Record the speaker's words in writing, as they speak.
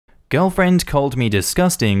Girlfriend called me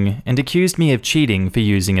disgusting and accused me of cheating for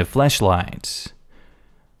using a fleshlight.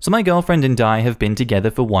 So my girlfriend and I have been together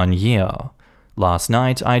for 1 year. Last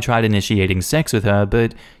night I tried initiating sex with her,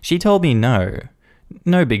 but she told me no.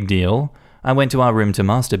 No big deal. I went to our room to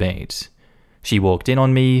masturbate. She walked in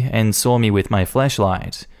on me and saw me with my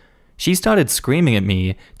fleshlight. She started screaming at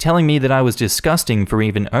me, telling me that I was disgusting for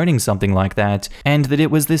even owning something like that, and that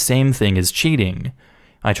it was the same thing as cheating.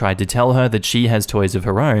 I tried to tell her that she has toys of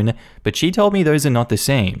her own, but she told me those are not the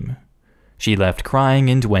same. She left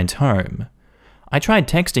crying and went home. I tried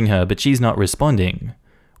texting her, but she's not responding.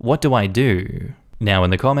 What do I do? Now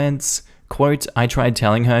in the comments, quote, I tried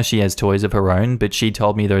telling her she has toys of her own, but she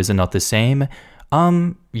told me those are not the same.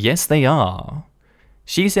 Yes they are.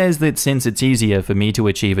 She says that since it's easier for me to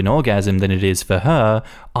achieve an orgasm than it is for her,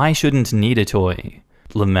 I shouldn't need a toy.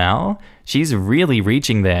 Lamau? She's really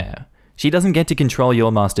reaching there. She doesn't get to control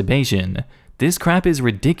your masturbation. This crap is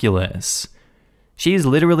ridiculous. She's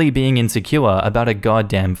literally being insecure about a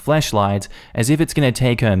goddamn fleshlight as if it's gonna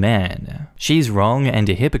take her man. She's wrong and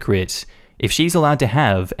a hypocrite. If she's allowed to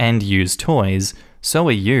have and use toys, so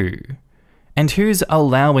are you. And who's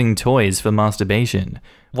allowing toys for masturbation?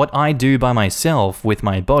 What I do by myself with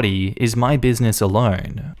my body is my business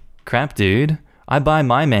alone. Crap, dude. I buy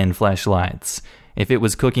my man fleshlights. If it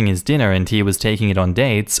was cooking his dinner and he was taking it on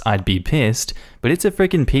dates, I'd be pissed, but it's a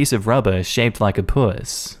frickin' piece of rubber shaped like a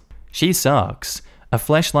puss. She sucks. A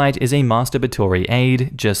fleshlight is a masturbatory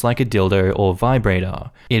aid, just like a dildo or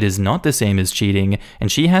vibrator. It is not the same as cheating,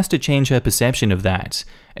 and she has to change her perception of that,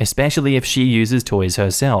 especially if she uses toys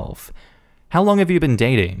herself. How long have you been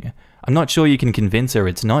dating? I'm not sure you can convince her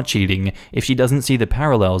it's not cheating if she doesn't see the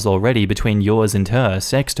parallels already between yours and her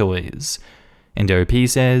sex toys. And OP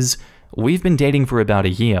says, we've been dating for about a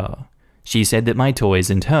year. She said that my toys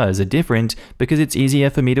and hers are different because it's easier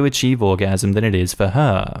for me to achieve orgasm than it is for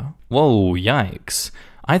her. Whoa, yikes.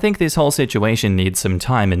 I think this whole situation needs some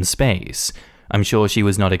time and space. I'm sure she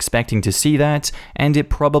was not expecting to see that, and it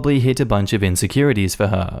probably hit a bunch of insecurities for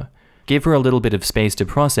her. Give her a little bit of space to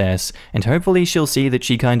process, and hopefully she'll see that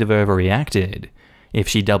she kind of overreacted. If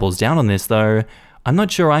she doubles down on this though, I'm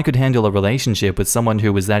not sure I could handle a relationship with someone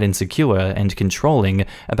who was that insecure and controlling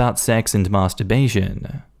about sex and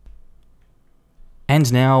masturbation.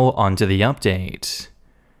 And now, onto the update.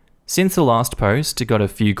 Since the last post got a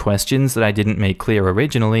few questions that I didn't make clear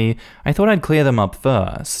originally, I thought I'd clear them up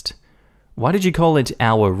first. Why did you call it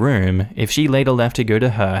our room if she later left to go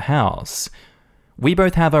to her house? We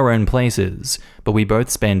both have our own places, but we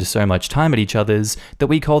both spend so much time at each other's that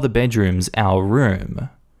we call the bedrooms our room.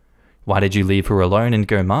 Why did you leave her alone and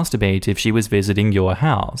go masturbate if she was visiting your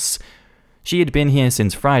house? She had been here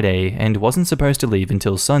since Friday and wasn't supposed to leave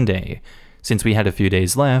until Sunday. Since we had a few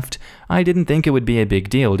days left, I didn't think it would be a big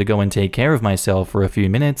deal to go and take care of myself for a few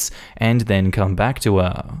minutes and then come back to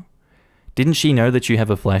her. Didn't she know that you have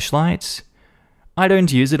a fleshlight? I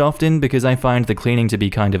don't use it often because I find the cleaning to be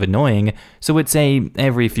kind of annoying, so it's a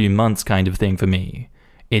every few months kind of thing for me.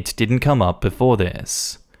 It didn't come up before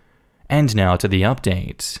this. And now to the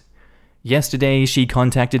update. Yesterday, she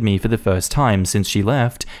contacted me for the first time since she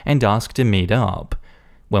left and asked to meet up.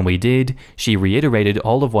 When we did, she reiterated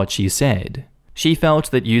all of what she said. She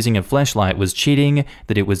felt that using a fleshlight was cheating,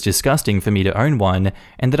 that it was disgusting for me to own one,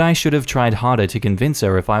 and that I should have tried harder to convince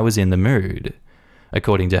her if I was in the mood.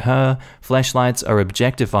 According to her, fleshlights are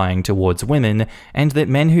objectifying towards women, and that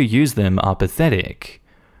men who use them are pathetic.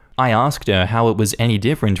 I asked her how it was any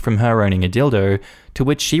different from her owning a dildo, to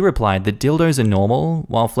which she replied that dildos are normal,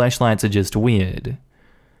 while fleshlights are just weird.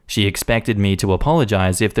 She expected me to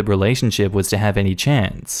apologize if the relationship was to have any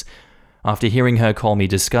chance. After hearing her call me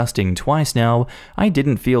disgusting twice now, I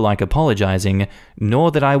didn't feel like apologizing,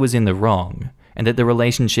 nor that I was in the wrong, and that the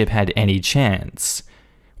relationship had any chance.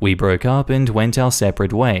 We broke up and went our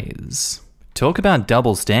separate ways. Talk about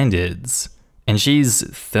double standards. And she's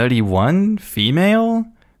 31, female?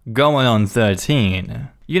 Going on 13.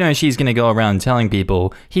 You know she's gonna go around telling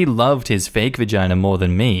people he loved his fake vagina more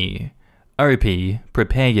than me. OP,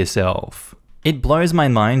 prepare yourself. It blows my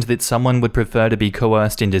mind that someone would prefer to be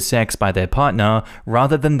coerced into sex by their partner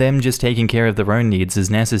rather than them just taking care of their own needs as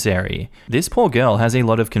necessary. This poor girl has a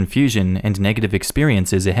lot of confusion and negative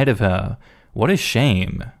experiences ahead of her. What a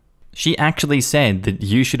shame. She actually said that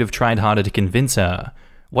you should have tried harder to convince her.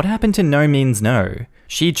 What happened to no means no?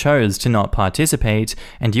 She chose to not participate,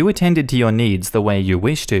 and you attended to your needs the way you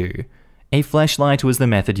wished to. A fleshlight was the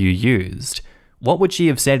method you used. What would she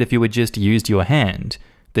have said if you had just used your hand?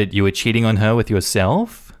 That you were cheating on her with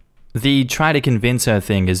yourself? The try to convince her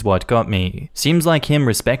thing is what got me. Seems like him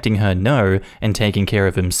respecting her no and taking care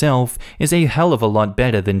of himself is a hell of a lot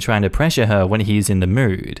better than trying to pressure her when he's in the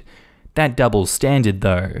mood. That double standard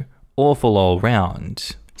though, awful all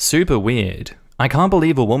round. Super weird. I can't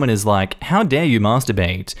believe a woman is like, how dare you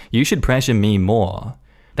masturbate, you should pressure me more.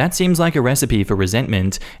 That seems like a recipe for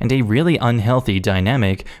resentment and a really unhealthy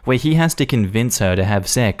dynamic where he has to convince her to have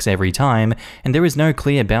sex every time and there is no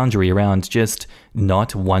clear boundary around just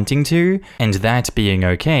not wanting to and that being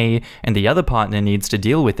okay, and the other partner needs to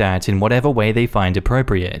deal with that in whatever way they find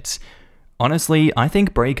appropriate. Honestly, I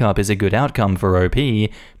think breakup is a good outcome for OP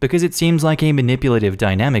because it seems like a manipulative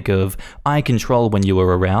dynamic of I control when you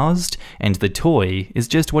are aroused and the toy is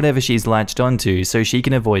just whatever she's latched onto so she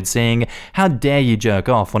can avoid saying, how dare you jerk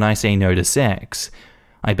off when I say no to sex.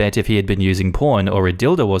 I bet if he had been using porn or a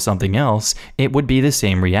dildo or something else, it would be the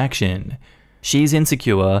same reaction. She's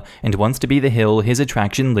insecure and wants to be the hill his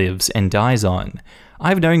attraction lives and dies on.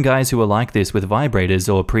 I've known guys who are like this with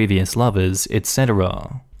vibrators or previous lovers,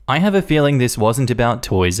 etc. I have a feeling this wasn't about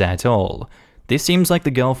toys at all. This seems like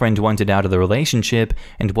the girlfriend wanted out of the relationship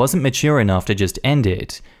and wasn't mature enough to just end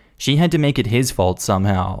it. She had to make it his fault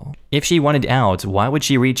somehow. If she wanted out, why would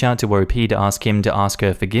she reach out to OP to ask him to ask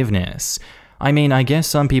her forgiveness? I mean, I guess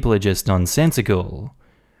some people are just nonsensical.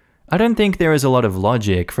 I don't think there is a lot of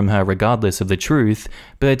logic from her regardless of the truth,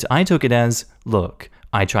 but I took it as, look,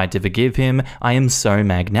 I tried to forgive him, I am so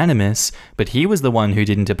magnanimous, but he was the one who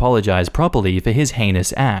didn't apologize properly for his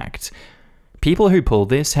heinous act. People who pull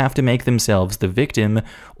this have to make themselves the victim,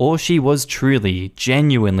 or she was truly,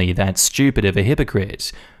 genuinely that stupid of a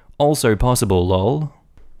hypocrite. Also possible, lol.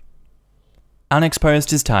 Our next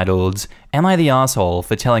post is titled, Am I the asshole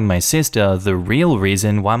for telling my sister the real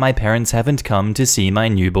reason why my parents haven't come to see my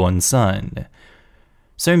newborn son?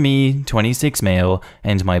 So me, 26 male,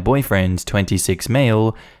 and my boyfriend, 26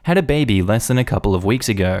 male, had a baby less than a couple of weeks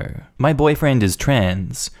ago. My boyfriend is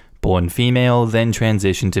trans, born female, then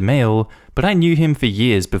transitioned to male, but I knew him for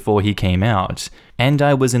years before he came out, and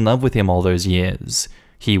I was in love with him all those years.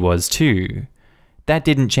 He was too. That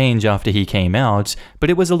didn't change after he came out,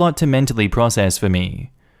 but it was a lot to mentally process for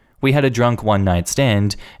me. We had a drunk one-night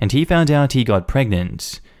stand, and he found out he got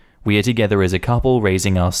pregnant. We are together as a couple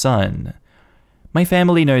raising our son. My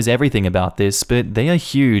family knows everything about this, but they are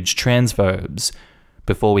huge transphobes.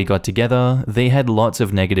 Before we got together, they had lots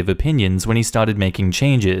of negative opinions when he started making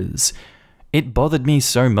changes. It bothered me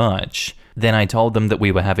so much. Then I told them that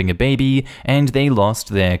we were having a baby, and they lost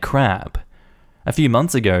their crap. A few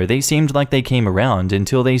months ago, they seemed like they came around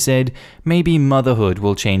until they said, maybe motherhood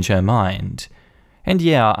will change her mind. And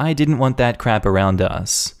yeah, I didn't want that crap around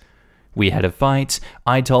us. We had a fight.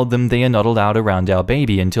 I told them they are not allowed around our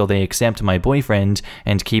baby until they accept my boyfriend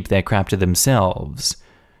and keep their crap to themselves.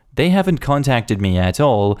 They haven't contacted me at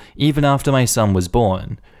all, even after my son was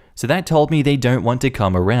born, so that told me they don't want to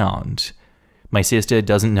come around. My sister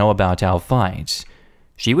doesn't know about our fight.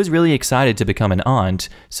 She was really excited to become an aunt,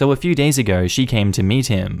 so a few days ago she came to meet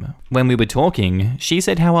him. When we were talking, she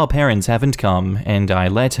said how our parents haven't come, and I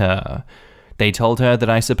let her. They told her that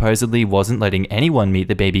I supposedly wasn't letting anyone meet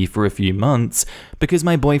the baby for a few months because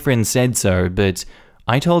my boyfriend said so, but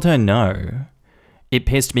I told her no. It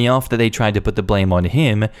pissed me off that they tried to put the blame on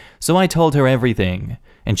him, so I told her everything,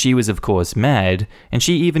 and she was of course mad, and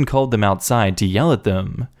she even called them outside to yell at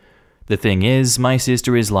them. The thing is, my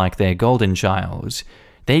sister is like their golden child.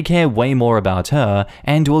 They care way more about her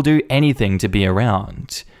and will do anything to be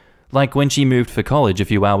around. Like when she moved for college a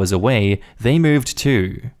few hours away, they moved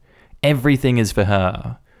too. Everything is for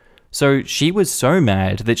her. So she was so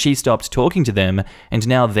mad that she stopped talking to them, and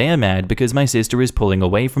now they're mad because my sister is pulling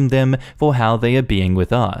away from them for how they are being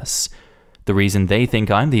with us. The reason they think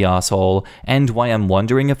I'm the asshole, and why I'm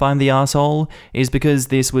wondering if I'm the asshole, is because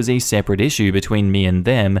this was a separate issue between me and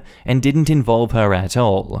them and didn't involve her at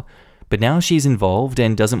all. But now she's involved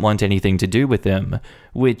and doesn't want anything to do with them,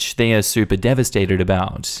 which they are super devastated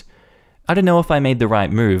about. I don't know if I made the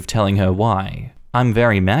right move telling her why. I'm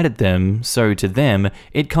very mad at them, so to them,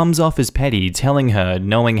 it comes off as petty telling her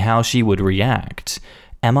knowing how she would react.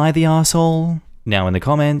 Am I the asshole? Now in the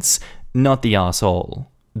comments, not the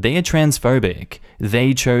asshole. They are transphobic.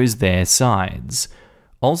 They chose their sides.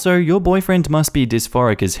 Also, your boyfriend must be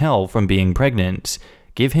dysphoric as hell from being pregnant.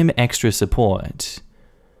 Give him extra support.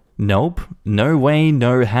 Nope, no way,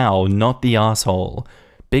 no how, not the asshole.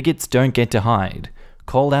 Bigots don't get to hide.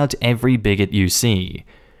 Call out every bigot you see.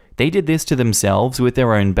 They did this to themselves with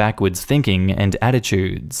their own backwards thinking and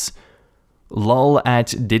attitudes. Lol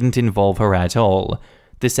at didn't involve her at all.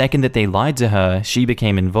 The second that they lied to her, she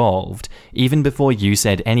became involved, even before you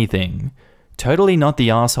said anything. Totally not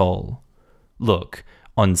the asshole. Look,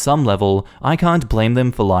 On some level, I can't blame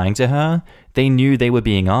them for lying to her. They knew they were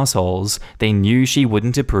being assholes, they knew she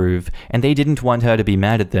wouldn't approve, and they didn't want her to be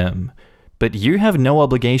mad at them. But you have no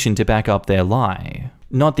obligation to back up their lie.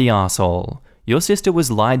 Not the asshole. Your sister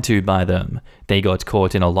was lied to by them. They got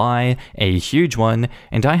caught in a lie, a huge one,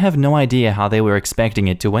 and I have no idea how they were expecting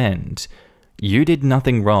it to end. You did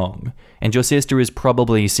nothing wrong, and your sister is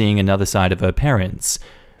probably seeing another side of her parents.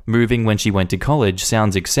 Moving when she went to college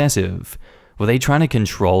sounds excessive. Were they trying to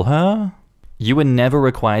control her? You were never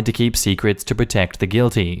required to keep secrets to protect the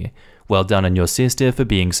guilty. Well done on your sister for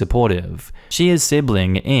being supportive. She is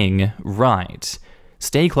sibling Ing, right.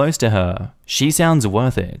 Stay close to her. She sounds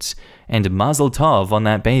worth it. And mazel tov on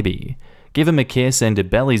that baby. Give him a kiss and a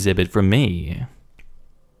belly zibbit from me.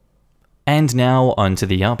 And now onto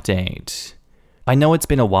the update. I know it's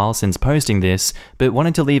been a while since posting this, but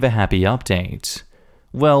wanted to leave a happy update.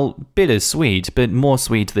 Well, bittersweet, but more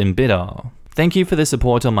sweet than bitter. Thank you for the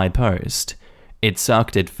support on my post. It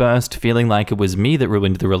sucked at first, feeling like it was me that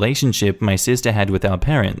ruined the relationship my sister had with our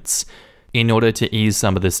parents. In order to ease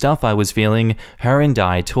some of the stuff I was feeling, her and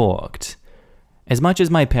I talked. As much as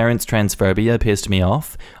my parents' transphobia pissed me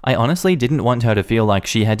off, I honestly didn't want her to feel like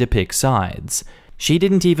she had to pick sides. She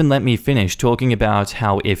didn't even let me finish talking about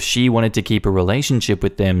how if she wanted to keep a relationship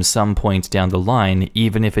with them some point down the line,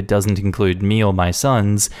 even if it doesn't include me or my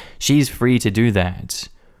sons, she's free to do that.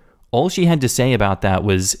 All she had to say about that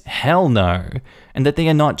was, hell no, and that they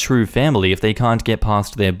are not true family if they can't get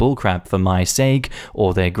past their bullcrap for my sake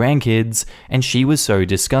or their grandkids, and she was so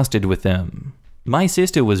disgusted with them. My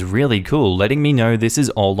sister was really cool letting me know this is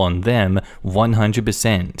all on them,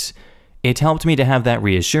 100%. It helped me to have that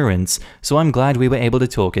reassurance, so I'm glad we were able to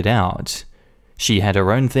talk it out. She had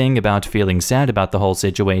her own thing about feeling sad about the whole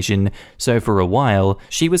situation, so for a while,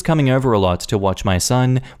 she was coming over a lot to watch my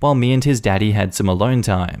son while me and his daddy had some alone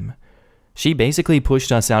time. She basically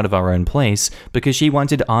pushed us out of our own place because she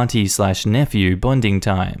wanted auntie/nephew bonding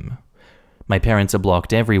time. My parents are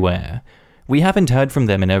blocked everywhere. We haven't heard from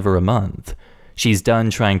them in over a month. She's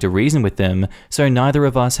done trying to reason with them, so neither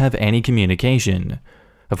of us have any communication.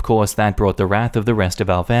 Of course, that brought the wrath of the rest of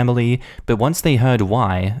our family, but once they heard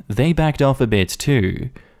why, they backed off a bit too.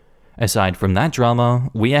 Aside from that drama,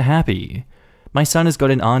 we are happy. My son has got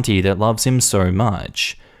an auntie that loves him so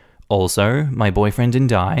much. Also, my boyfriend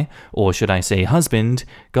and I, or should I say husband,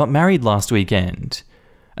 got married last weekend.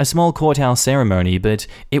 A small courthouse ceremony, but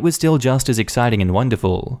it was still just as exciting and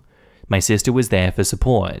wonderful. My sister was there for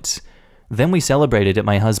support. Then we celebrated at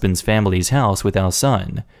my husband's family's house with our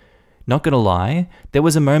son. Not gonna lie, there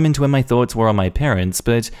was a moment when my thoughts were on my parents,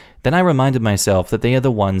 but then I reminded myself that they are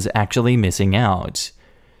the ones actually missing out.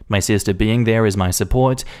 My sister being there as my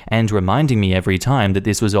support and reminding me every time that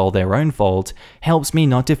this was all their own fault helps me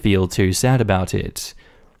not to feel too sad about it.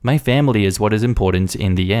 My family is what is important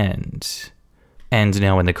in the end. And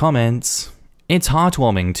now in the comments, it's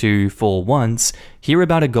heartwarming to, for once, hear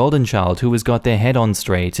about a golden child who has got their head on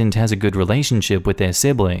straight and has a good relationship with their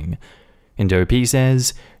sibling. And OP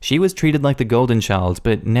says, she was treated like the golden child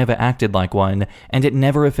but never acted like one, and it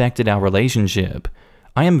never affected our relationship.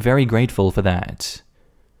 I am very grateful for that.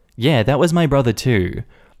 Yeah, that was my brother too.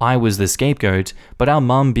 I was the scapegoat, but our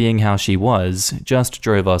mum being how she was, just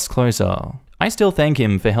drove us closer. I still thank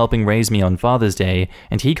him for helping raise me on Father's Day,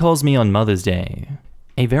 and he calls me on Mother's Day.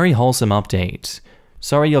 A very wholesome update.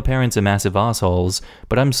 Sorry your parents are massive assholes,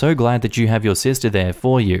 but I'm so glad that you have your sister there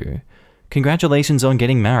for you. Congratulations on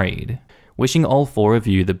getting married. Wishing all four of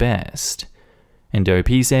you the best. And OP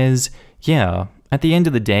says, yeah, at the end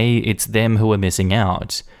of the day, it's them who are missing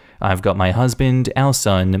out. I've got my husband, our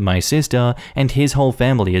son, my sister, and his whole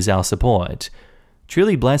family as our support.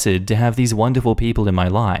 Truly blessed to have these wonderful people in my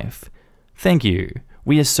life. Thank you.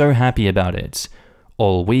 We are so happy about it.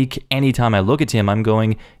 All week, anytime I look at him, I'm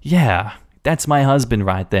going, yeah, that's my husband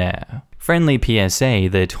right there. Friendly PSA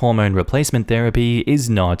that hormone replacement therapy is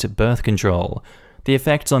not birth control. The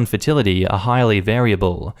effects on fertility are highly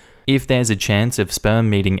variable. If there's a chance of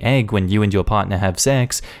sperm meeting egg when you and your partner have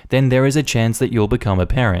sex, then there is a chance that you'll become a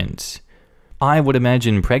parent. I would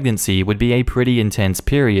imagine pregnancy would be a pretty intense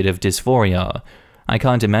period of dysphoria. I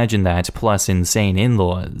can't imagine that plus insane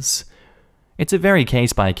in-laws. It's a very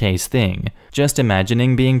case-by-case thing. Just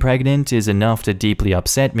imagining being pregnant is enough to deeply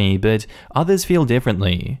upset me, but others feel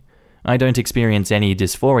differently. I don't experience any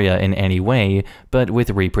dysphoria in any way, but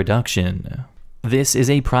with reproduction. This is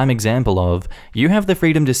a prime example of, you have the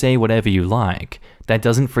freedom to say whatever you like. That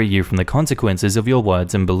doesn't free you from the consequences of your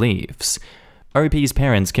words and beliefs. OP's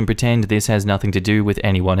parents can pretend this has nothing to do with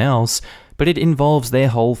anyone else, but it involves their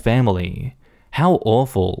whole family. How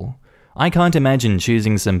awful. I can't imagine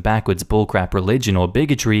choosing some backwards bullcrap religion or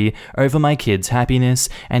bigotry over my kid's happiness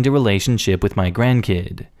and a relationship with my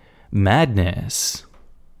grandkid. Madness.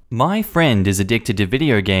 My friend is addicted to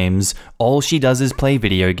video games, all she does is play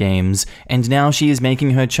video games, and now she is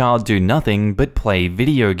making her child do nothing but play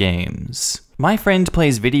video games. My friend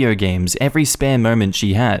plays video games every spare moment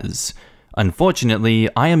she has. Unfortunately,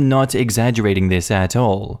 I am not exaggerating this at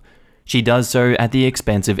all. She does so at the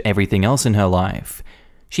expense of everything else in her life.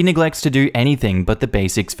 She neglects to do anything but the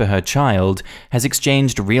basics for her child, has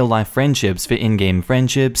exchanged real-life friendships for in-game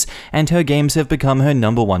friendships, and her games have become her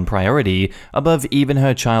 #1 priority, above even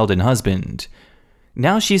her child and husband.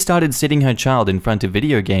 Now she's started sitting her child in front of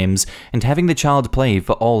video games and having the child play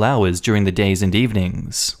for all hours during the days and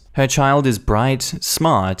evenings. Her child is bright,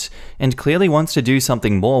 smart, and clearly wants to do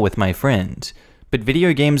something more with my friend, but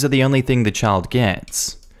video games are the only thing the child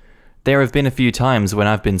gets. There have been a few times when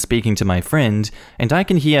I've been speaking to my friend, and I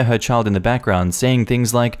can hear her child in the background saying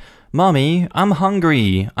things like, "Mommy, I'm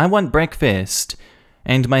hungry, I want breakfast."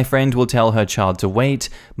 And my friend will tell her child to wait,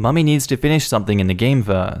 Mommy needs to finish something in the game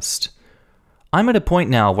first. I'm at a point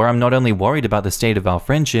now where I'm not only worried about the state of our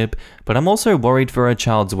friendship, but I'm also worried for her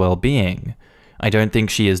child's well-being. I don't think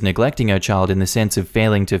she is neglecting her child in the sense of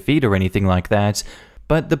failing to feed or anything like that,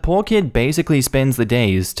 but the poor kid basically spends the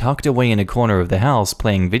days tucked away in a corner of the house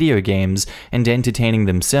playing video games and entertaining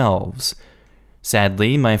themselves.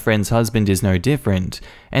 Sadly, my friend's husband is no different,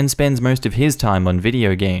 and spends most of his time on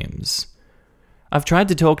video games. I've tried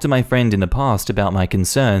to talk to my friend in the past about my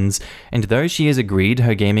concerns, and though she has agreed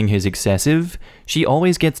her gaming is excessive, she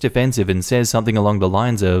always gets defensive and says something along the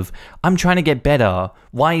lines of, "I'm trying to get better,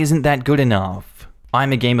 why isn't that good enough?"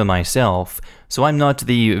 I'm a gamer myself, so I'm not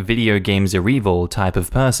the video games are evil type of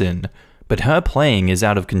person, but her playing is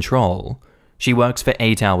out of control. She works for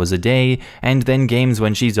 8 hours a day, and then games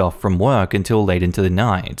when she's off from work until late into the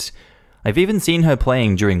night. I've even seen her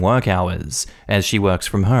playing during work hours, as she works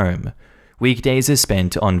from home. Weekdays are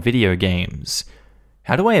spent on video games.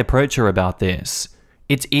 How do I approach her about this?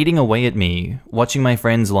 It's eating away at me, watching my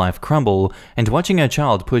friend's life crumble, and watching her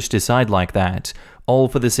child pushed aside like that, all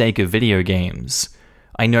for the sake of video games.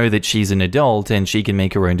 I know that she's an adult and she can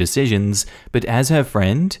make her own decisions, but as her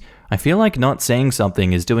friend, I feel like not saying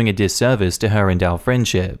something is doing a disservice to her and our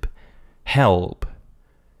friendship. Help.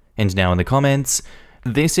 And now in the comments,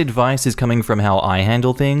 this advice is coming from how I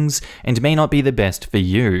handle things and may not be the best for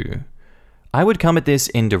you. I would come at this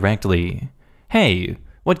indirectly. Hey,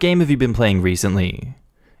 what game have you been playing recently?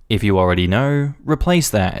 If you already know, replace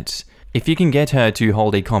that. If you can get her to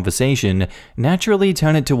hold a conversation, naturally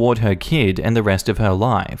turn it toward her kid and the rest of her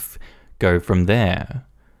life. Go from there.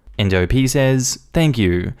 And OP says, "Thank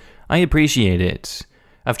you. I appreciate it.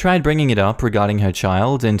 I've tried bringing it up regarding her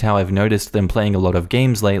child and how I've noticed them playing a lot of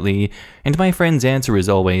games lately, and my friend's answer is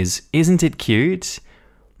always, 'Isn't it cute?'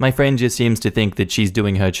 My friend just seems to think that she's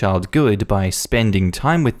doing her child good by spending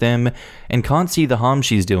time with them and can't see the harm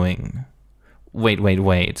she's doing."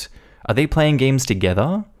 Wait. Are they playing games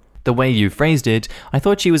together? The way you phrased it, I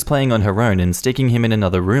thought she was playing on her own and sticking him in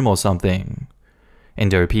another room or something.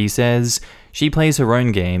 And OP says, she plays her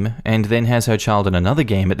own game, and then has her child in another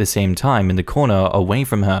game at the same time in the corner away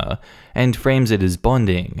from her, and frames it as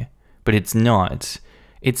bonding. But it's not.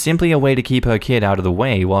 It's simply a way to keep her kid out of the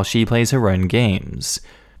way while she plays her own games.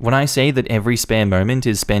 When I say that every spare moment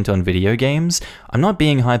is spent on video games, I'm not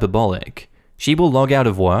being hyperbolic. She will log out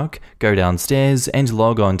of work, go downstairs, and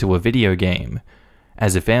log on to a video game.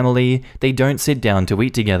 As a family, they don't sit down to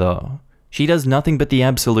eat together. She does nothing but the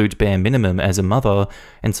absolute bare minimum as a mother,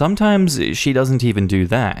 and sometimes she doesn't even do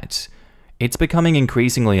that. It's becoming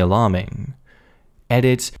increasingly alarming.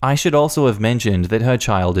 Edit, I should also have mentioned that her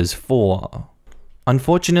child is 4.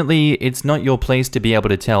 Unfortunately, it's not your place to be able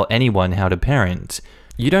to tell anyone how to parent.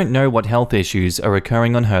 You don't know what health issues are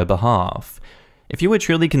occurring on her behalf. If you are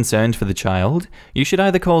truly concerned for the child, you should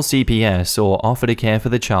either call CPS or offer to care for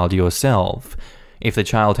the child yourself. If the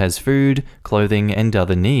child has food, clothing, and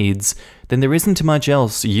other needs, then there isn't much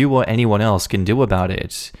else you or anyone else can do about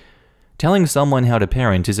it. Telling someone how to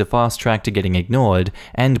parent is a fast track to getting ignored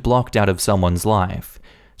and blocked out of someone's life.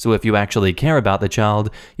 So if you actually care about the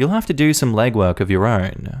child, you'll have to do some legwork of your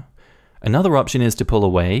own. Another option is to pull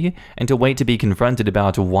away and to wait to be confronted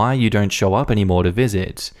about why you don't show up anymore to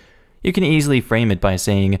visit. You can easily frame it by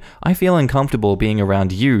saying, "I feel uncomfortable being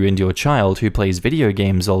around you and your child who plays video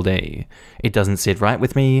games all day. It doesn't sit right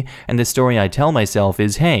with me, and the story I tell myself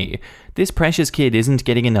is, hey, this precious kid isn't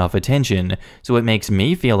getting enough attention, so it makes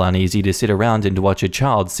me feel uneasy to sit around and watch a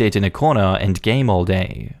child sit in a corner and game all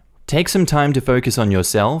day." Take some time to focus on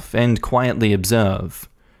yourself and quietly observe.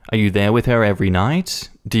 Are you there with her every night?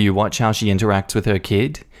 Do you watch how she interacts with her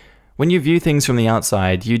kid? When you view things from the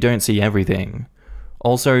outside, you don't see everything.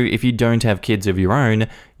 Also, if you don't have kids of your own,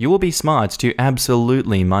 you will be smart to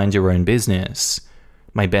absolutely mind your own business.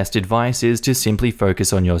 My best advice is to simply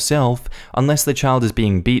focus on yourself. Unless the child is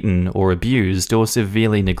being beaten or abused or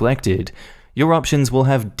severely neglected, your options will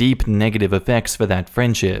have deep negative effects for that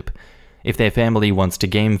friendship. If their family wants to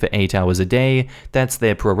game for 8 hours a day, that's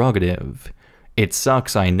their prerogative. It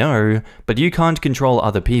sucks, I know, but you can't control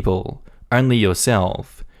other people, only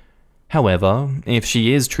yourself. However, if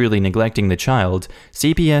she is truly neglecting the child,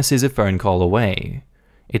 CPS is a phone call away.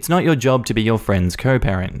 It's not your job to be your friend's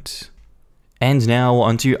co-parent. And now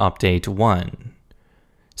onto update 1.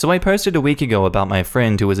 So I posted a week ago about my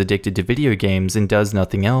friend who was addicted to video games and does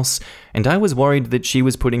nothing else, and I was worried that she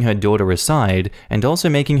was putting her daughter aside and also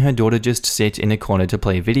making her daughter just sit in a corner to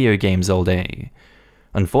play video games all day.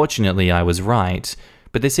 Unfortunately, I was right,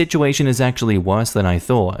 but the situation is actually worse than I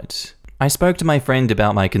thought. I spoke to my friend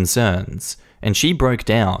about my concerns, and she broke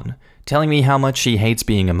down, telling me how much she hates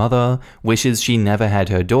being a mother, wishes she never had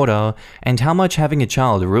her daughter, and how much having a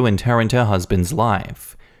child ruined her and her husband's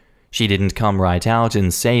life. She didn't come right out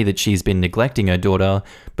and say that she's been neglecting her daughter,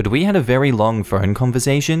 but we had a very long phone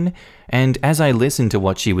conversation, and as I listened to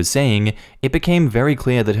what she was saying, it became very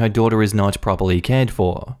clear that her daughter is not properly cared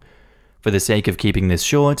for. For the sake of keeping this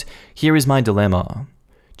short, here is my dilemma.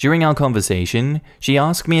 During our conversation, she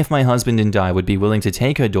asked me if my husband and I would be willing to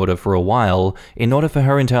take her daughter for a while in order for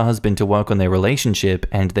her and her husband to work on their relationship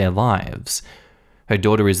and their lives. Her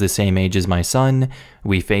daughter is the same age as my son,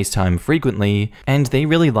 we FaceTime frequently, and they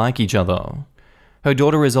really like each other. Her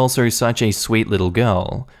daughter is also such a sweet little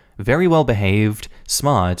girl, very well behaved,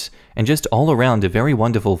 smart, and just all around a very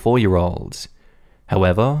wonderful 4-year-old.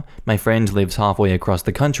 However, my friend lives halfway across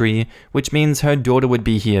the country, which means her daughter would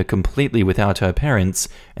be here completely without her parents,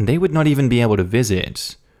 and they would not even be able to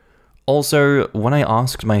visit. Also, when I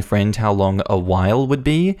asked my friend how long a while would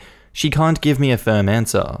be, she can't give me a firm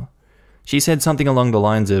answer. She said something along the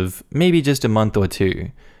lines of, maybe just a month or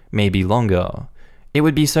 2, maybe longer. It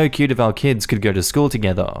would be so cute if our kids could go to school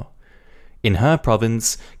together. In her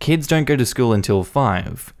province, kids don't go to school until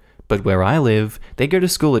 5, but where I live, they go to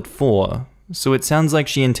school at 4. So it sounds like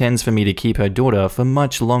she intends for me to keep her daughter for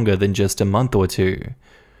much longer than just a month or 2.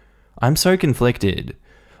 I'm so conflicted.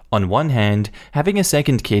 On one hand, having a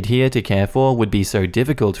second kid here to care for would be so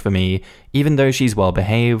difficult for me, even though she's well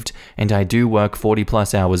behaved, and I do work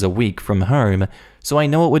 40+ hours a week from home, so I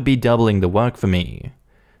know it would be doubling the work for me.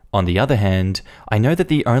 On the other hand, I know that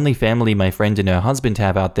the only family my friend and her husband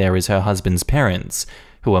have out there is her husband's parents,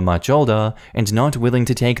 who are much older and not willing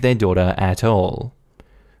to take their daughter at all.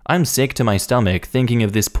 I'm sick to my stomach thinking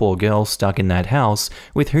of this poor girl stuck in that house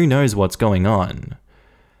with who knows what's going on.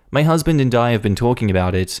 My husband and I have been talking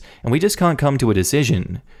about it, and we just can't come to a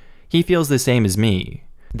decision. He feels the same as me.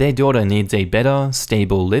 Their daughter needs a better,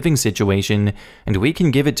 stable living situation, and we can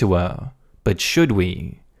give it to her. But should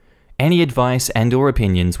we? Any advice and/or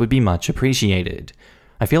opinions would be much appreciated.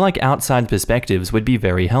 I feel like outside perspectives would be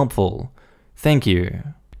very helpful. Thank you.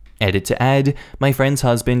 Edit to add, my friend's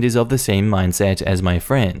husband is of the same mindset as my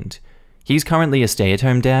friend. He's currently a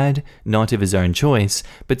stay-at-home dad, not of his own choice,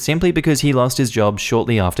 but simply because he lost his job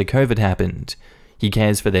shortly after COVID happened. He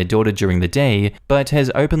cares for their daughter during the day, but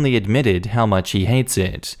has openly admitted how much he hates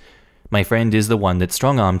it. My friend is the one that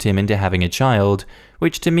strong-armed him into having a child,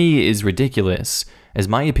 which to me is ridiculous, as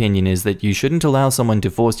my opinion is that you shouldn't allow someone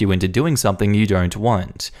to force you into doing something you don't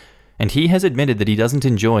want. And he has admitted that he doesn't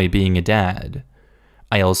enjoy being a dad.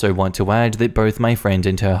 I also want to add that both my friend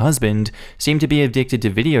and her husband seem to be addicted to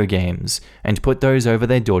video games and put those over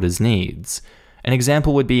their daughter's needs. An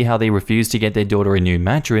example would be how they refuse to get their daughter a new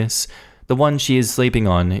mattress. The one she is sleeping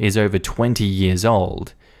on is over 20 years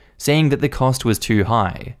old, saying that the cost was too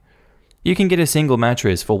high. You can get a single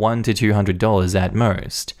mattress for $100 to $200 at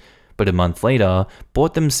most, but a month later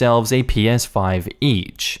bought themselves a PS5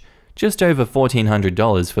 each, just over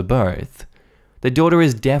 $1,400 for both. The daughter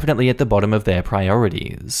is definitely at the bottom of their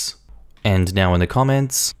priorities. And now in the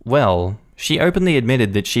comments, well, she openly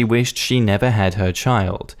admitted that she wished she never had her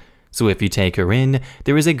child. So if you take her in,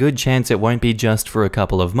 there is a good chance it won't be just for a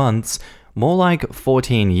couple of months, more like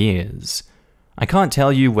 14 years. I can't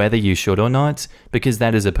tell you whether you should or not, because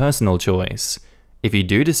that is a personal choice. If you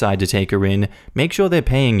do decide to take her in, make sure they're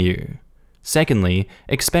paying you. Secondly,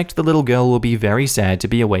 expect the little girl will be very sad to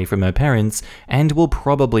be away from her parents and will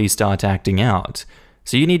probably start acting out,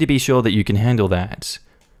 so you need to be sure that you can handle that.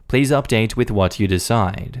 Please update with what you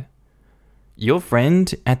decide. Your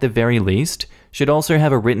friend, at the very least, should also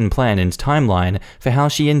have a written plan and timeline for how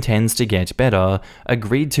she intends to get better,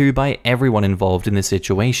 agreed to by everyone involved in the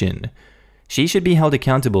situation. She should be held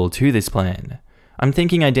accountable to this plan. I'm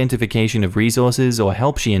thinking identification of resources or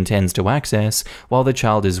help she intends to access while the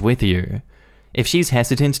child is with you. If she's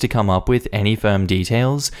hesitant to come up with any firm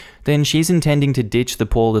details, then she's intending to ditch the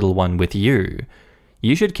poor little one with you.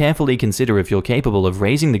 You should carefully consider if you're capable of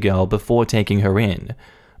raising the girl before taking her in.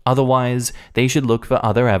 Otherwise, they should look for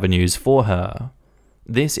other avenues for her.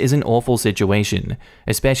 This is an awful situation,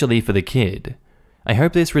 especially for the kid. I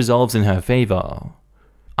hope this resolves in her favor.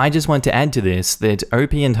 I just want to add to this that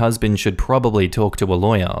OP and husband should probably talk to a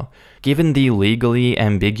lawyer. Given the legally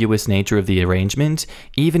ambiguous nature of the arrangement,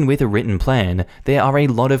 even with a written plan, there are a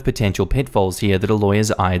lot of potential pitfalls here that a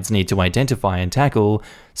lawyer's eyes need to identify and tackle,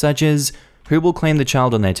 such as who will claim the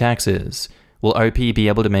child on their taxes? Will OP be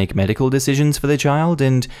able to make medical decisions for the child,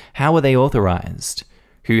 and how are they authorized?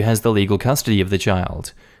 Who has the legal custody of the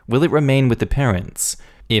child? Will it remain with the parents?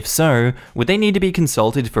 If so, would they need to be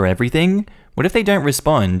consulted for everything? What if they don't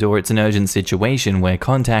respond, or it's an urgent situation where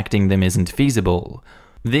contacting them isn't feasible?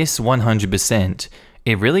 This 100%.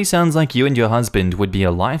 It really sounds like you and your husband would be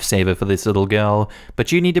a lifesaver for this little girl,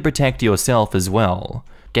 but you need to protect yourself as well.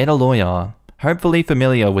 Get a lawyer, hopefully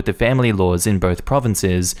familiar with the family laws in both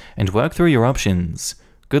provinces, and work through your options.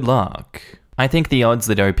 Good luck. I think the odds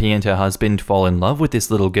that OP and her husband fall in love with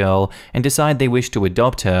this little girl and decide they wish to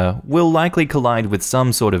adopt her will likely collide with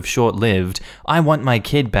some sort of short-lived, I want my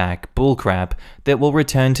kid back bullcrap that will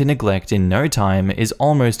return to neglect in no time is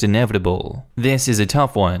almost inevitable. This is a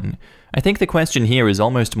tough one. I think the question here is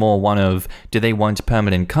almost more one of, do they want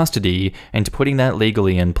permanent custody and putting that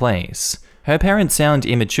legally in place? Her parents sound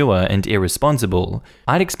immature and irresponsible.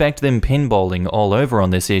 I'd expect them pinballing all over on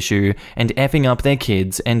this issue and effing up their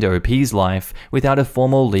kids and OP's life without a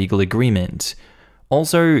formal legal agreement.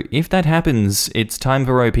 Also, if that happens, it's time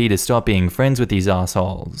for OP to stop being friends with these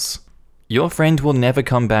assholes. Your friend will never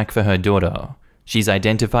come back for her daughter. She's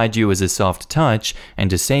identified you as a soft touch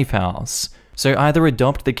and a safe house, so either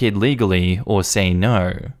adopt the kid legally or say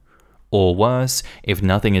no. Or worse, if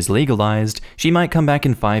nothing is legalized, she might come back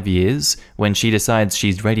in 5 years when she decides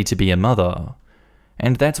she's ready to be a mother.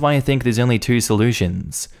 And that's why I think there's only two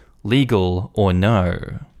solutions: legal or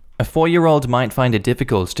no. A 4-year-old might find it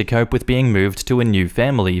difficult to cope with being moved to a new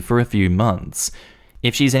family for a few months.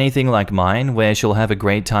 If she's anything like mine, where she'll have a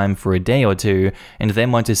great time for a day or two and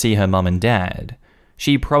then want to see her mum and dad,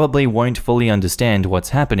 she probably won't fully understand what's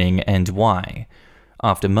happening and why.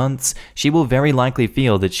 After months, she will very likely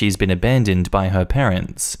feel that she's been abandoned by her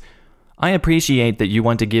parents. I appreciate that you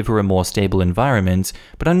want to give her a more stable environment,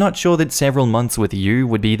 but I'm not sure that several months with you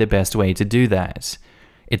would be the best way to do that.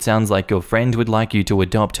 It sounds like your friend would like you to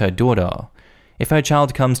adopt her daughter. If her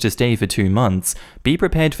child comes to stay for 2 months, be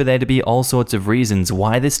prepared for there to be all sorts of reasons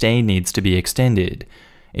why the stay needs to be extended.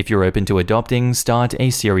 If you're open to adopting, start a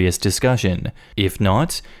serious discussion. If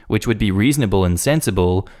not, which would be reasonable and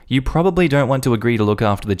sensible, you probably don't want to agree to look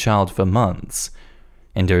after the child for months.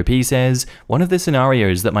 And OP says, one of the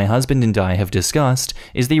scenarios that my husband and I have discussed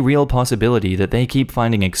is the real possibility that they keep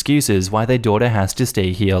finding excuses why their daughter has to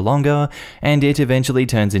stay here longer, and it eventually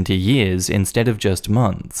turns into years instead of just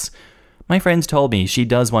months. My friends told me she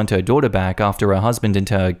does want her daughter back after her husband and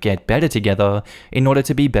her get better together in order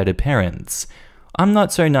to be better parents. I'm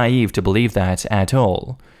not so naive to believe that at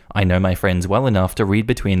all. I know my friends well enough to read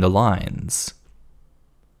between the lines.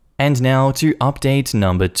 And now to update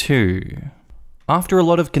number 2. After a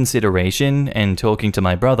lot of consideration and talking to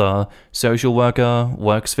my brother, social worker,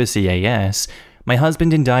 works for CAS, my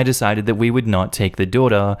husband and I decided that we would not take the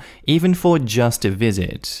daughter, even for just a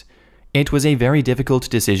visit. It was a very difficult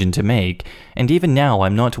decision to make, and even now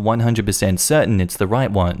I'm not 100% certain it's the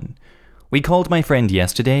right one. We called my friend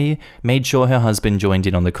yesterday, made sure her husband joined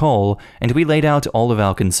in on the call, and we laid out all of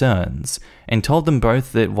our concerns, and told them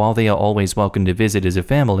both that while they are always welcome to visit as a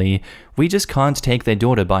family, we just can't take their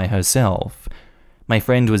daughter by herself. My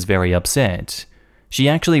friend was very upset. She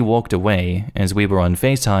actually walked away. As we were on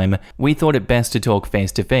FaceTime, we thought it best to talk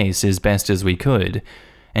face to face as best as we could,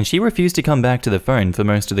 and she refused to come back to the phone for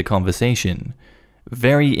most of the conversation.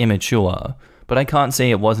 Very immature, but I can't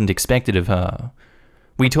say it wasn't expected of her.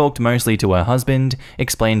 We talked mostly to her husband,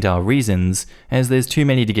 explained our reasons, as there's too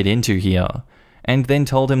many to get into here, and then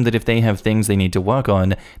told him that if they have things they need to work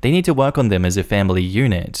on them as a family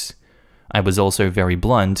unit. I was also very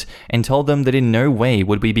blunt, and told them that in no way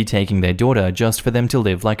would we be taking their daughter just for them to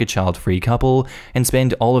live like a child-free couple and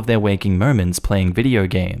spend all of their waking moments playing video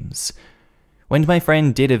games. When my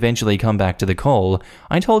friend did eventually come back to the call,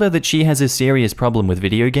 I told her that she has a serious problem with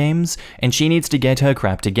video games, and she needs to get her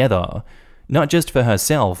crap together. Not just for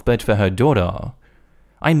herself, but for her daughter.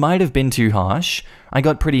 I might have been too harsh. I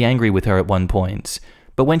got pretty angry with her at one point.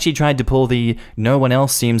 But when she tried to pull the "no one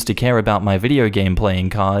else seems to care about my video game playing"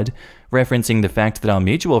 card, Referencing the fact that our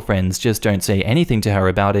mutual friends just don't say anything to her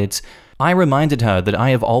about it, I reminded her that I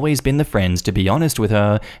have always been the friend to be honest with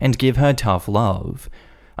her and give her tough love.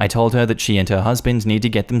 I told her that she and her husband need to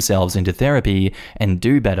get themselves into therapy and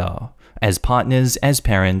do better, as partners, as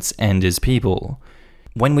parents, and as people.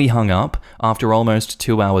 When we hung up, after almost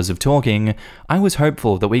 2 hours of talking, I was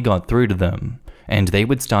hopeful that we got through to them, and they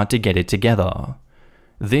would start to get it together.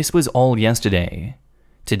 This was all yesterday.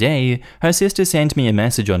 Today, her sister sent me a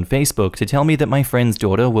message on Facebook to tell me that my friend's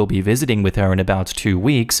daughter will be visiting with her in about 2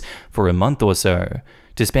 weeks for a month or so,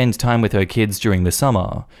 to spend time with her kids during the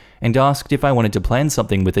summer, and asked if I wanted to plan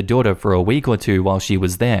something with the daughter for a week or two while she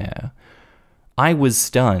was there. I was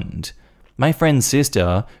stunned. My friend's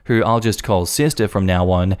sister, who I'll just call Sister from now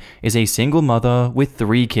on, is a single mother with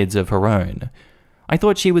 3 kids of her own. I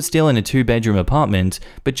thought she was still in a 2-bedroom apartment,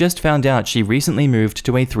 but just found out she recently moved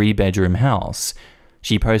to a 3-bedroom house.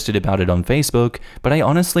 She posted about it on Facebook, but I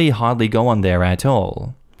honestly hardly go on there at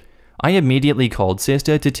all. I immediately called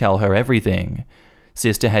Sister to tell her everything.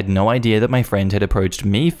 Sister had no idea that my friend had approached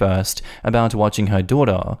me first about watching her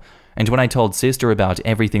daughter, and when I told Sister about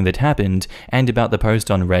everything that happened and about the post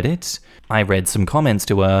on Reddit, I read some comments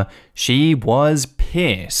to her. She was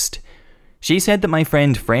pissed. She said that my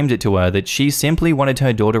friend framed it to her that she simply wanted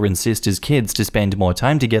her daughter and sister's kids to spend more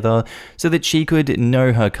time together so that she could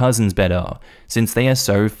know her cousins better, since they are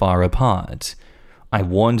so far apart. I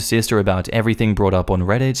warned Sister about everything brought up on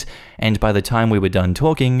Reddit, and by the time we were done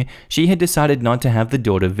talking, she had decided not to have the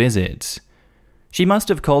daughter visit. She must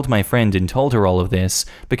have called my friend and told her all of this,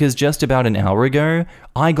 because just about an hour ago,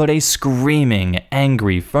 I got a screaming,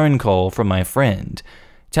 angry phone call from my friend,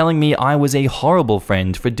 telling me I was a horrible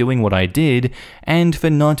friend for doing what I did and for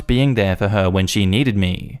not being there for her when she needed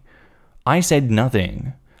me. I said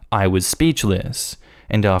nothing. I was speechless,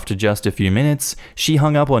 and after just a few minutes, she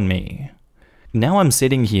hung up on me. Now I'm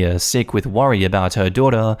sitting here sick with worry about her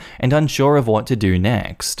daughter and unsure of what to do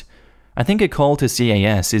next. I think a call to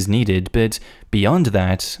CAS is needed, but beyond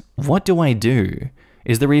that, what do I do?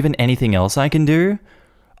 Is there even anything else I can do?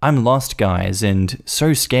 I'm lost, guys, and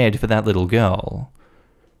so scared for that little girl.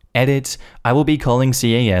 Edit, I will be calling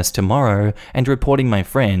CAS tomorrow and reporting my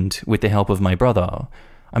friend with the help of my brother.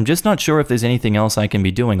 I'm just not sure if there's anything else I can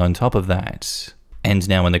be doing on top of that. And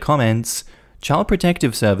now in the comments, Child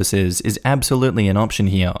Protective Services is absolutely an option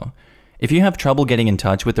here. If you have trouble getting in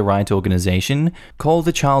touch with the right organization, call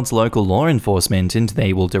the child's local law enforcement and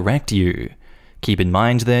they will direct you. Keep in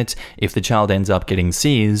mind that if the child ends up getting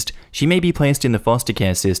seized, she may be placed in the foster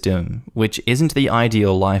care system, which isn't the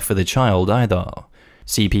ideal life for the child either.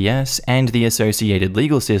 CPS and the associated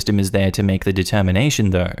legal system is there to make the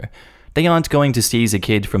determination though. They aren't going to seize a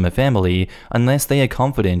kid from a family unless they are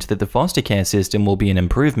confident that the foster care system will be an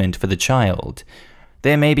improvement for the child.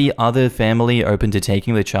 There may be other family open to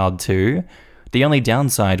taking the child too. The only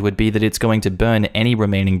downside would be that it's going to burn any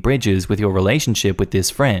remaining bridges with your relationship with this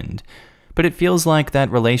friend. But it feels like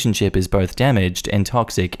that relationship is both damaged and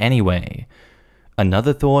toxic anyway.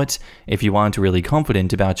 Another thought, if you aren't really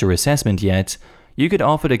confident about your assessment yet, you could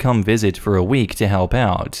offer to come visit for a week to help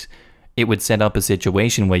out. It would set up a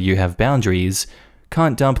situation where you have boundaries,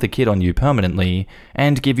 can't dump the kid on you permanently,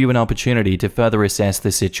 and give you an opportunity to further assess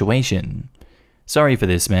the situation. Sorry for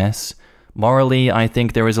this mess. Morally, I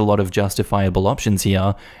think there is a lot of justifiable options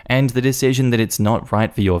here, and the decision that it's not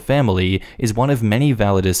right for your family is one of many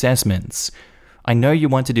valid assessments. I know you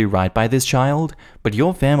want to do right by this child, but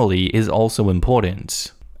your family is also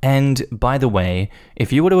important. And, by the way,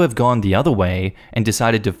 if you were to have gone the other way and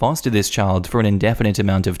decided to foster this child for an indefinite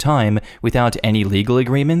amount of time without any legal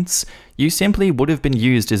agreements, you simply would have been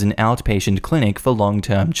used as an outpatient clinic for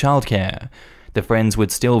long-term childcare. The friends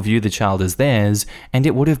would still view the child as theirs, and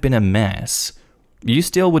it would have been a mess. You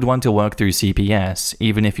still would want to work through CPS,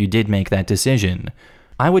 even if you did make that decision.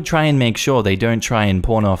 I would try and make sure they don't try and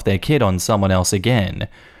pawn off their kid on someone else again.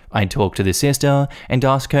 I'd talk to the sister and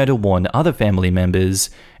ask her to warn other family members,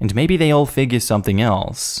 and maybe they all figure something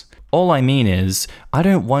else. All I mean is, I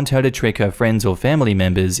don't want her to trick her friends or family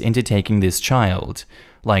members into taking this child,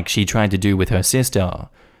 like she tried to do with her sister.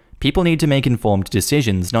 People need to make informed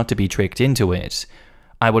decisions, not to be tricked into it.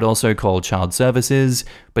 I would also call child services,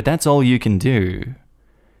 but that's all you can do.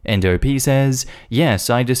 And OP says, yes,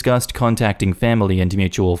 I discussed contacting family and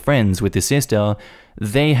mutual friends with the sister.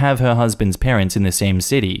 They have her husband's parents in the same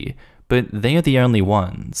city, but they are the only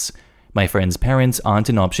ones. My friend's parents aren't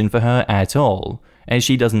an option for her at all, as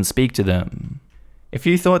she doesn't speak to them. If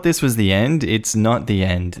you thought this was the end, it's not the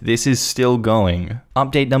end. This is still going.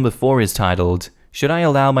 Update number 4 is titled, Should I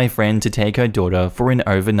allow my friend to take her daughter for an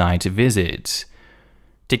overnight visit?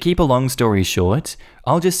 To keep a long story short,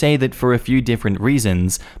 I'll just say that for a few different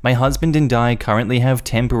reasons, my husband and I currently have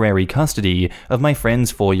temporary custody of my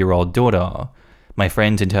friend's 4-year-old daughter. My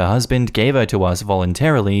friend and her husband gave her to us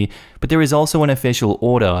voluntarily, but there is also an official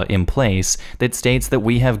order in place that states that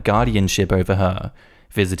we have guardianship over her.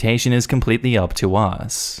 Visitation is completely up to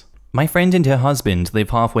us. My friend and her husband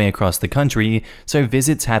live halfway across the country, so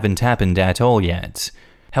visits haven't happened at all yet.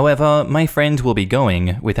 However, my friend will be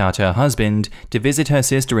going, without her husband, to visit her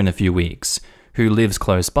sister in a few weeks, who lives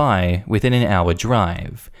close by, within an hour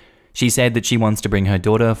drive. She said that she wants to bring her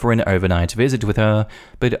daughter for an overnight visit with her,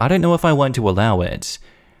 but I don't know if I want to allow it.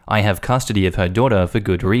 I have custody of her daughter for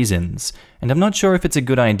good reasons, and I'm not sure if it's a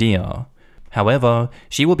good idea. However,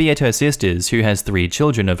 she will be at her sister's, who has 3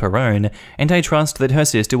 children of her own, and I trust that her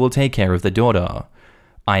sister will take care of the daughter.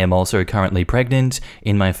 I am also currently pregnant,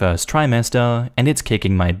 in my first trimester, and it's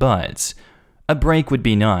kicking my butt. A break would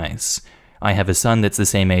be nice. I have a son that's the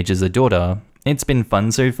same age as the daughter. It's been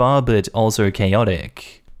fun so far, but also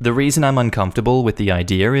chaotic. The reason I'm uncomfortable with the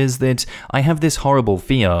idea is that I have this horrible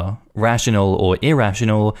fear, rational or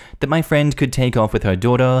irrational, that my friend could take off with her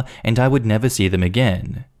daughter and I would never see them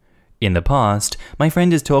again. In the past, my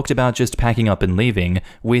friend has talked about just packing up and leaving,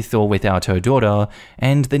 with or without her daughter,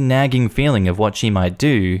 and the nagging feeling of what she might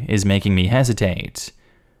do is making me hesitate.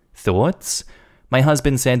 Thoughts? My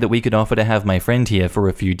husband said that we could offer to have my friend here for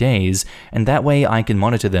a few days, and that way I can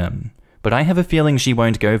monitor them, but I have a feeling she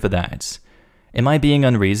won't go for that. Am I being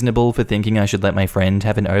unreasonable for thinking I should let my friend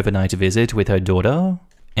have an overnight visit with her daughter?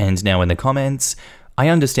 And now in the comments, I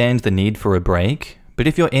understand the need for a break, but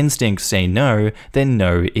if your instincts say no, then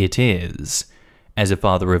no it is. As a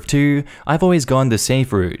father of 2, I've always gone the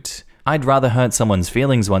safe route. I'd rather hurt someone's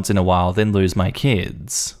feelings once in a while than lose my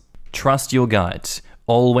kids. Trust your gut.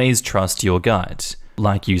 Always trust your gut.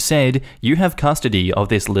 Like you said, you have custody of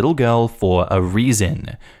this little girl for a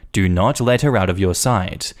reason. Do not let her out of your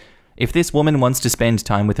sight. If this woman wants to spend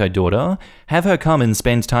time with her daughter, have her come and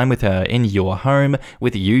spend time with her in your home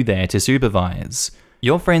with you there to supervise.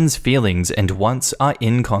 Your friend's feelings and wants are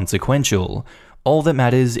inconsequential. All that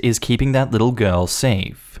matters is keeping that little girl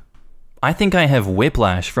safe. I think I have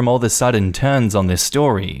whiplash from all the sudden turns on this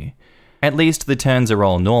story. At least the turns are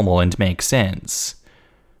all normal and make sense.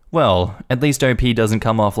 Well, at least OP doesn't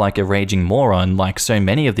come off like a raging moron like so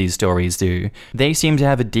many of these stories do. They seem to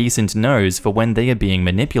have a decent nose for when they are being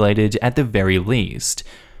manipulated at the very least.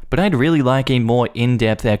 But I'd really like a more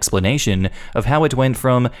in-depth explanation of how it went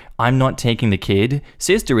from I'm not taking the kid,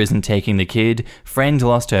 sister isn't taking the kid, friend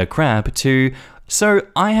lost her crap, to so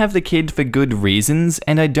I have the kid for good reasons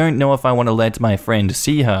and I don't know if I want to let my friend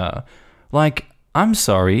see her. Like, I'm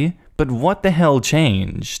sorry, but what the hell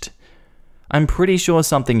changed? I'm pretty sure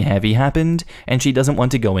something heavy happened and she doesn't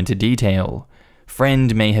want to go into detail.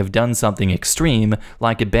 Friend may have done something extreme,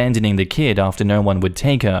 like abandoning the kid after no one would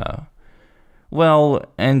take her. Well,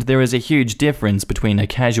 and there is a huge difference between a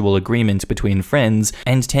casual agreement between friends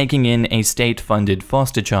and taking in a state-funded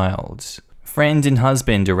foster child. Friend and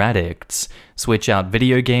husband are addicts, switch out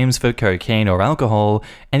video games for cocaine or alcohol,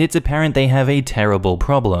 and it's apparent they have a terrible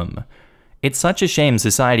problem. It's such a shame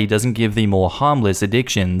society doesn't give the more harmless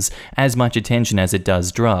addictions as much attention as it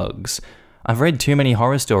does drugs. I've read too many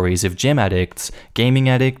horror stories of gym addicts, gaming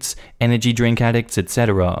addicts, energy drink addicts,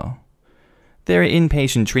 etc. There are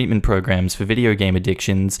inpatient treatment programs for video game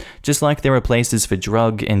addictions, just like there are places for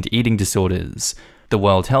drug and eating disorders. The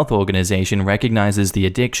World Health Organization recognizes the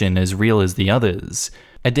addiction as real as the others.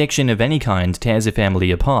 Addiction of any kind tears a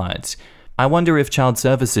family apart. I wonder if child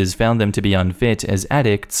services found them to be unfit as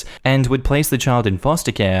addicts and would place the child in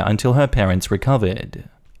foster care until her parents recovered.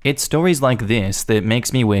 It's stories like this that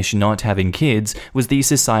makes me wish not having kids was the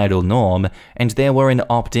societal norm and there were an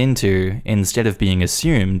opt-into instead of being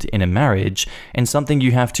assumed in a marriage and something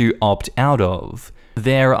you have to opt out of.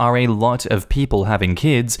 There are a lot of people having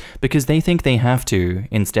kids because they think they have to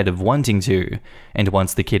instead of wanting to, and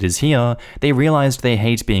once the kid is here, they realized they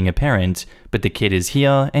hate being a parent, but the kid is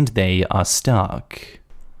here and they are stuck.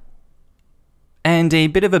 And a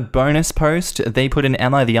bit of a bonus post, they put an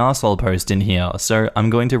Am I the Arsehole post in here, so I'm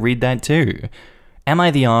going to read that too. Am I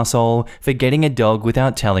the arsehole for getting a dog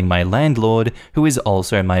without telling my landlord, who is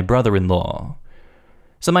also my brother-in-law?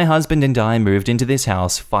 So my husband and I moved into this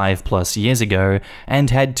house 5+ years ago and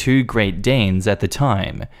had 2 Great Danes at the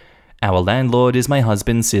time. Our landlord is my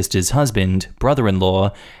husband's sister's husband,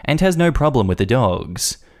 brother-in-law, and has no problem with the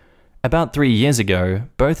dogs. About 3 years ago,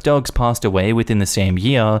 both dogs passed away within the same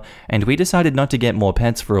year, and we decided not to get more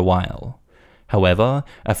pets for a while. However,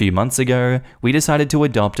 a few months ago, we decided to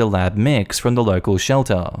adopt a lab mix from the local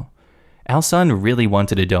shelter. Our son really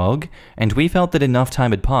wanted a dog, and we felt that enough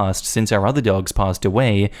time had passed since our other dogs passed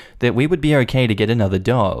away that we would be okay to get another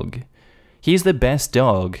dog. He's the best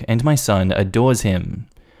dog, and my son adores him.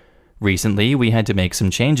 Recently, we had to make some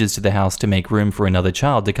changes to the house to make room for another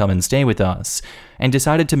child to come and stay with us, and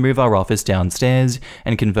decided to move our office downstairs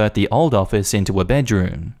and convert the old office into a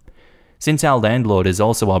bedroom. Since our landlord is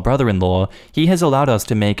also our brother-in-law, he has allowed us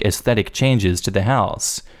to make aesthetic changes to the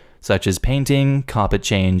house, such as painting, carpet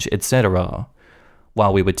change, etc.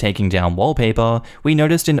 While we were taking down wallpaper, we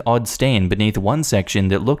noticed an odd stain beneath one section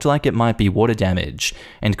that looked like it might be water damage,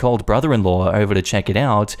 and called brother-in-law over to check it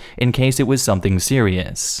out in case it was something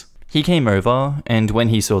serious. He came over, and when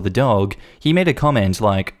he saw the dog, he made a comment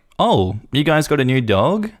like, "Oh, you guys got a new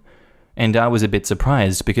dog?" And I was a bit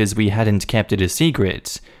surprised because we hadn't kept it a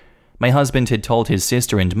secret. My husband had told his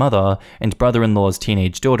sister and mother, and brother-in-law's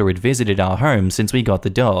teenage daughter had visited our home since we got the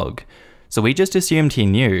dog, so we just assumed he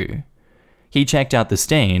knew. He checked out the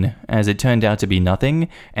stain, as it turned out to be nothing,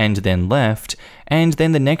 and then left, and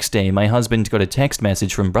then the next day my husband got a text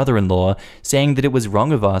message from brother-in-law saying that it was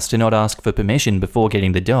wrong of us to not ask for permission before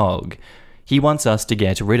getting the dog. He wants us to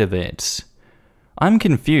get rid of it. I'm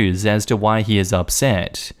confused as to why he is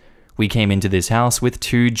upset. We came into this house with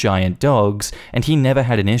 2 giant dogs, and he never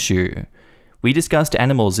had an issue. We discussed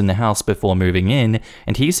animals in the house before moving in,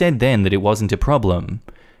 and he said then that it wasn't a problem.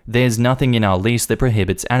 There's nothing in our lease that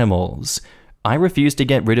prohibits animals. I refuse to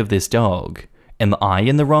get rid of this dog. Am I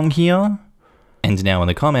in the wrong here? And now in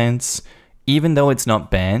the comments, even though it's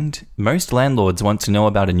not banned, most landlords want to know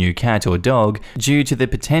about a new cat or dog due to the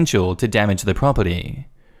potential to damage the property.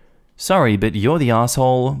 Sorry, but you're the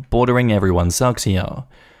asshole. Bordering everyone sucks here.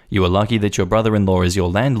 You are lucky that your brother-in-law is your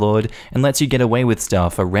landlord and lets you get away with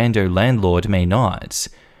stuff a rando landlord may not.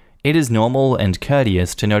 It is normal and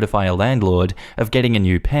courteous to notify a landlord of getting a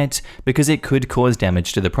new pet because it could cause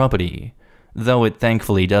damage to the property, though it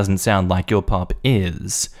thankfully doesn't sound like your pup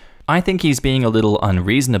is. I think he's being a little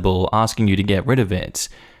unreasonable asking you to get rid of it,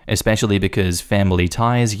 especially because family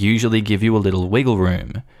ties usually give you a little wiggle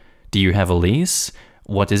room. Do you have a lease?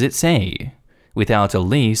 What does it say? Without a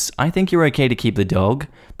lease, I think you're okay to keep the dog,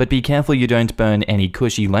 but be careful you don't burn any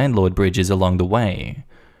cushy landlord bridges along the way.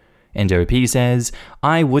 And OP says,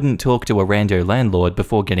 I wouldn't talk to a rando landlord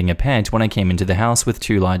before getting a pet when I came into the house with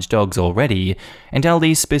 2 large dogs already, and our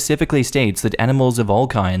lease specifically states that animals of all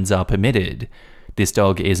kinds are permitted. This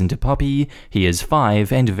dog isn't a puppy, he is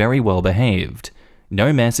 5 and very well behaved.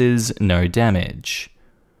 No messes, no damage.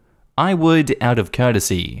 I would out of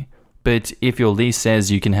courtesy, but if your lease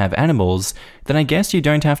says you can have animals, then I guess you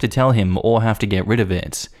don't have to tell him or have to get rid of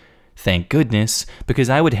it. Thank goodness, because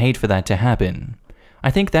I would hate for that to happen. I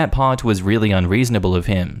think that part was really unreasonable of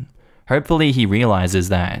him. Hopefully he realizes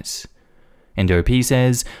that. And OP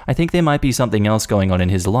says, I think there might be something else going on in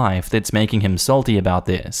his life that's making him salty about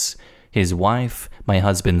this. His wife, my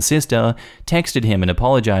husband's sister, texted him and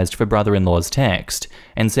apologized for brother-in-law's text,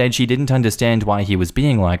 and said she didn't understand why he was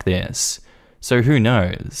being like this. So who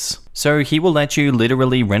knows? So he will let you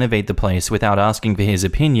literally renovate the place without asking for his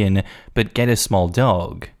opinion, but get a small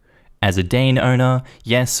dog. As a Dane owner,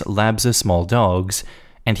 yes, labs are small dogs,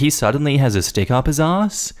 and he suddenly has a stick up his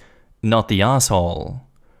ass? Not the asshole.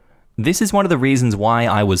 This is one of the reasons why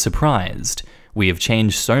I was surprised. We have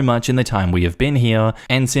changed so much in the time we have been here,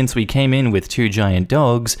 and since we came in with 2 giant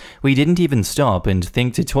dogs, we didn't even stop and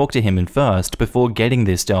think to talk to him first before getting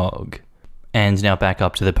this dog. And now back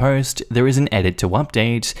up to the post, there is an edit to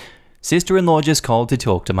update. Sister-in-law just called to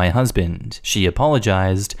talk to my husband. She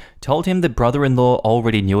apologized, told him that brother-in-law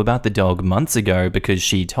already knew about the dog months ago because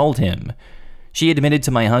she told him. She admitted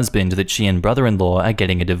to my husband that she and brother-in-law are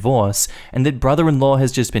getting a divorce, and that brother-in-law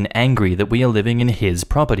has just been angry that we are living in his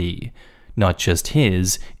property. Not just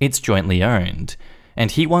his, it's jointly owned.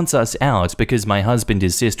 And he wants us out because my husband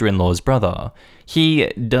is sister-in-law's brother. He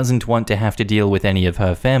doesn't want to have to deal with any of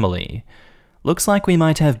her family. Looks like we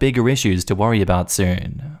might have bigger issues to worry about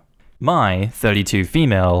soon. My 32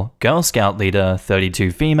 female, Girl Scout leader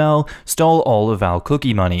 32 female, stole all of our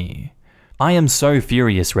cookie money. I am so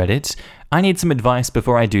furious, Reddit. I need some advice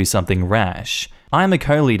before I do something rash. I am a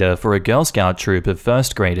co-leader for a Girl Scout troop of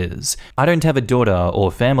 1st graders. I don't have a daughter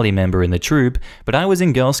or family member in the troop, but I was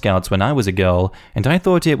in Girl Scouts when I was a girl, and I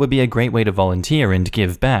thought it would be a great way to volunteer and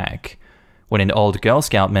give back. When an old Girl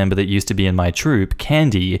Scout member that used to be in my troop,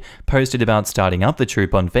 Candy, posted about starting up the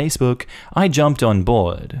troop on Facebook, I jumped on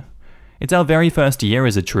board. It's our very first year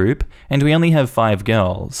as a troop, and we only have 5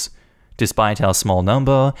 girls. Despite our small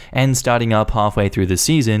number, and starting up halfway through the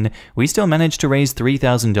season, we still managed to raise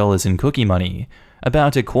 $3,000 in cookie money.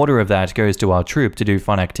 About a quarter of that goes to our troop to do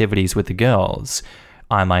fun activities with the girls.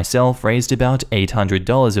 I myself raised about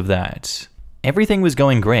 $800 of that. Everything was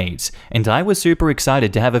going great, and I was super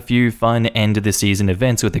excited to have a few fun end-of-the-season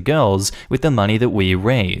events with the girls with the money that we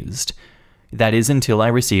raised. That is until I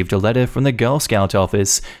received a letter from the Girl Scout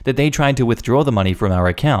office that they tried to withdraw the money from our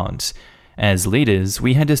account. As leaders,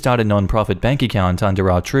 we had to start a non-profit bank account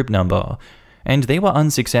under our troop number, and they were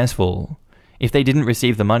unsuccessful. If they didn't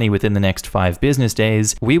receive the money within the next 5 business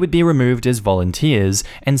days, we would be removed as volunteers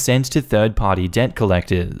and sent to third-party debt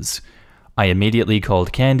collectors. I immediately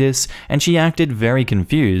called Candice, and she acted very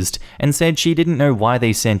confused and said she didn't know why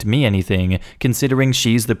they sent me anything, considering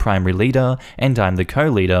she's the primary leader and I'm the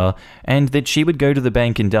co-leader, and that she would go to the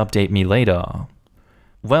bank and update me later.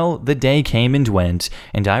 Well, the day came and went,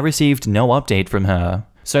 and I received no update from her.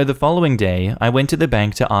 So the following day, I went to the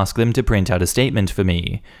bank to ask them to print out a statement for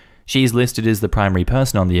me. She's listed as the primary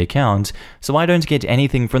person on the account, so I don't get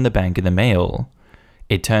anything from the bank in the mail.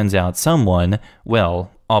 It turns out someone,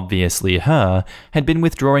 well, obviously her, had been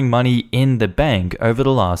withdrawing money in the bank over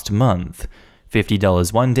the last month.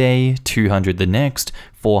 $50 one day, $200 the next,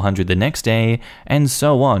 $400 the next day, and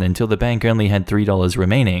so on until the bank only had $3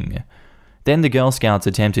 remaining. Then the Girl Scouts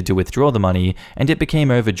attempted to withdraw the money, and it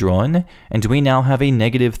became overdrawn, and we now have a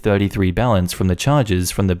negative $33 balance from the charges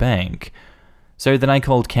from the bank. So then I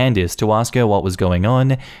called Candice to ask her what was going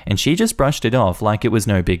on, and she just brushed it off like it was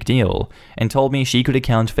no big deal, and told me she could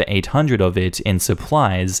account for $800 of it in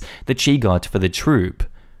supplies that she got for the troop.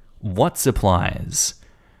 What supplies?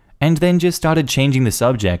 And then just started changing the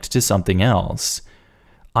subject to something else.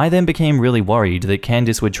 I then became really worried that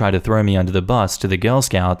Candice would try to throw me under the bus to the Girl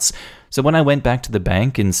Scouts, so when I went back to the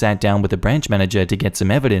bank and sat down with the branch manager to get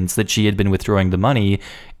some evidence that she had been withdrawing the money,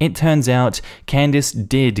 it turns out Candice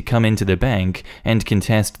did come into the bank and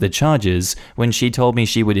contest the charges when she told me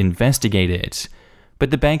she would investigate it.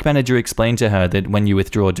 But the bank manager explained to her that when you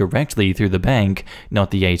withdraw directly through the bank,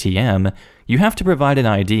 not the ATM, you have to provide an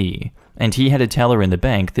ID, and he had a teller in the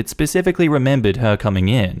bank that specifically remembered her coming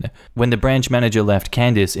in. When the branch manager left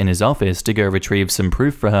Candice in his office to go retrieve some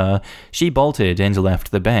proof for her, she bolted and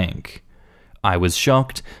left the bank. I was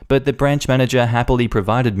shocked, but the branch manager happily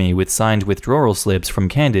provided me with signed withdrawal slips from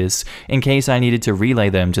Candice in case I needed to relay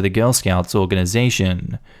them to the Girl Scouts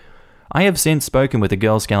organization. I have since spoken with the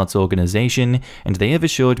Girl Scouts organization, and they have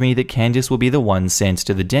assured me that Candice will be the one sent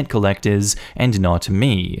to the debt collectors and not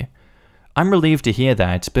me. I'm relieved to hear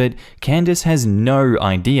that, but Candice has no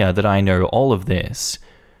idea that I know all of this.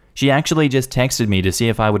 She actually just texted me to see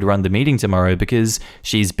if I would run the meeting tomorrow because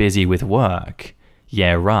she's busy with work.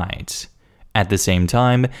 Yeah, right. At the same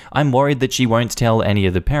time, I'm worried that she won't tell any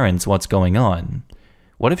of the parents what's going on.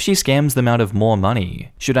 What if she scams them out of more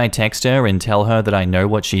money? Should I text her and tell her that I know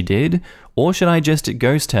what she did? Or should I just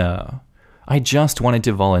ghost her? I just wanted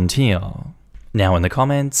to volunteer. Now in the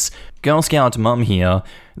comments, Girl Scout Mum here,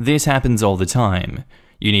 this happens all the time.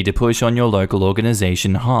 You need to push on your local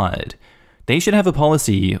organization hard. They should have a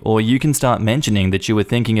policy, or you can start mentioning that you were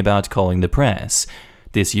thinking about calling the press.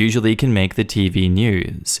 This usually can make the TV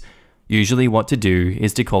news. Usually what to do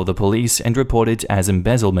is to call the police and report it as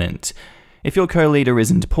embezzlement. If your co-leader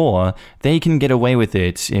isn't poor, they can get away with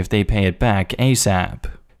it if they pay it back ASAP.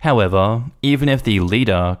 However, even if the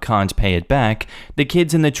leader can't pay it back, the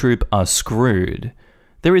kids in the troop are screwed.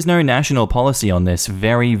 There is no national policy on this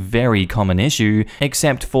very, very common issue,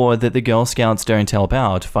 except for that the Girl Scouts don't help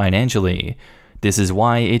out financially. This is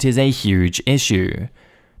why it is a huge issue.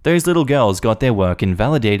 Those little girls got their work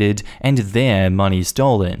invalidated and their money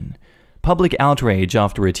stolen. Public outrage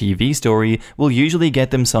after a TV story will usually get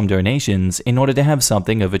them some donations in order to have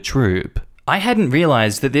something of a troop. I hadn't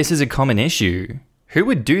realized that this is a common issue. Who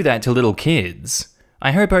would do that to little kids?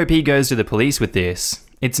 I hope OP goes to the police with this.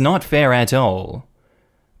 It's not fair at all.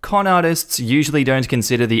 Con artists usually don't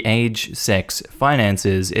consider the age, sex,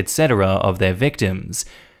 finances, etc. of their victims.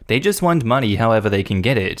 They just want money however they can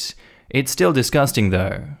get it. It's still disgusting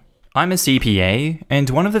though. I'm a CPA, and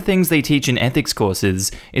one of the things they teach in ethics courses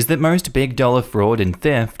is that most big dollar fraud and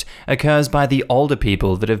theft occurs by the older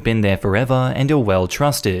people that have been there forever and are well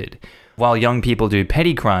trusted. While young people do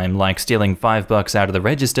petty crime like stealing $5 out of the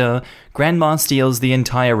register, Grandma steals the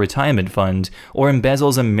entire retirement fund or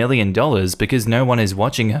embezzles $1 million because no one is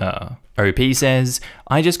watching her. OP says,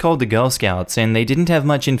 I just called the Girl Scouts and they didn't have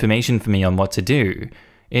much information for me on what to do.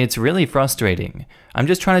 It's really frustrating. I'm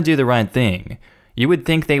just trying to do the right thing. You would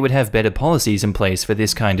think they would have better policies in place for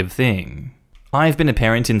this kind of thing. I've been a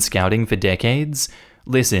parent in scouting for decades.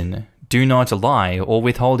 Listen, do not lie or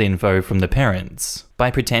withhold info from the parents.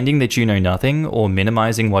 By pretending that you know nothing or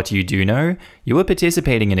minimizing what you do know, you are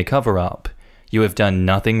participating in a cover-up. You have done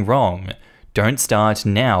nothing wrong. Don't start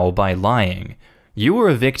now by lying. You were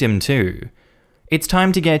a victim too. It's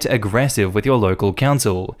time to get aggressive with your local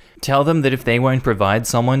council. Tell them that if they won't provide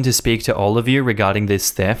someone to speak to all of you regarding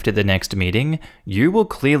this theft at the next meeting, you will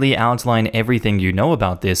clearly outline everything you know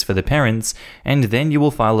about this for the parents, and then you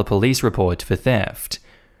will file a police report for theft.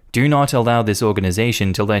 Do not allow this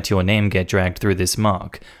organization to let your name get dragged through this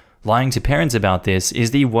muck. Lying to parents about this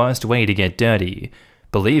is the worst way to get dirty.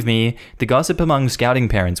 Believe me, the gossip among scouting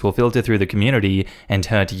parents will filter through the community and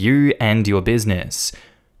hurt you and your business.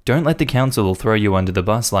 Don't let the council throw you under the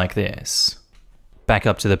bus like this. Back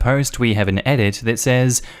up to the post, we have an edit that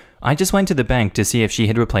says, I just went to the bank to see if she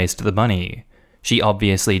had replaced the money. She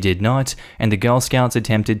obviously did not, and the Girl Scouts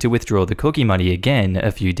attempted to withdraw the cookie money again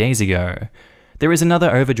a few days ago. There is another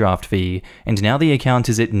overdraft fee, and now the account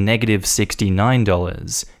is at negative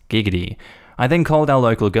 $69. Giggity. I then called our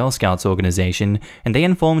local Girl Scouts organization, and they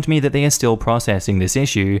informed me that they are still processing this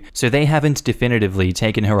issue, so they haven't definitively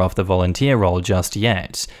taken her off the volunteer roll just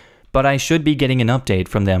yet. But I should be getting an update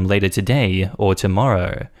from them later today or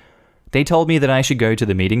tomorrow. They told me that I should go to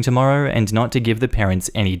the meeting tomorrow and not to give the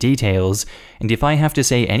parents any details, and if I have to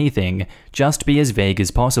say anything, just be as vague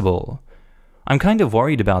as possible. I'm kind of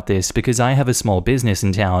worried about this because I have a small business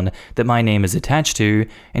in town that my name is attached to,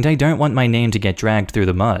 and I don't want my name to get dragged through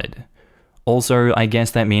the mud. Also, I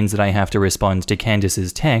guess that means that I have to respond to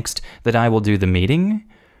Candace's text that I will do the meeting?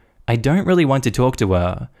 I don't really want to talk to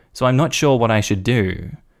her, so I'm not sure what I should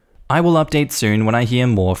do. I will update soon when I hear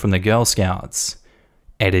more from the Girl Scouts.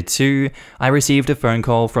 Edit 2, I received a phone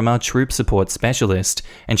call from our troop support specialist,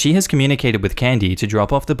 and she has communicated with Candy to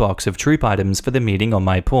drop off the box of troop items for the meeting on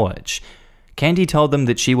my porch. Candy told them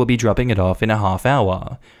that she will be dropping it off in a half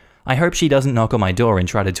hour. I hope she doesn't knock on my door and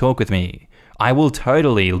try to talk with me. I will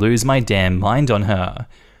totally lose my damn mind on her.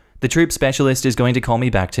 The troop specialist is going to call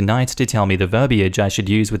me back tonight to tell me the verbiage I should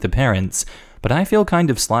use with the parents, but I feel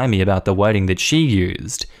kind of slimy about the wording that she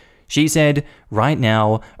used. She said, right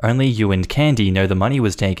now, only you and Candy know the money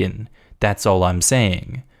was taken. That's all I'm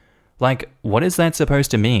saying. Like, what is that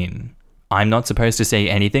supposed to mean? I'm not supposed to say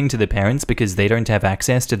anything to the parents because they don't have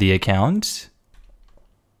access to the account?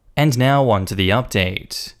 And now on to the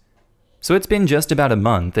update. So it's been just about a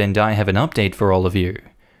month and I have an update for all of you.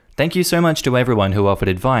 Thank you so much to everyone who offered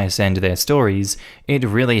advice and their stories, it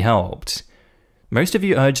really helped. Most of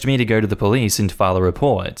you urged me to go to the police and file a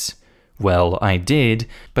report. Well, I did,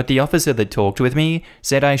 but the officer that talked with me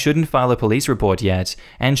said I shouldn't file a police report yet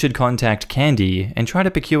and should contact Candy and try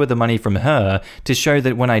to procure the money from her to show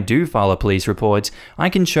that when I do file a police report, I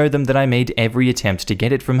can show them that I made every attempt to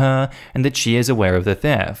get it from her and that she is aware of the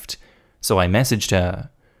theft. So I messaged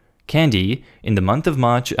her. Candy, in the month of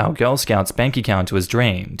March, our Girl Scouts bank account was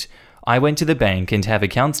drained. I went to the bank and have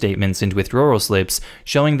account statements and withdrawal slips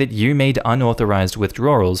showing that you made unauthorized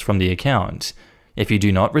withdrawals from the account. If you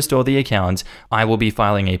do not restore the account, I will be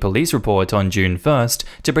filing a police report on June 1st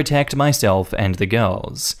to protect myself and the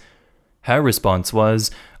girls. Her response was,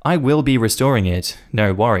 I will be restoring it,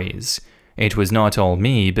 no worries. It was not all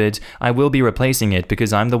me, but I will be replacing it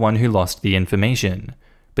because I'm the one who lost the information.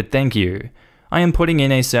 But thank you. I am putting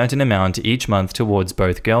in a certain amount each month towards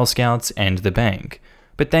both Girl Scouts and the bank.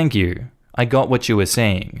 But thank you. I got what you were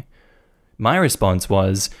saying. My response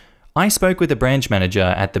was, I spoke with the branch manager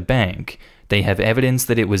at the bank. They have evidence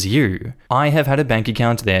that it was you. I have had a bank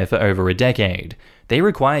account there for over a decade. They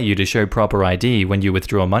require you to show proper ID when you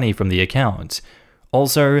withdraw money from the account.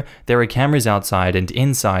 Also, there are cameras outside and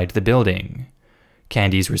inside the building.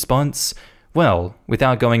 Candy's response, well,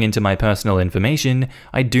 without going into my personal information,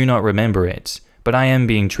 I do not remember it, but I am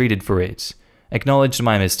being treated for it. Acknowledged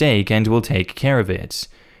my mistake and will take care of it.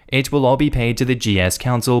 It will all be paid to the GS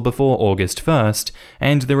Council before August 1st,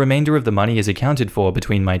 and the remainder of the money is accounted for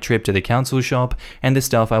between my trip to the council shop and the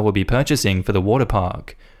stuff I will be purchasing for the water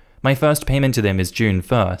park. My first payment to them is June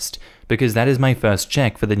 1st, because that is my first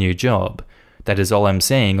check for the new job. That is all I'm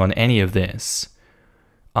saying on any of this.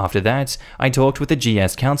 After that, I talked with the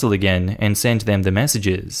GS Council again and sent them the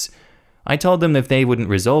messages. I told them if they wouldn't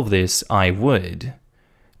resolve this, I would.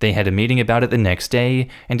 They had a meeting about it the next day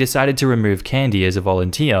and decided to remove Candy as a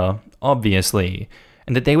volunteer, obviously,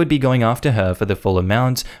 and that they would be going after her for the full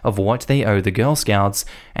amount of what they owe the Girl Scouts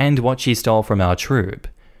and what she stole from our troop.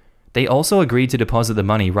 They also agreed to deposit the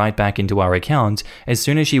money right back into our account as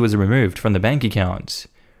soon as she was removed from the bank account.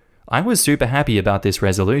 I was super happy about this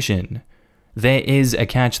resolution. There is a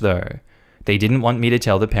catch though. They didn't want me to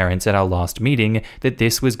tell the parents at our last meeting that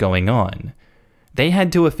this was going on. They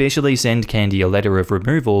had to officially send Candy a letter of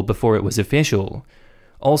removal before it was official.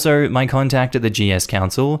 Also, my contact at the GS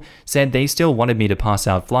Council said they still wanted me to pass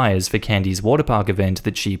out flyers for Candy's water park event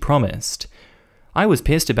that she promised. I was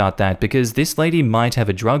pissed about that because this lady might have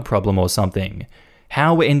a drug problem or something.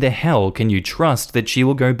 How in the hell can you trust that she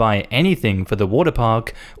will go buy anything for the water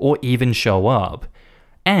park or even show up?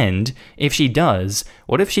 And if she does,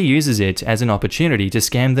 what if she uses it as an opportunity to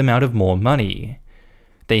scam them out of more money?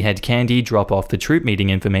 They had Candy drop off the troop meeting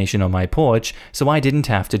information on my porch, so I didn't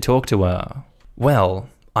have to talk to her. Well,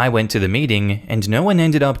 I went to the meeting and no one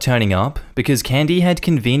ended up turning up because Candy had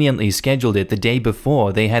conveniently scheduled it the day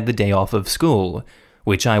before they had the day off of school,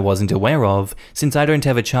 which I wasn't aware of since I don't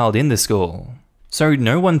have a child in the school. So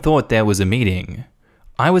no one thought there was a meeting.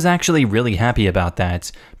 I was actually really happy about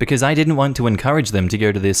that because I didn't want to encourage them to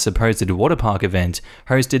go to this supposed water park event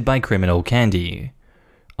hosted by Criminal Candy.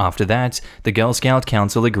 After that, the Girl Scout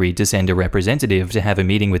Council agreed to send a representative to have a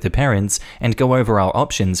meeting with the parents and go over our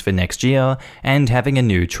options for next year and having a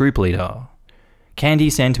new troop leader. Candy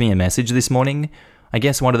sent me a message this morning. I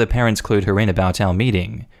guess one of the parents clued her in about our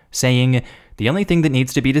meeting, saying, "The only thing that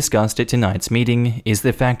needs to be discussed at tonight's meeting is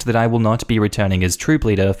the fact that I will not be returning as troop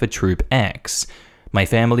leader for Troop X. My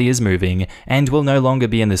family is moving and will no longer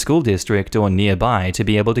be in the school district or nearby to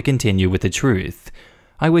be able to continue with the truth.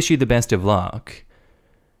 I wish you the best of luck."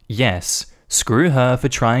 Yes, screw her for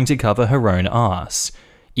trying to cover her own ass.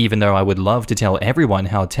 Even though I would love to tell everyone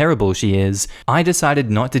how terrible she is, I decided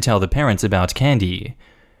not to tell the parents about Candy.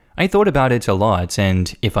 I thought about it a lot,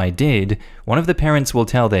 and if I did, one of the parents will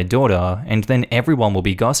tell their daughter, and then everyone will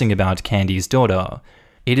be gossiping about Candy's daughter.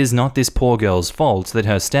 It is not this poor girl's fault that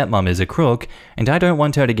her stepmom is a crook, and I don't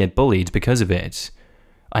want her to get bullied because of it.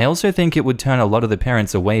 I also think it would turn a lot of the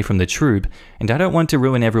parents away from the troop, and I don't want to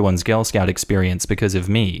ruin everyone's Girl Scout experience because of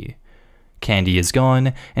me. Candy is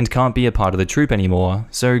gone, and can't be a part of the troop anymore,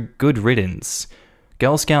 so good riddance.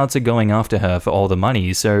 Girl Scouts are going after her for all the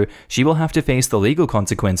money, so she will have to face the legal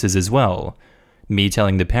consequences as well. Me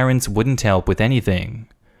telling the parents wouldn't help with anything.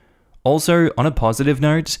 Also, on a positive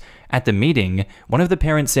note, at the meeting, one of the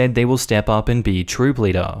parents said they will step up and be troop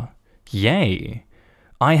leader. Yay!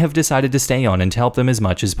 I have decided to stay on and help them as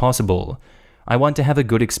much as possible. I want to have a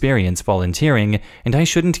good experience volunteering, and I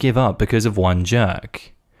shouldn't give up because of one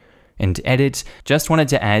jerk. And edit, just wanted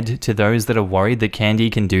to add to those that are worried that Candy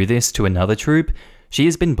can do this to another troop, she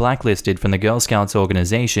has been blacklisted from the Girl Scouts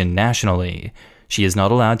organization nationally. She is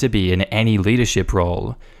not allowed to be in any leadership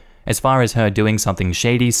role. As far as her doing something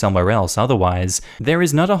shady somewhere else otherwise, there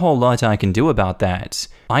is not a whole lot I can do about that.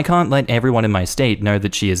 I can't let everyone in my state know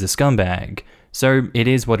that she is a scumbag, so it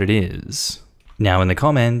is what it is. Now in the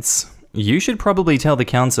comments, you should probably tell the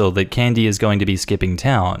council that Candy is going to be skipping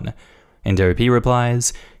town. And OP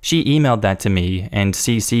replies, she emailed that to me and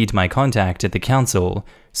CC'd my contact at the council,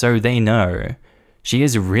 so they know. She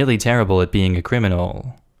is really terrible at being a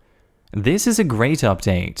criminal. This is a great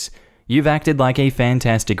update. You've acted like a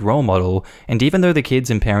fantastic role model, and even though the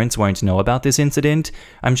kids and parents won't know about this incident,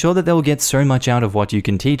 I'm sure that they'll get so much out of what you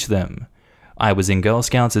can teach them. I was in Girl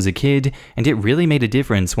Scouts as a kid, and it really made a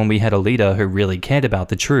difference when we had a leader who really cared about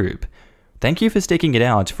the troop. Thank you for sticking it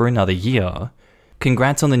out for another year.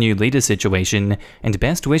 Congrats on the new leader situation, and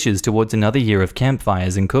best wishes towards another year of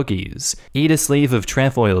campfires and cookies. Eat a sleeve of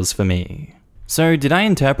trefoils for me. So, did I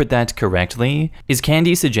interpret that correctly? Is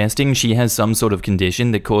Candy suggesting she has some sort of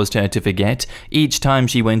condition that caused her to forget each time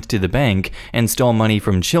she went to the bank and stole money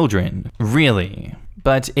from children? Really?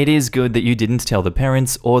 But it is good that you didn't tell the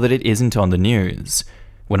parents or that it isn't on the news.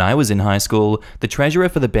 When I was in high school, the treasurer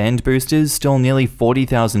for the band boosters stole nearly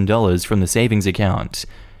 $40,000 from the savings account.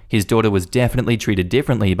 His daughter was definitely treated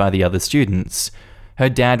differently by the other students. Her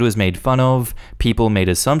dad was made fun of, people made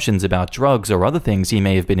assumptions about drugs or other things he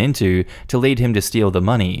may have been into to lead him to steal the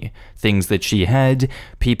money, things that she had,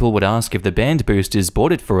 people would ask if the band boosters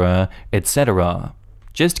bought it for her, etc.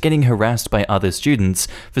 Just getting harassed by other students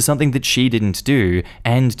for something that she didn't do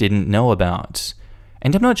and didn't know about.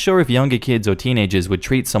 And I'm not sure if younger kids or teenagers would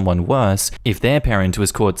treat someone worse if their parent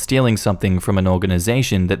was caught stealing something from an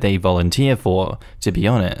organization that they volunteer for, to be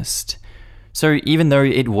honest. So even though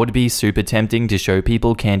it would be super tempting to show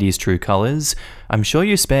people Candy's true colors, I'm sure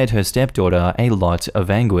you spared her stepdaughter a lot of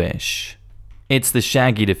anguish. It's the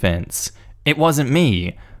Shaggy defense. It wasn't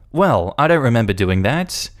me. Well, I don't remember doing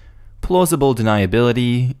that. Plausible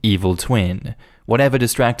deniability, evil twin. Whatever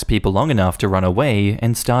distracts people long enough to run away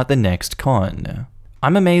and start the next con.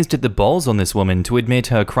 I'm amazed at the balls on this woman to admit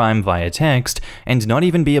her crime via text and not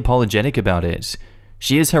even be apologetic about it.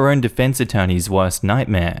 She is her own defense attorney's worst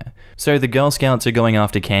nightmare. So the Girl Scouts are going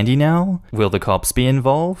after Candy now? Will the cops be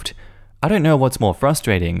involved? I don't know what's more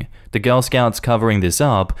frustrating, the Girl Scouts covering this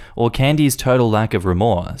up or Candy's total lack of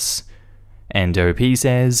remorse. And OP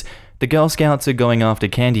says, the Girl Scouts are going after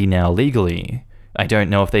Candy now legally. I don't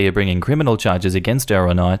know if they are bringing criminal charges against her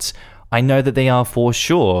or not. I know that they are for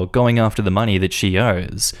sure going after the money that she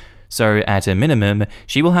owes. so at a minimum,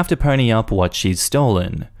 she will have to pony up what she's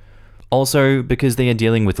stolen. Also, because they are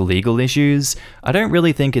dealing with legal issues, I don't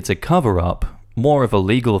really think it's a cover-up, more of a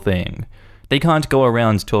legal thing. They can't go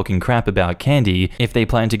around talking crap about Candy if they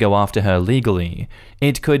plan to go after her legally.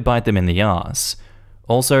 It could bite them in the ass.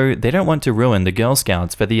 Also, they don't want to ruin the Girl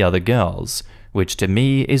Scouts for the other girls, which to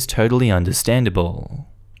me is totally understandable.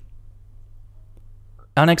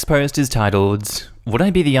 Our next post is titled, "Would I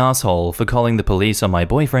be the asshole for calling the police on my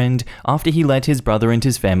boyfriend after he let his brother and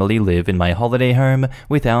his family live in my holiday home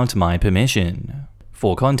without my permission?"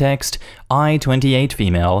 For context, I, 28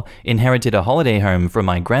 female, inherited a holiday home from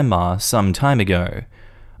my grandma some time ago.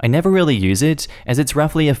 I never really use it, as it's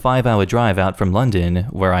roughly a 5-hour drive out from London,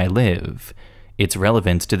 where I live. It's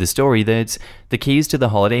relevant to the story that the keys to the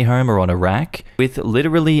holiday home are on a rack, with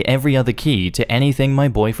literally every other key to anything my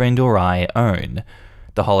boyfriend or I own.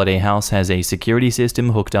 The holiday house has a security system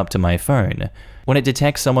hooked up to my phone. When it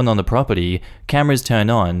detects someone on the property, cameras turn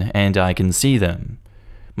on and I can see them.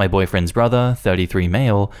 My boyfriend's brother, 33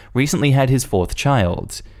 male, recently had his 4th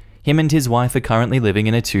child. Him and his wife are currently living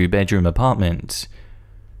in a 2-bedroom apartment.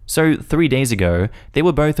 So 3 days ago, they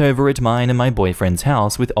were both over at mine and my boyfriend's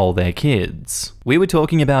house with all their kids. We were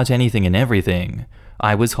talking about anything and everything.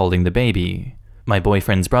 I was holding the baby. My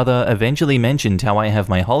boyfriend's brother eventually mentioned how I have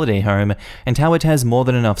my holiday home and how it has more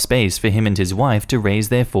than enough space for him and his wife to raise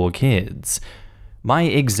their 4 kids. My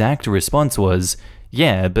exact response was,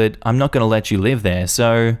 "Yeah, but I'm not gonna let you live there,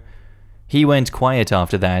 so..." He went quiet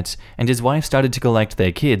after that, and his wife started to collect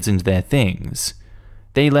their kids and their things.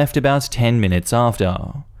 They left about 10 minutes after.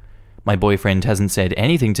 My boyfriend hasn't said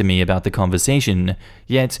anything to me about the conversation,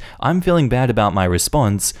 yet I'm feeling bad about my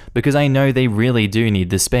response because I know they really do need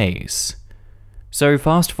the space. So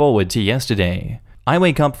fast forward to yesterday. I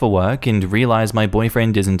wake up for work and realize my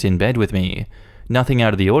boyfriend isn't in bed with me. Nothing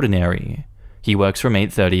out of the ordinary. He works from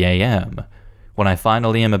 8:30 a.m. When I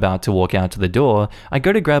finally am about to walk out to the door, I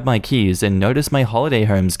go to grab my keys and notice my holiday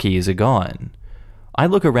home's keys are gone. I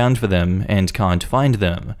look around for them and can't find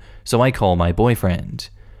them, so I call my boyfriend.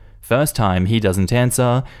 First time he doesn't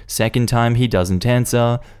answer, second time he doesn't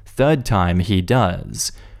answer, third time he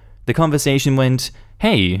does. The conversation went,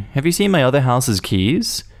 "Hey, have you seen my other house's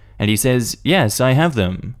keys?" And he says, "Yes, I have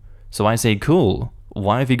them." So I say, "Cool.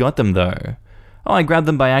 Why have you got them though?" "Oh, I grabbed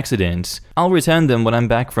them by accident. I'll return them when I'm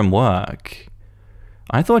back from work."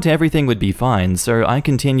 I thought everything would be fine, so I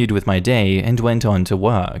continued with my day and went on to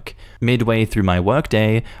work. Midway through my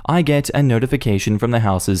workday, I get a notification from the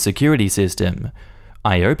house's security system.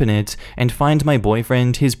 I open it and find my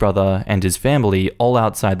boyfriend, his brother, and his family all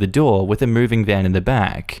outside the door with a moving van in the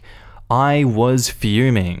back. I was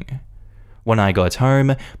fuming. When I got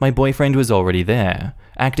home, my boyfriend was already there,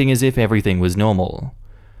 acting as if everything was normal.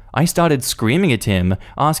 I started screaming at him,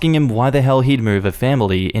 asking him why the hell he'd move a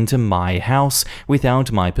family into my house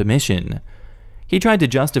without my permission. He tried to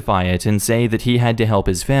justify it and say that he had to help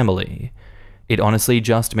his family. It honestly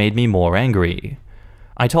just made me more angry.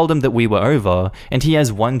 I told him that we were over, and he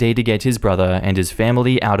has 1 day to get his brother and his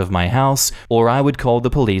family out of my house, or I would call the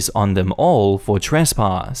police on them all for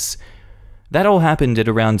trespass. That all happened at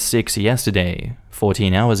around 6 yesterday,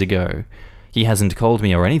 14 hours ago. He hasn't called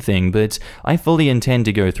me or anything, but I fully intend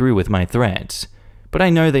to go through with my threat. But I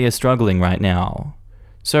know they are struggling right now.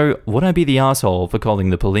 So would I be the asshole for calling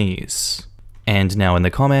the police? And now in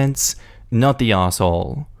the comments, not the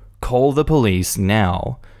asshole. Call the police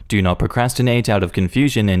now. Do not procrastinate out of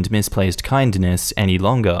confusion and misplaced kindness any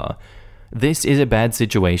longer. This is a bad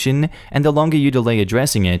situation, and the longer you delay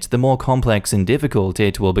addressing it, the more complex and difficult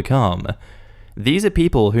it will become. These are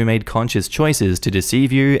people who made conscious choices to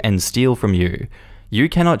deceive you and steal from you. You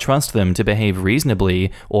cannot trust them to behave reasonably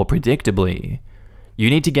or predictably. You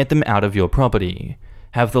need to get them out of your property.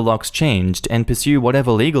 Have the locks changed and pursue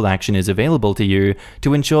whatever legal action is available to you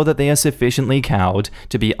to ensure that they are sufficiently cowed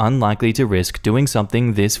to be unlikely to risk doing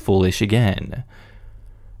something this foolish again.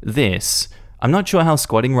 I'm not sure how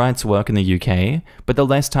squatting rights work in the UK, but the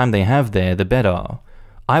less time they have there, the better.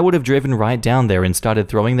 I would have driven right down there and started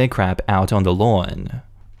throwing their crap out on the lawn.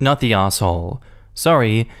 Not the asshole.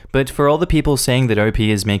 Sorry, but for all the people saying that OP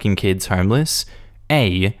is making kids homeless,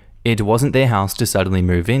 A, it wasn't their house to suddenly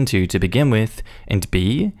move into to begin with, and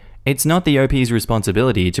B, it's not the OP's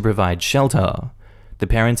responsibility to provide shelter. The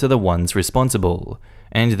parents are the ones responsible,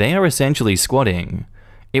 and they are essentially squatting.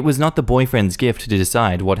 It was not the boyfriend's gift to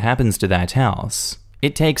decide what happens to that house.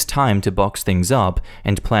 It takes time to box things up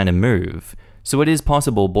and plan a move, so it is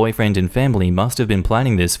possible boyfriend and family must have been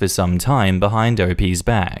planning this for some time behind OP's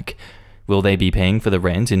back. Will they be paying for the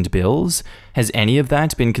rent and bills? Has any of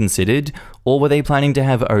that been considered, or were they planning to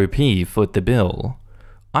have OP foot the bill?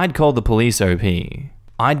 I'd call the police OP.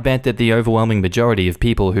 I'd bet that the overwhelming majority of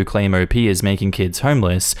people who claim OP is making kids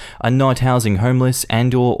homeless are not housing homeless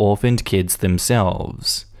and/or orphaned kids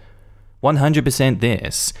themselves. 100%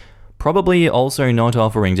 this. Probably also not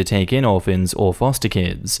offering to take in orphans or foster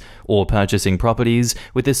kids, or purchasing properties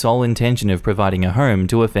with the sole intention of providing a home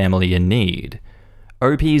to a family in need.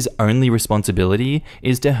 OP's only responsibility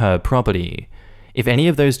is to her property. If any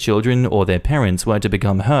of those children or their parents were to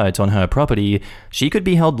become hurt on her property, she could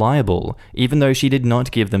be held liable, even though she did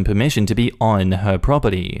not give them permission to be on her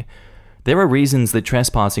property. There are reasons that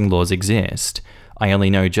trespassing laws exist. I only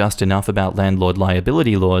know just enough about landlord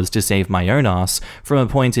liability laws to save my own ass from a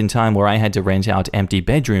point in time where I had to rent out empty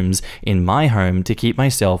bedrooms in my home to keep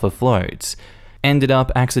myself afloat. Ended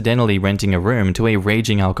up accidentally renting a room to a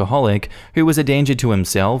raging alcoholic who was a danger to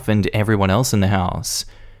himself and everyone else in the house.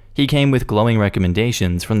 He came with glowing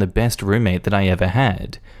recommendations from the best roommate that I ever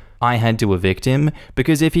had. I had to evict him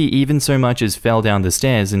because if he even so much as fell down the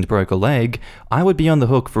stairs and broke a leg, I would be on the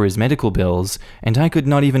hook for his medical bills, and I could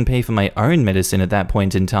not even pay for my own medicine at that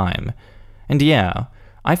point in time. And yeah,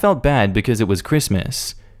 I felt bad because it was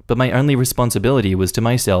Christmas, but my only responsibility was to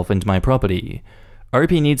myself and my property.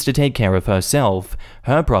 OP needs to take care of herself,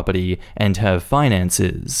 her property, and her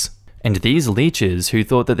finances. And these leeches who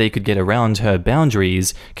thought that they could get around her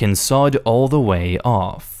boundaries can sod all the way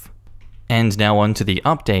off. And now on to the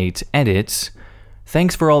update, edit.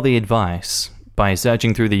 Thanks for all the advice. By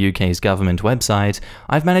searching through the UK's government website,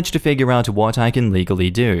 I've managed to figure out what I can legally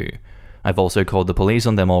do. I've also called the police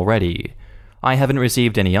on them already. I haven't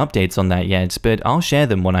received any updates on that yet, but I'll share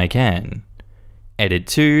them when I can. Edit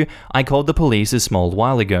 2, I called the police a small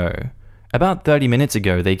while ago. About 30 minutes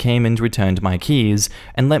ago, they came and returned my keys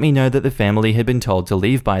and let me know that the family had been told to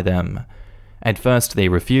leave by them. At first they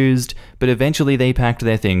refused, but eventually they packed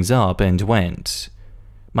their things up and went.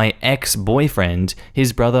 My ex-boyfriend,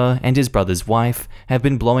 his brother, and his brother's wife have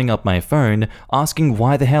been blowing up my phone, asking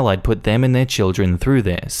why the hell I'd put them and their children through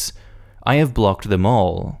this. I have blocked them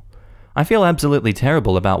all. I feel absolutely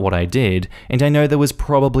terrible about what I did, and I know there was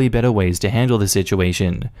probably better ways to handle the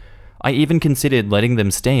situation. I even considered letting them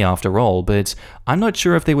stay after all, but I'm not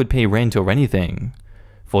sure if they would pay rent or anything.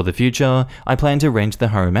 For the future, I plan to rent the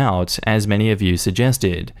home out, as many of you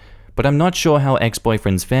suggested, but I'm not sure how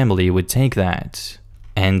ex-boyfriend's family would take that.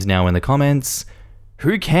 And now in the comments,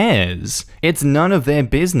 who cares? It's none of their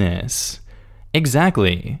business.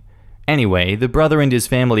 Exactly. Anyway, the brother and his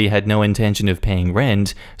family had no intention of paying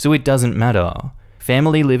rent, so it doesn't matter.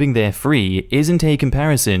 Family living there free isn't a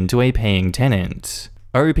comparison to a paying tenant.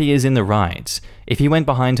 OP is in the right. If he went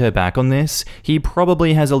behind her back on this, he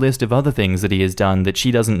probably has a list of other things that he has done that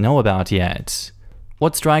she doesn't know about yet.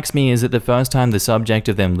 What strikes me is that the first time the subject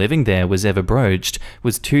of them living there was ever broached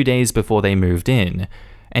was 2 days before they moved in,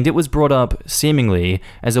 and it was brought up, seemingly,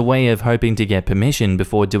 as a way of hoping to get permission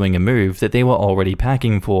before doing a move that they were already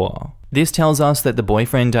packing for. This tells us that the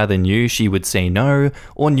boyfriend either knew she would say no,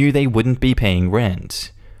 or knew they wouldn't be paying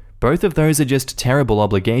rent. Both of those are just terrible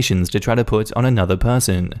obligations to try to put on another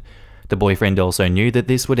person. The boyfriend also knew that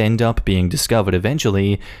this would end up being discovered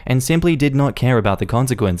eventually, and simply did not care about the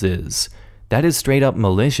consequences. That is straight up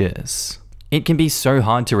malicious. It can be so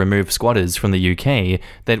hard to remove squatters from the UK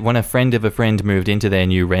that when a friend of a friend moved into their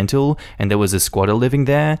new rental and there was a squatter living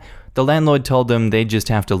there, the landlord told them they'd just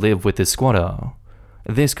have to live with the squatter.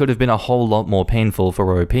 This could have been a whole lot more painful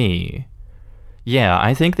for OP. Yeah,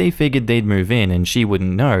 I think they figured they'd move in and she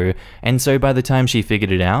wouldn't know, and so by the time she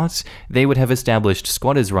figured it out, they would have established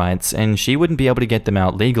squatters' rights and she wouldn't be able to get them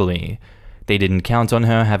out legally. They didn't count on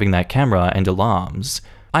her having that camera and alarms.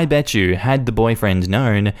 I bet you, had the boyfriend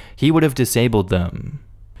known, he would have disabled them.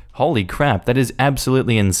 Holy crap, that is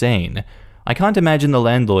absolutely insane. I can't imagine the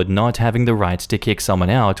landlord not having the right to kick someone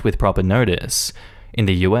out with proper notice. In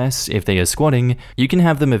the US, if they are squatting, you can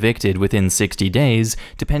have them evicted within 60 days,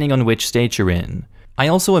 depending on which state you're in. I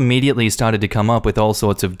also immediately started to come up with all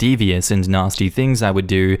sorts of devious and nasty things I would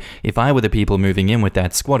do if I were the people moving in with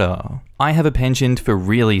that squatter. I have a penchant for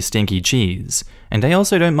really stinky cheese, and I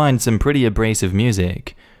also don't mind some pretty abrasive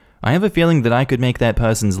music. I have a feeling that I could make that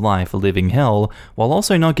person's life a living hell, while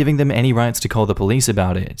also not giving them any rights to call the police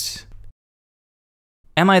about it.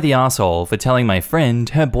 Am I the asshole for telling my friend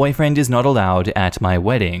her boyfriend is not allowed at my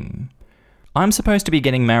wedding? I'm supposed to be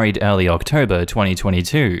getting married early October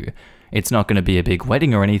 2022. It's not going to be a big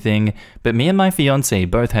wedding or anything, but me and my fiance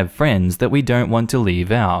both have friends that we don't want to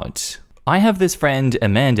leave out. I have this friend,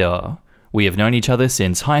 Amanda. We have known each other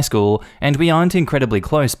since high school, and we aren't incredibly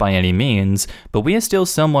close by any means, but we are still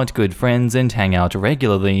somewhat good friends and hang out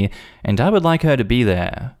regularly, and I would like her to be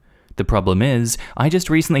there. The problem is, I just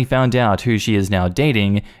recently found out who she is now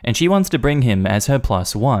dating, and she wants to bring him as her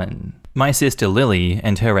 +1. My sister Lily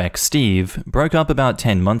and her ex Steve broke up about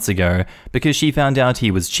 10 months ago because she found out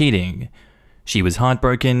he was cheating. She was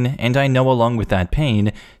heartbroken, and I know along with that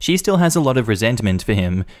pain, she still has a lot of resentment for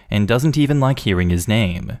him and doesn't even like hearing his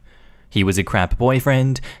name. He was a crap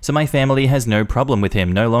boyfriend, so my family has no problem with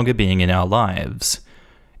him no longer being in our lives.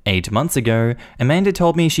 8 months ago, Amanda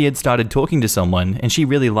told me she had started talking to someone and she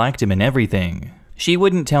really liked him and everything. She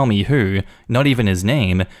wouldn't tell me who, not even his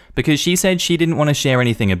name, because she said she didn't want to share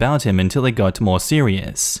anything about him until it got more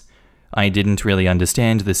serious. I didn't really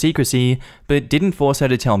understand the secrecy, but didn't force her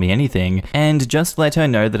to tell me anything, and just let her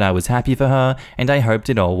know that I was happy for her and I hoped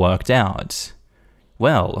it all worked out.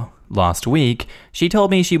 Well, last week, she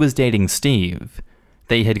told me she was dating Steve.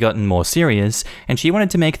 They had gotten more serious, and she wanted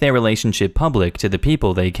to make their relationship public to the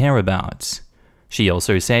people they care about. She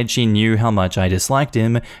also said she knew how much I disliked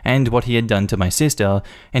him and what he had done to my sister,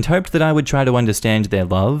 and hoped that I would try to understand their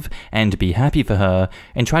love and be happy for her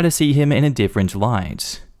and try to see him in a different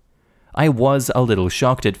light. I was a little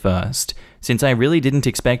shocked at first, since I really didn't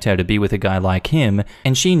expect her to be with a guy like him,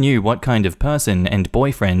 and she knew what kind of person and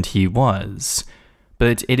boyfriend he was.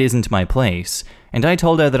 But it isn't my place, and I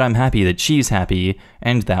told her that I'm happy that she's happy,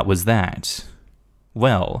 and that was that.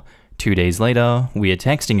 Well, 2 days later, we are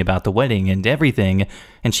texting about the wedding and everything,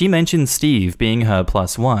 and she mentions Steve being her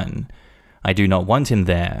 +1. I do not want him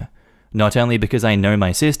there. Not only because I know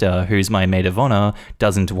my sister, who's my maid of honor,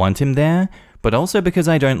 doesn't want him there, but also because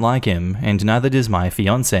I don't like him, and neither does my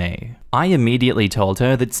fiancé. I immediately told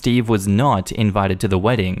her that Steve was not invited to the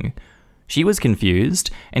wedding. She was confused,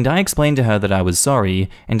 and I explained to her that I was sorry,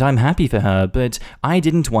 and I'm happy for her, but I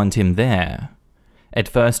didn't want him there. At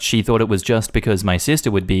first, she thought it was just because my sister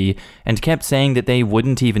would be, and kept saying that they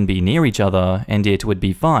wouldn't even be near each other, and it would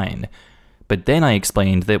be fine. But then I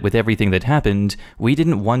explained that with everything that happened, we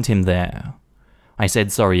didn't want him there. I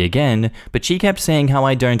said sorry again, but she kept saying how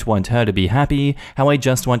I don't want her to be happy, how I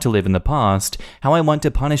just want to live in the past, how I want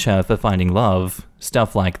to punish her for finding love,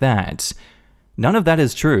 stuff like that. None of that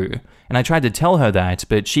is true, and I tried to tell her that,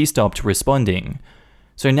 but she stopped responding.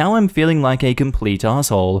 So now I'm feeling like a complete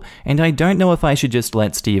asshole, and I don't know if I should just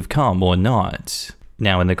let Steve come or not.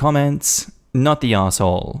 Now in the comments, not the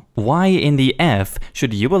asshole. Why in the F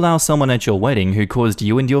should you allow someone at your wedding who caused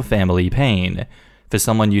you and your family pain? For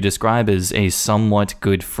someone you describe as a somewhat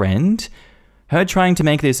good friend? Her trying to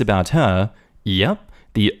make this about her? Yep.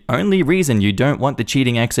 The only reason you don't want the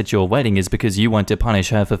cheating ex at your wedding is because you want to punish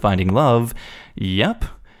her for finding love? Yep.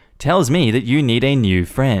 Tells me that you need a new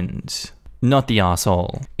friend. Not the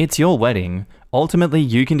asshole. It's your wedding. Ultimately,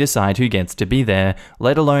 you can decide who gets to be there,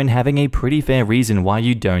 let alone having a pretty fair reason why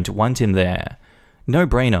you don't want him there. No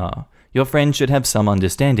brainer. Your friend should have some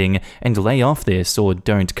understanding and lay off this or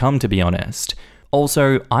don't come, to be honest.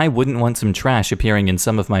 Also, I wouldn't want some trash appearing in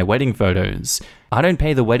some of my wedding photos. I don't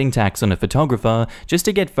pay the wedding tax on a photographer just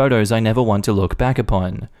to get photos I never want to look back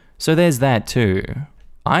upon. So there's that too.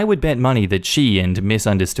 I would bet money that she and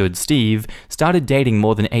misunderstood Steve started dating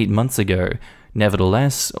more than 8 months ago.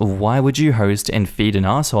 Nevertheless, why would you host and feed an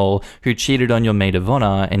asshole who cheated on your maid of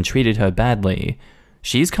honor and treated her badly?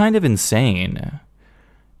 She's kind of insane.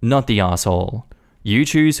 Not the asshole. You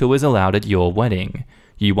choose who is allowed at your wedding.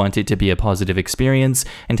 You want it to be a positive experience,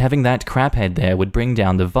 and having that craphead there would bring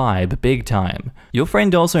down the vibe big time. Your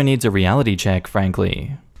friend also needs a reality check,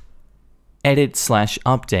 frankly.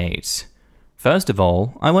 Edit/update. First of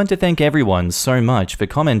all, I want to thank everyone so much for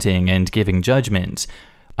commenting and giving judgment.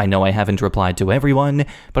 I know I haven't replied to everyone,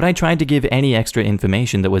 but I tried to give any extra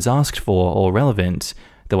information that was asked for or relevant,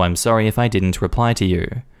 though I'm sorry if I didn't reply to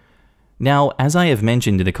you. Now, as I have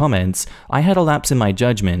mentioned in the comments, I had a lapse in my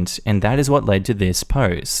judgment, and that is what led to this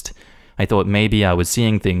post. I thought maybe I was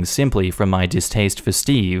seeing things simply from my distaste for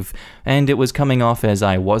Steve, and it was coming off as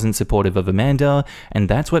I wasn't supportive of Amanda, and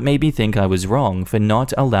that's what made me think I was wrong for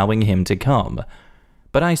not allowing him to come.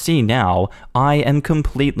 But I see now, I am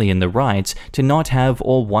completely in the right to not have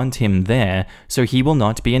or want him there, so he will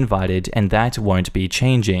not be invited, and that won't be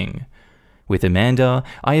changing. With Amanda,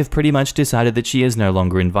 I have pretty much decided that she is no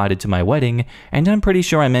longer invited to my wedding, and I'm pretty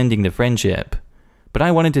sure I'm ending the friendship. But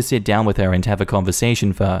I wanted to sit down with her and have a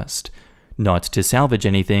conversation first. Not to salvage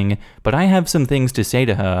anything, but I have some things to say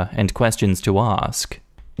to her and questions to ask.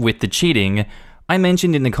 With the cheating, I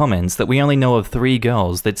mentioned in the comments that we only know of 3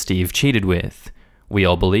 girls that Steve cheated with. We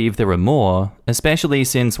all believe there are more, especially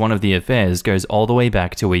since one of the affairs goes all the way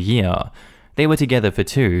back to a year. They were together for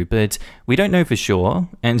 2, but we don't know for sure,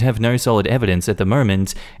 and have no solid evidence at the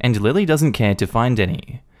moment, and Lily doesn't care to find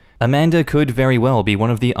any. Amanda could very well be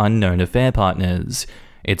one of the unknown affair partners.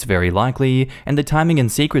 It's very likely, and the timing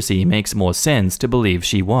and secrecy makes more sense to believe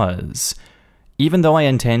she was. Even though I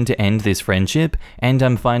intend to end this friendship, and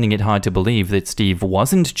I'm finding it hard to believe that Steve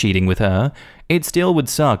wasn't cheating with her, it still would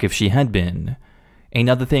suck if she had been.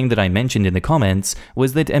 Another thing that I mentioned in the comments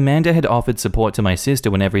was that Amanda had offered support to my sister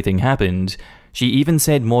when everything happened. She even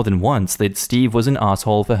said more than once that Steve was an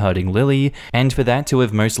asshole for hurting Lily, and for that to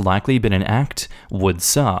have most likely been an act would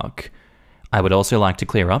suck. I would also like to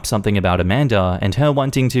clear up something about Amanda and her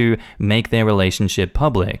wanting to make their relationship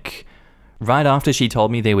public. Right after she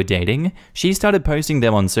told me they were dating, she started posting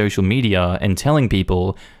them on social media and telling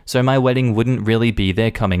people, so my wedding wouldn't really be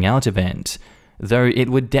their coming out event. Though it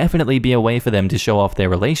would definitely be a way for them to show off their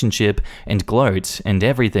relationship and gloat and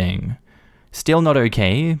everything. Still not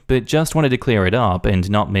okay, but just wanted to clear it up and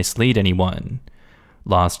not mislead anyone.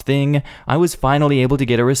 Last thing, I was finally able to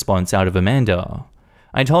get a response out of Amanda.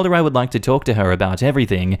 I told her I would like to talk to her about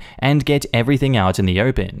everything and get everything out in the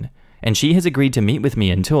open, and she has agreed to meet with me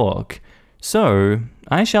and talk. So,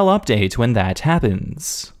 I shall update when that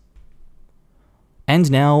happens. And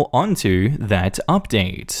now onto that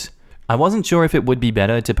update. I wasn't sure if it would be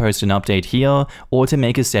better to post an update here or to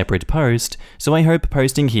make a separate post, so I hope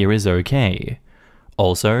posting here is okay.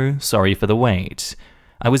 Also, sorry for the wait.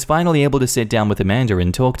 I was finally able to sit down with Amanda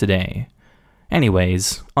and talk today.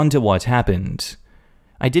 Anyways, onto what happened.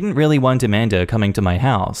 I didn't really want Amanda coming to my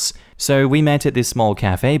house, so we met at this small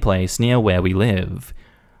cafe place near where we live.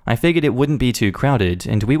 I figured it wouldn't be too crowded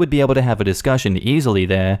and we would be able to have a discussion easily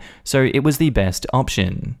there, so it was the best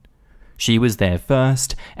option. She was there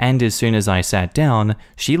first, and as soon as I sat down,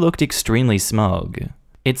 she looked extremely smug.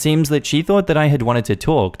 It seems that she thought that I had wanted to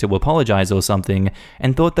talk to apologize or something,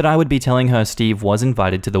 and thought that I would be telling her Steve was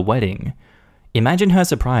invited to the wedding. Imagine her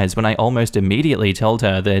surprise when I almost immediately told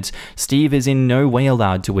her that Steve is in no way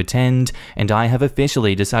allowed to attend, and I have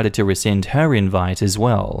officially decided to rescind her invite as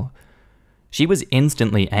well. She was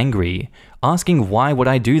instantly angry, asking why would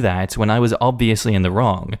I do that when I was obviously in the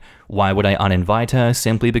wrong, why would I uninvite her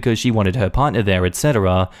simply because she wanted her partner there,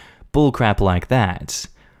 etc. Bullcrap like that.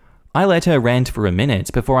 I let her rant for a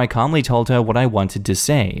minute before I calmly told her what I wanted to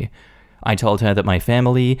say. I told her that my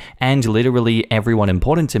family, and literally everyone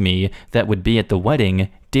important to me that would be at the wedding,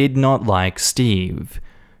 did not like Steve.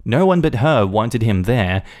 No one but her wanted him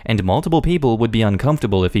there, and multiple people would be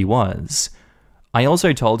uncomfortable if he was. I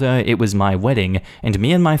also told her it was my wedding, and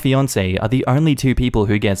me and my fiancé are the only two people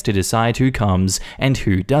who gets to decide who comes and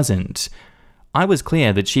who doesn't. I was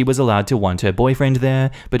clear that she was allowed to want her boyfriend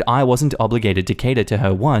there, but I wasn't obligated to cater to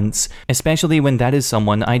her once, especially when that is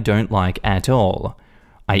someone I don't like at all.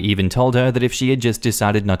 I even told her that if she had just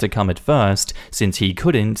decided not to come at first, since he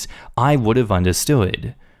couldn't, I would have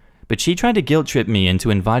understood. But she tried to guilt trip me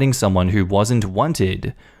into inviting someone who wasn't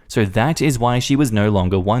wanted, so that is why she was no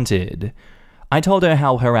longer wanted. I told her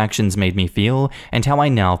how her actions made me feel and how I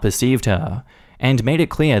now perceived her, and made it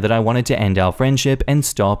clear that I wanted to end our friendship and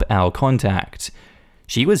stop our contact.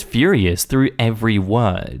 She was furious through every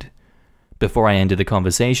word. Before I ended the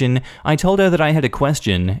conversation, I told her that I had a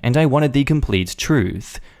question and I wanted the complete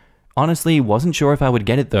truth. Honestly, wasn't sure if I would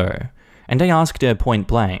get it though, and I asked her point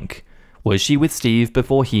blank, was she with Steve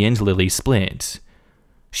before he and Lily split?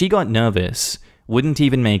 She got nervous, wouldn't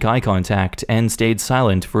even make eye contact, and stayed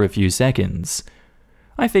silent for a few seconds.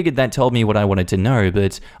 I figured that told me what I wanted to know,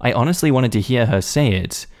 but I honestly wanted to hear her say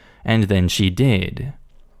it, and then she did.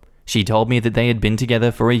 She told me that they had been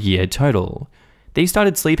together for a year total. They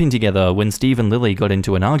started sleeping together when Steve and Lily got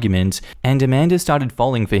into an argument, and Amanda started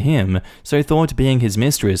falling for him, so thought being his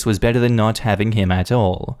mistress was better than not having him at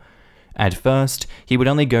all. At first, he would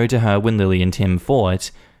only go to her when Lily and Tim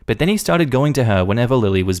fought, but then he started going to her whenever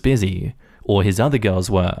Lily was busy, or his other girls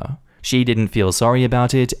were. She didn't feel sorry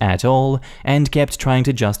about it at all, and kept trying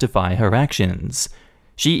to justify her actions.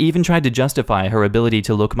 She even tried to justify her ability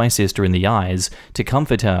to look my sister in the eyes, to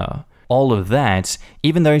comfort her. All of that,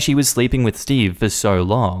 even though she was sleeping with Steve for so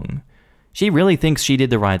long. She really thinks she did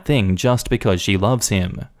the right thing just because she loves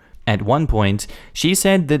him. At one point, she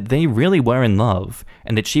said that they really were in love,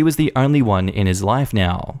 and that she was the only one in his life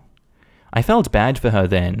now. I felt bad for her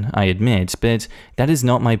then, I admit, but that is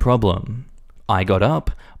not my problem. I got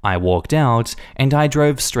up, I walked out, and I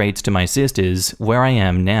drove straight to my sister's, where I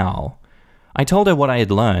am now. I told her what I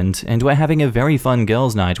had learned, and we're having a very fun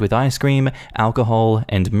girls' night with ice cream, alcohol,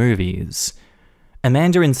 and movies.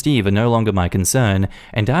 Amanda and Steve are no longer my concern,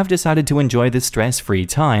 and I've decided to enjoy this stress-free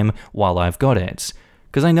time while I've got it,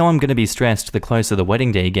 because I know I'm going to be stressed the closer the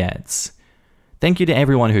wedding day gets. Thank you to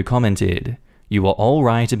everyone who commented. You were all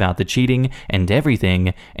right about the cheating and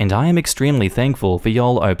everything, and I am extremely thankful for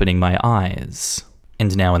y'all opening my eyes.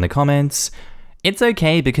 And now in the comments, It's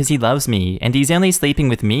okay because he loves me and he's only sleeping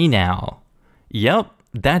with me now. Yup,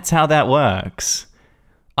 that's how that works.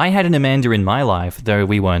 I had an Amanda in my life, though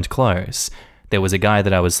we weren't close. There was a guy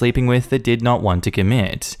that I was sleeping with that did not want to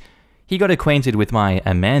commit. He got acquainted with my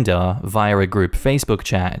Amanda via a group Facebook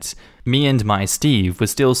chat. Me and my Steve were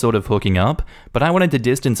still sort of hooking up, but I wanted to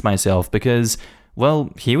distance myself because,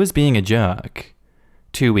 well, he was being a jerk.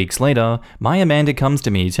 2 weeks later, my Amanda comes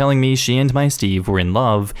to me telling me she and my Steve were in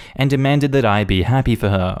love and demanded that I be happy for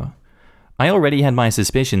her. I already had my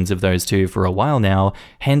suspicions of those two for a while now,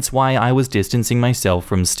 hence why I was distancing myself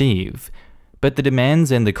from Steve. But the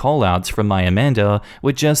demands and the call-outs from my Amanda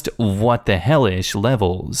were just what the hellish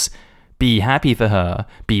levels. Be happy for her,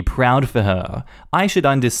 be proud for her. I should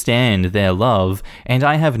understand their love, and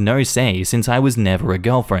I have no say since I was never a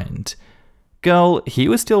girlfriend. Girl, he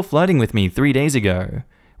was still flirting with me 3 days ago.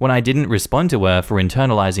 When I didn't respond to her for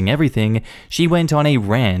internalizing everything, she went on a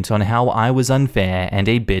rant on how I was unfair and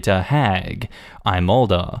a bitter hag. I'm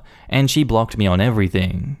older, and she blocked me on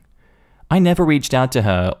everything. I never reached out to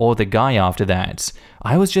her or the guy after that.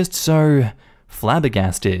 I was just so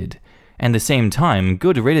flabbergasted. And at the same time,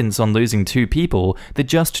 good riddance on losing 2 people that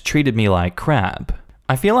just treated me like crap.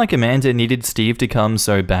 I feel like Amanda needed Steve to come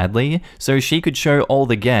so badly so she could show all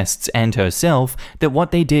the guests and herself that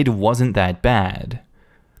what they did wasn't that bad.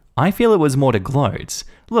 I feel it was more to gloat.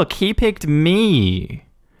 Look, he picked me!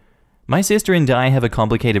 My sister and I have a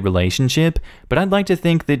complicated relationship, but I'd like to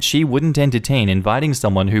think that she wouldn't entertain inviting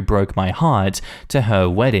someone who broke my heart to her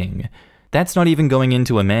wedding. That's not even going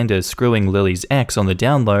into Amanda screwing Lily's ex on the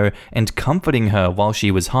down low and comforting her while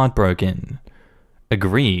she was heartbroken.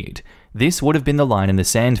 Agreed. This would have been the line in the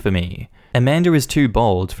sand for me. Amanda is too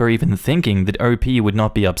bold for even thinking that OP would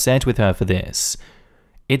not be upset with her for this.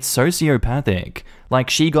 It's sociopathic, like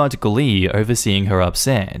she got glee over seeing her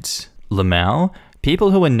upset. Lamau?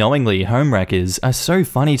 People who are knowingly homewreckers are so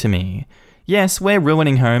funny to me. Yes, we're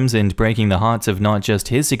ruining homes and breaking the hearts of not just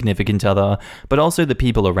his significant other, but also the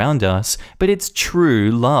people around us, but it's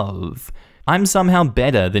true love. I'm somehow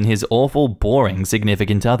better than his awful, boring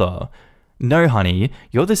significant other. No, honey,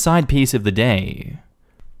 you're the side piece of the day.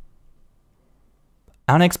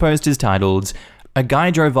 Our next post is titled, "A guy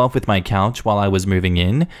drove off with my couch while I was moving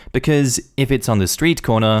in, because if it's on the street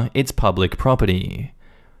corner, it's public property."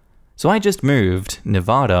 So I just moved,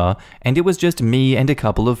 Nevada, and it was just me and a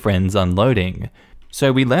couple of friends unloading.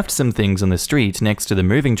 So we left some things on the street next to the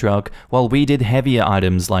moving truck while we did heavier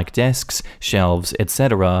items like desks, shelves,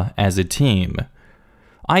 etc. as a team.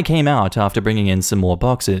 I came out after bringing in some more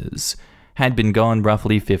boxes. Had been gone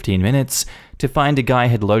roughly 15 minutes to find a guy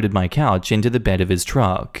had loaded my couch into the bed of his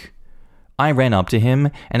truck. I ran up to him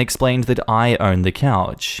and explained that I owned the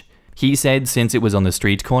couch. He said since it was on the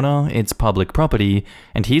street corner, it's public property,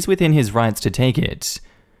 and he's within his rights to take it.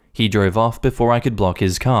 He drove off before I could block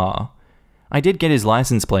his car. I did get his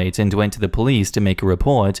license plate and went to the police to make a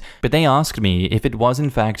report, but they asked me if it was in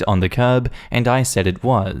fact on the curb, and I said it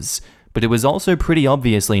was. But it was also pretty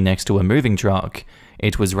obviously next to a moving truck.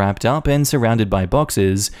 It was wrapped up and surrounded by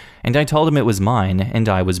boxes, and I told him it was mine and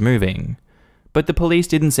I was moving. But the police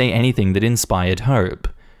didn't say anything that inspired hope.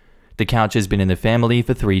 The couch has been in the family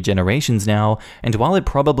for 3 generations now, and while it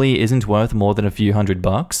probably isn't worth more than a few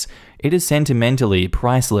 $100, it is sentimentally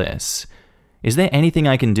priceless. Is there anything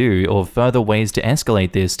I can do or further ways to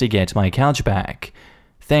escalate this to get my couch back?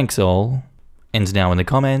 Thanks all. And now in the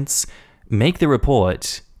comments, make the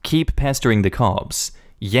report, keep pestering the cops.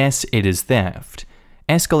 Yes, it is theft.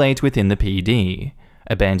 Escalate within the PD.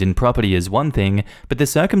 Abandoned property is one thing, but the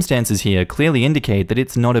circumstances here clearly indicate that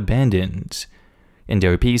it's not abandoned. And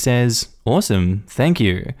OP says, awesome, thank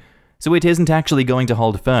you. So it isn't actually going to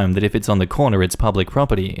hold firm that if it's on the corner it's public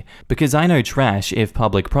property, because I know trash if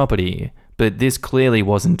public property, but this clearly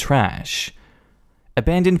wasn't trash.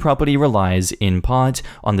 Abandoned property relies, in part,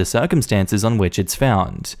 on the circumstances on which it's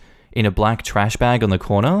found. In a black trash bag on the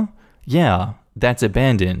corner? Yeah, that's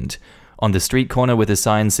abandoned. On the street corner with a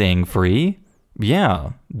sign saying free?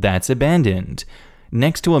 Yeah, that's abandoned.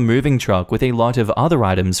 Next to a moving truck with a lot of other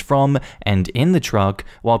items from and in the truck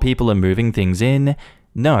while people are moving things in?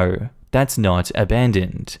 No, that's not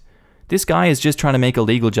abandoned. This guy is just trying to make a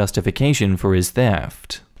legal justification for his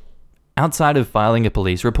theft. Outside of filing a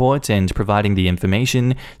police report and providing the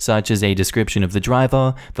information, such as a description of the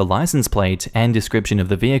driver, the license plate, and description of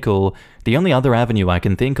the vehicle, the only other avenue I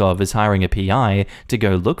can think of is hiring a PI to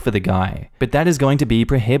go look for the guy, but that is going to be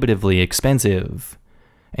prohibitively expensive.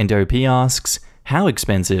 And OP asks, how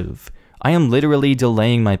expensive? I am literally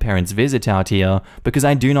delaying my parents' visit out here because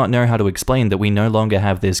I do not know how to explain that we no longer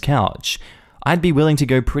have this couch. I'd be willing to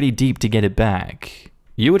go pretty deep to get it back.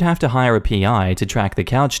 You would have to hire a PI to track the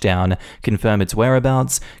couch down, confirm its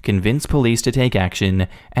whereabouts, convince police to take action,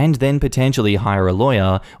 and then potentially hire a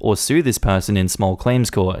lawyer or sue this person in small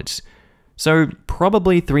claims court. So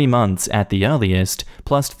probably 3 months at the earliest,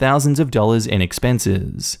 plus thousands of dollars in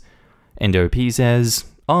expenses. And OP says,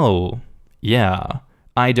 "Oh, yeah,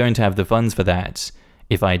 I don't have the funds for that.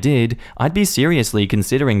 If I did, I'd be seriously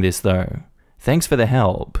considering this though. Thanks for the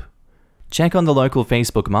help." Check on the local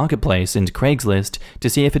Facebook Marketplace and Craigslist to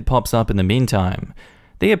see if it pops up in the meantime.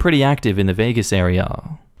 They are pretty active in the Vegas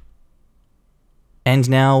area. And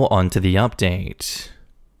now on to the update.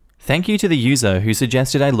 Thank you to the user who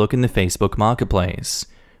suggested I look in the Facebook Marketplace.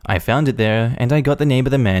 I found it there and I got the name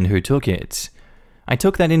of the man who took it. I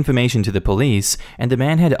took that information to the police and the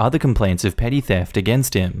man had other complaints of petty theft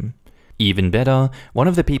against him. Even better, one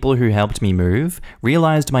of the people who helped me move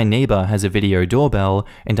realized my neighbor has a video doorbell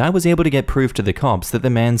and I was able to get proof to the cops that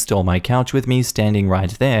the man stole my couch with me standing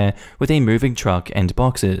right there with a moving truck and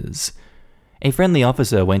boxes. A friendly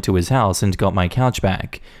officer went to his house and got my couch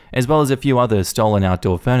back, as well as a few other stolen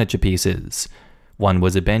outdoor furniture pieces. One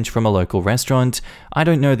was a bench from a local restaurant. I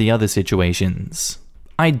don't know the other situations.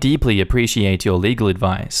 I deeply appreciate your legal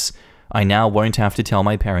advice. I now won't have to tell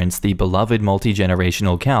my parents the beloved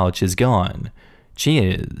multi-generational couch is gone.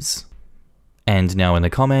 Cheers. And now in the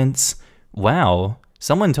comments, wow,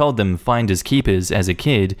 someone told them finders keepers as a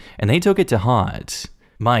kid and they took it to heart.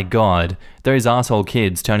 My god, those asshole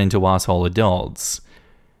kids turn into asshole adults.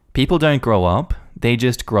 People don't grow up, they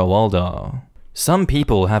just grow older. Some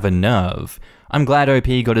people have a nerve. I'm glad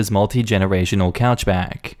OP got his multi-generational couch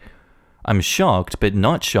back. I'm shocked, but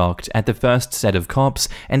not shocked, at the first set of cops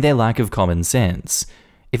and their lack of common sense.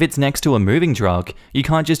 If it's next to a moving truck, you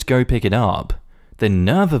can't just go pick it up. The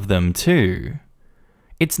nerve of them, too.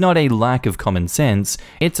 It's not a lack of common sense,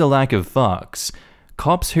 it's a lack of fucks.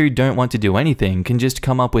 Cops who don't want to do anything can just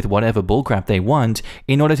come up with whatever bullcrap they want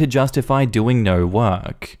in order to justify doing no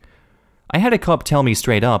work. I had a cop tell me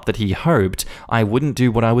straight up that he hoped I wouldn't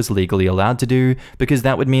do what I was legally allowed to do because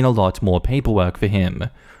that would mean a lot more paperwork for him.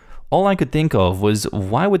 All I could think of was,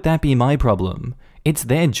 why would that be my problem? It's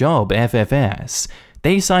their job, FFS.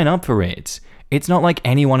 They sign up for it. It's not like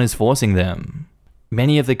anyone is forcing them.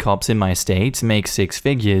 Many of the cops in my state make 6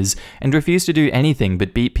 figures and refuse to do anything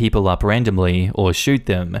but beat people up randomly or shoot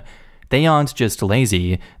them. They aren't just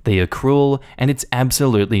lazy, they are cruel, and it's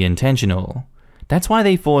absolutely intentional. That's why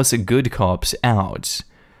they force good cops out.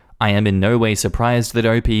 I am in no way surprised that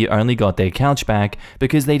OP only got their couch back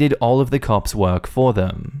because they did all of the cops' work for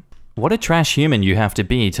them. What a trash human you have to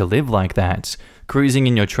be to live like that, cruising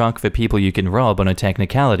in your truck for people you can rob on a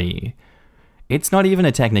technicality. It's not even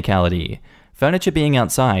a technicality. Furniture being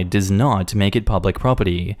outside does not make it public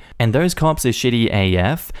property, and those cops are shitty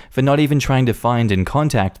AF for not even trying to find and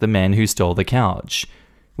contact the man who stole the couch.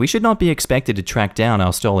 We should not be expected to track down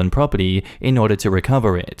our stolen property in order to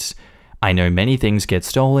recover it. I know many things get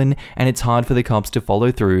stolen, and it's hard for the cops to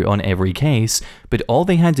follow through on every case, but all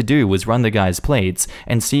they had to do was run the guy's plates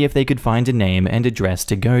and see if they could find a name and address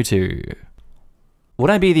to go to.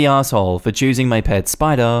 Would I be the asshole for choosing my pet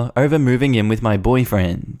spider over moving in with my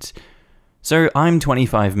boyfriend? So I'm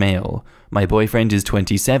 25 male, my boyfriend is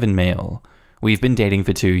 27 male. We've been dating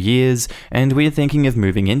for 2 years, and we're thinking of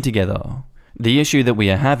moving in together. The issue that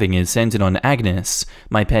we are having is centered on Agnes,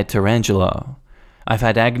 my pet tarantula. I've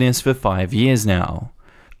had Agnes for 5 years now.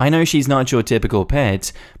 I know she's not your typical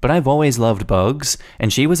pet, but I've always loved bugs,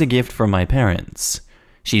 and she was a gift from my parents.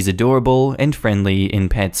 She's adorable and friendly in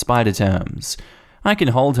pet spider terms. I can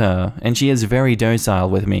hold her, and she is very docile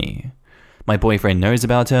with me. My boyfriend knows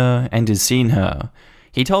about her and has seen her.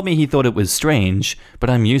 He told me he thought it was strange, but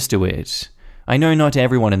I'm used to it. I know not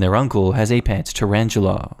everyone and their uncle has a pet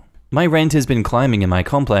tarantula. My rent has been climbing in my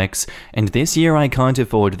complex, and this year I can't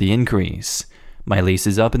afford the increase. My lease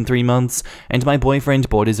is up in 3 months, and my boyfriend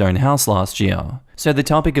bought his own house last year, so the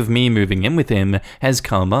topic of me moving in with him has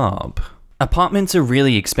come up. Apartments are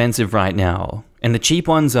really expensive right now, and the cheap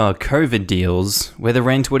ones are COVID deals, where the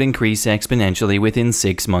rent would increase exponentially within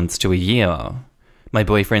 6 months to a year. My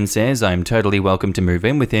boyfriend says I'm totally welcome to move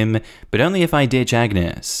in with him, but only if I ditch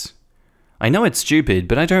Agnes. I know it's stupid,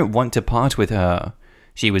 but I don't want to part with her.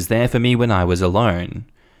 She was there for me when I was alone.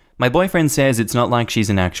 My boyfriend says it's not like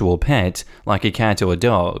she's an actual pet, like a cat or a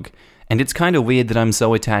dog, and it's kinda weird that I'm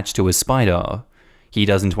so attached to a spider. He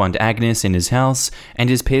doesn't want Agnes in his house, and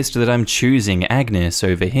is pissed that I'm choosing Agnes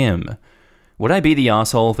over him. Would I be the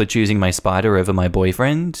asshole for choosing my spider over my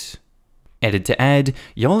boyfriend? Edit to add,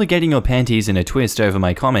 y'all are getting your panties in a twist over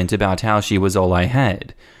my comment about how she was all I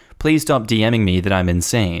had. Please stop DMing me that I'm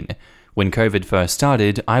insane. When COVID first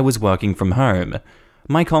started, I was working from home.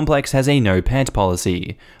 My complex has a no pet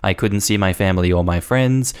policy. I couldn't see my family or my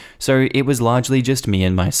friends, so it was largely just me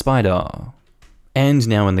and my spider. And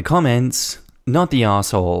now in the comments, not the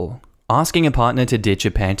asshole. Asking a partner to ditch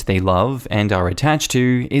a pet they love and are attached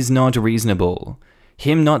to is not reasonable.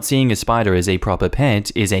 Him not seeing a spider as a proper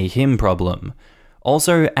pet is a him problem.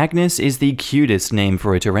 Also, Agnes is the cutest name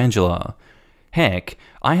for a tarantula. Heck,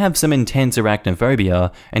 I have some intense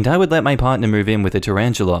arachnophobia, and I would let my partner move in with a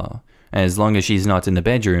tarantula. As long as she's not in the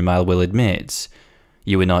bedroom, I will admit.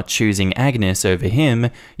 You are not choosing Agnes over him,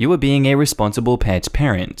 you are being a responsible pet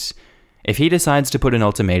parent. If he decides to put an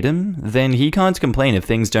ultimatum, then he can't complain if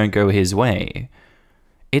things don't go his way.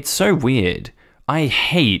 It's so weird. I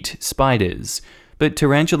hate spiders, but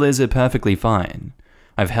tarantulas are perfectly fine.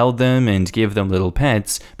 I've held them and give them little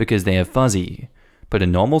pets because they are fuzzy. But a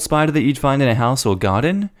normal spider that you'd find in a house or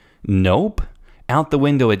garden? Nope. Out the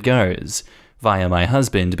window it goes. Via my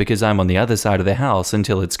husband because I'm on the other side of the house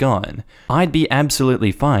until it's gone. I'd be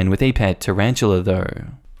absolutely fine with a pet tarantula though.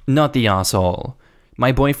 Not the asshole.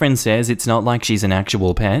 My boyfriend says it's not like she's an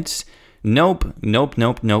actual pet. Nope, nope,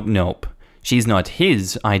 nope, nope, nope. She's not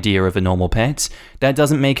his idea of a normal pet. That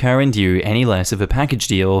doesn't make her and you any less of a package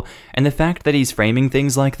deal, and the fact that he's framing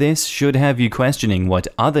things like this should have you questioning what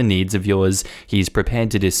other needs of yours he's prepared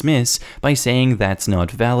to dismiss by saying that's not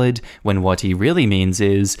valid, when what he really means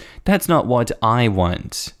is, that's not what I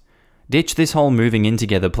want. Ditch this whole moving in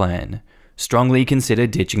together plan. Strongly consider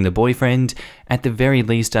ditching the boyfriend. At the very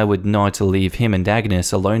least, I would not leave him and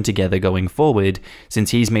Agnes alone together going forward, since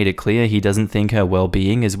he's made it clear he doesn't think her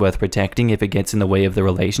well-being is worth protecting if it gets in the way of the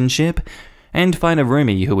relationship, and find a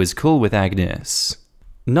roomie who is cool with Agnes.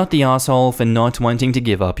 Not the asshole for not wanting to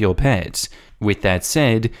give up your pet. With that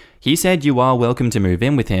said, he said you are welcome to move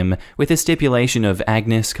in with him, with a stipulation of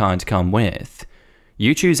Agnes can't come with.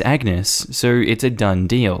 You choose Agnes, so it's a done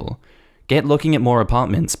deal. Get looking at more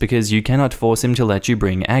apartments because you cannot force him to let you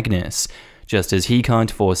bring Agnes, just as he can't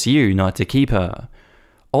force you not to keep her.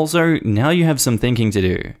 Also, now you have some thinking to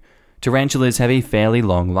do. Tarantulas have a fairly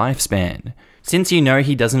long lifespan. Since you know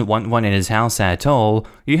he doesn't want one in his house at all,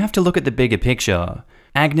 you have to look at the bigger picture.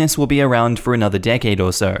 Agnes will be around for another decade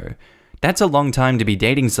or so. That's a long time to be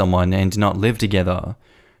dating someone and not live together.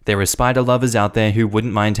 There are spider lovers out there who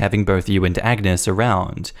wouldn't mind having both you and Agnes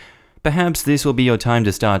around. Perhaps this will be your time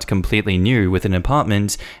to start completely new with an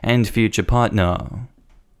apartment and future partner.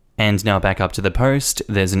 And now back up to the post,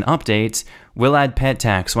 there's an update. Will add pet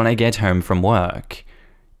tax when I get home from work.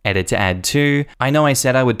 Edit to add to. I know I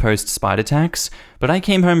said I would post spider tax, but I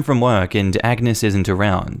came home from work and Agnes isn't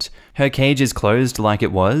around. Her cage is closed like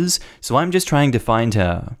it was, so I'm just trying to find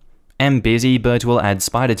her. Am busy, but will add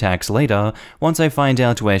spider tax later once I find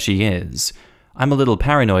out where she is. I'm a little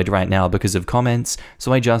paranoid right now because of comments,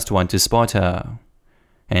 so I just want to spot her.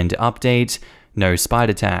 And update, no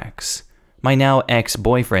spider tax. My now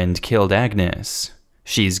ex-boyfriend killed Agnes.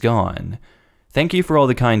 She's gone. Thank you for all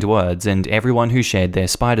the kind words and everyone who shared their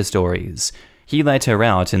spider stories. He let her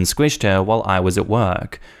out and squished her while I was at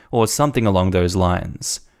work, or something along those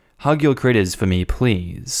lines. Hug your critters for me,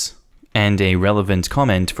 please. And a relevant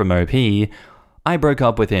comment from OP, I broke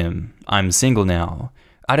up with him. I'm single now.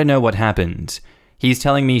 I don't know what happened. He's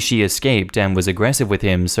telling me she escaped and was aggressive with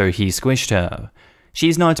him, so he squished her.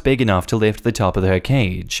 She's not big enough to lift the top of her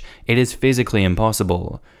cage. It is physically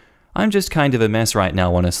impossible. I'm just kind of a mess right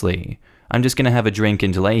now, honestly. I'm just gonna have a drink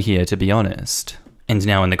and lay here, to be honest. And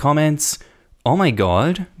now in the comments, oh my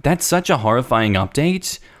god, that's such a horrifying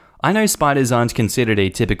update. I know spiders aren't considered a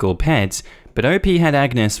typical pet, but OP had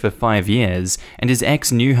Agnes for 5 years, and his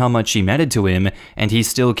ex knew how much she mattered to him, and he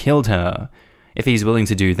still killed her. If he's willing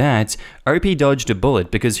to do that, OP dodged a bullet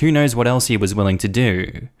because who knows what else he was willing to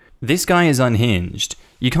do. This guy is unhinged.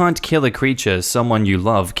 You can't kill a creature someone you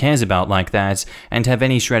love cares about like that and have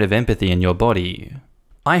any shred of empathy in your body.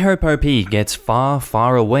 I hope OP gets far,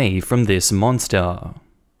 far away from this monster.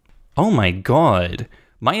 Oh my god.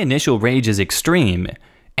 My initial rage is extreme.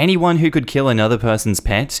 Anyone who could kill another person's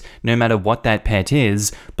pet, no matter what that pet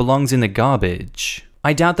is, belongs in the garbage.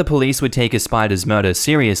 I doubt the police would take a spider's murder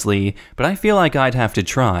seriously, but I feel like I'd have to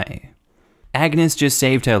try. Agnes just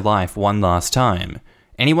saved her life one last time.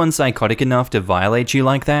 Anyone psychotic enough to violate you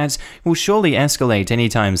like that will surely escalate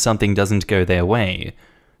anytime something doesn't go their way.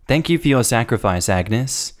 Thank you for your sacrifice,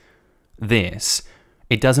 Agnes.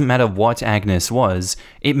 It doesn't matter what Agnes was,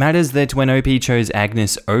 it matters that when OP chose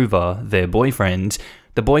Agnes over their boyfriend,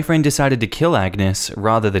 the boyfriend decided to kill Agnes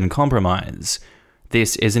rather than compromise.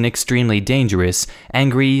 This is an extremely dangerous,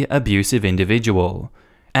 angry, abusive individual.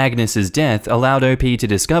 Agnes's death allowed OP to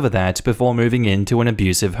discover that before moving into an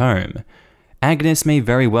abusive home. Agnes may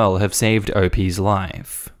very well have saved OP's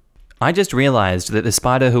life. I just realized that the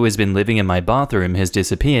spider who has been living in my bathroom has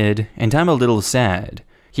disappeared, and I'm a little sad.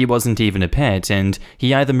 He wasn't even a pet, and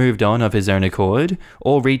he either moved on of his own accord,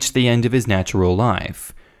 or reached the end of his natural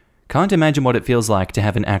life. Can't imagine what it feels like to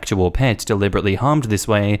have an actual pet deliberately harmed this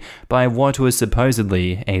way by what was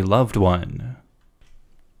supposedly a loved one.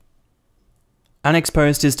 Our next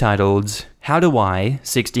post is titled, How do I,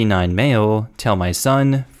 69 male, tell my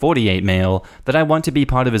son, 48 male, that I want to be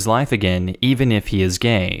part of his life again even if he is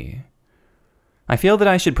gay? I feel that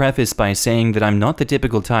I should preface by saying that I'm not the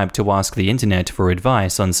typical type to ask the internet for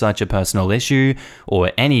advice on such a personal issue,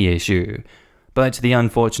 or any issue. But the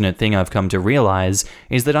unfortunate thing I've come to realize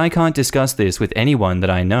is that I can't discuss this with anyone that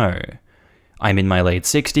I know. I'm in my late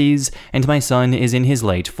 60s, and my son is in his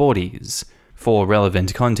late 40s. For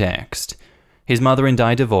relevant context. His mother and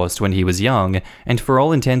I divorced when he was young, and for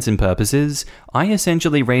all intents and purposes, I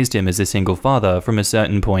essentially raised him as a single father from a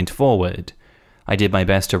certain point forward. I did my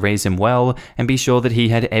best to raise him well and be sure that he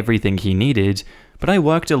had everything he needed, but I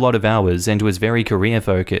worked a lot of hours and was very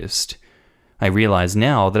career-focused. I realize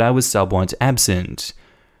now that I was somewhat absent.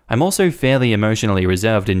 I'm also fairly emotionally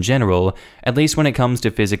reserved in general, at least when it comes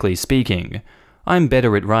to physically speaking. I'm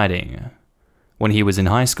better at writing. When he was in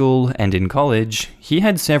high school and in college, he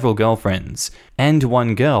had several girlfriends, and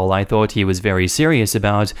one girl I thought he was very serious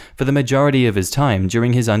about for the majority of his time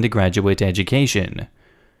during his undergraduate education.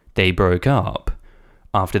 They broke up.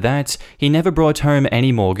 After that, he never brought home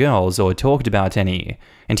any more girls or talked about any,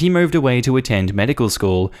 and he moved away to attend medical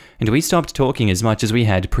school, and we stopped talking as much as we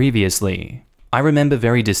had previously. I remember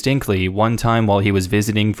very distinctly one time while he was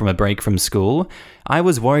visiting from a break from school, I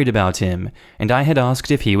was worried about him, and I had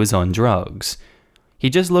asked if he was on drugs. He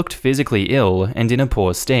just looked physically ill and in a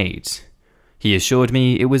poor state. He assured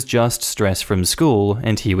me it was just stress from school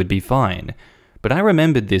and he would be fine. But I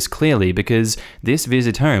remembered this clearly because this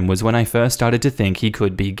visit home was when I first started to think he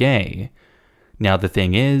could be gay. Now the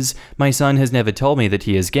thing is, my son has never told me that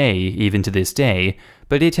he is gay, even to this day,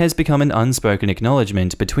 but it has become an unspoken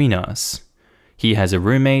acknowledgement between us. He has a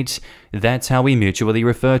roommate, that's how we mutually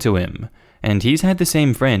refer to him, and he's had the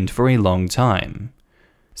same friend for a long time.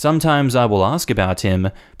 Sometimes I will ask about him,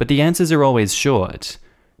 but the answers are always short.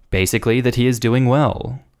 Basically that he is doing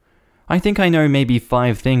well. I think I know maybe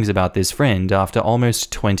 5 things about this friend after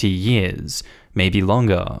almost 20 years, maybe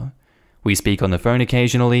longer. We speak on the phone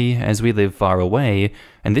occasionally, as we live far away,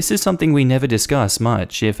 and this is something we never discuss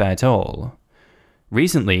much, if at all.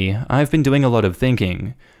 Recently, I've been doing a lot of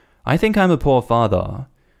thinking. I think I'm a poor father.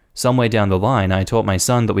 Somewhere down the line, I taught my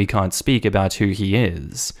son that we can't speak about who he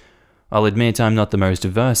is. I'll admit I'm not the most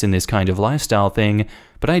versed in this kind of lifestyle thing,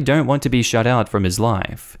 but I don't want to be shut out from his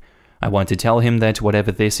life. I want to tell him that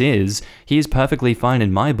whatever this is, he is perfectly fine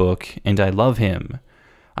in my book, and I love him.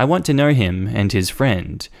 I want to know him and his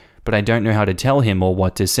friend, but I don't know how to tell him or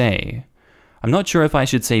what to say. I'm not sure if I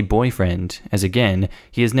should say boyfriend, as again,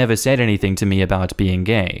 he has never said anything to me about being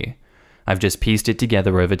gay. I've just pieced it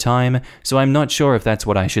together over time, so I'm not sure if that's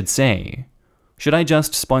what I should say. Should I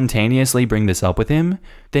just spontaneously bring this up with him?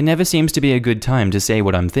 There never seems to be a good time to say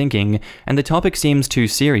what I'm thinking, and the topic seems too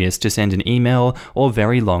serious to send an email or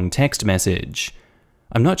very long text message.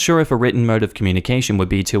 I'm not sure if a written mode of communication would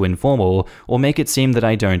be too informal or make it seem that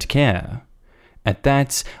I don't care. At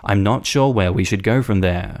that, I'm not sure where we should go from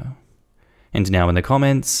there. And now in the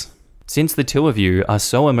comments. Since the two of you are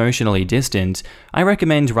so emotionally distant, I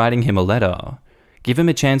recommend writing him a letter. Give him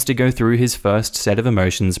a chance to go through his first set of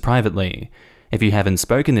emotions privately. If you haven't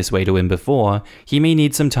spoken this way to him before, he may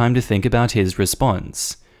need some time to think about his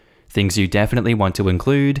response. Things you definitely want to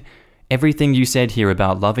include: everything you said here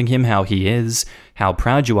about loving him how he is, how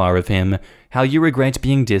proud you are of him, how you regret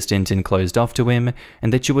being distant and closed off to him,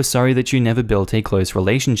 and that you were sorry that you never built a close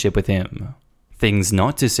relationship with him. Things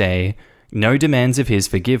not to say: no demands of his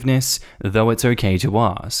forgiveness, though it's okay to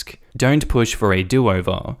ask. Don't push for a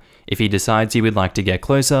do-over. If he decides he would like to get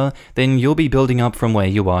closer, then you'll be building up from where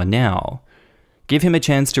you are now. Give him a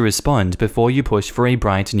chance to respond before you push for a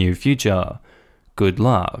bright new future. Good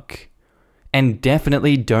luck. And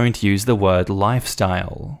definitely don't use the word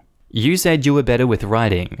lifestyle. You said you were better with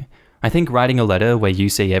writing. I think writing a letter where you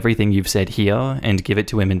say everything you've said here and give it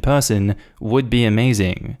to him in person would be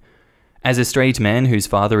amazing. As a straight man whose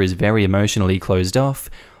father is very emotionally closed off,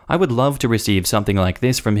 I would love to receive something like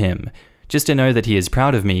this from him, just to know that he is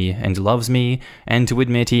proud of me and loves me, and to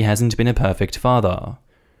admit he hasn't been a perfect father.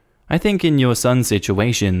 I think in your son's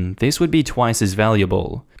situation, this would be twice as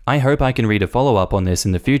valuable. I hope I can read a follow-up on this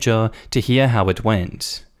in the future to hear how it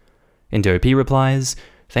went. And OP replies,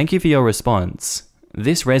 "Thank you for your response.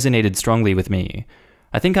 This resonated strongly with me.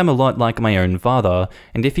 I think I'm a lot like my own father,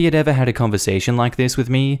 and if he had ever had a conversation like this with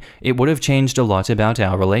me, it would have changed a lot about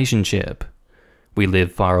our relationship. We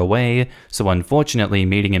live far away, so unfortunately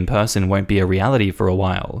meeting in person won't be a reality for a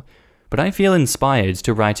while, but I feel inspired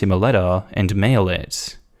to write him a letter and mail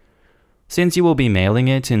it. Since you will be mailing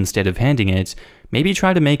it instead of handing it, maybe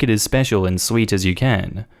try to make it as special and sweet as you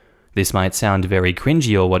can. This might sound very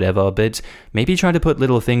cringy or whatever, but maybe try to put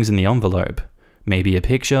little things in the envelope. Maybe a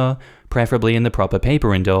picture, preferably in the proper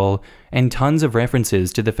paper and all, and tons of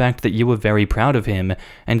references to the fact that you were very proud of him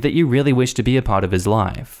and that you really wish to be a part of his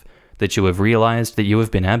life, that you have realized that you have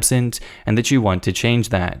been absent and that you want to change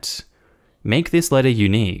that. Make this letter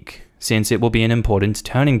unique, since it will be an important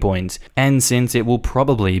turning point, and since it will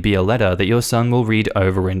probably be a letter that your son will read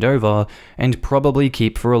over and over and probably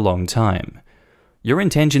keep for a long time. Your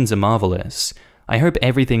intentions are marvelous. I hope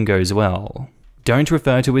everything goes well. Don't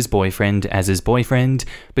refer to his boyfriend as his boyfriend,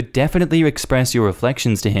 but definitely express your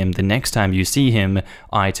reflections to him the next time you see him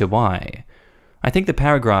eye to eye. I think the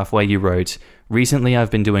paragraph where you wrote, "Recently I've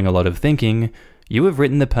been doing a lot of thinking," you have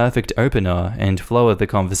written the perfect opener and flow of the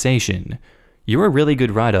conversation. You're a really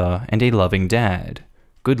good writer and a loving dad.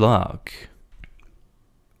 Good luck.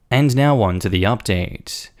 And now on to the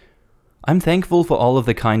update. I'm thankful for all of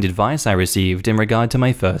the kind advice I received in regard to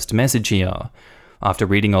my first message here. After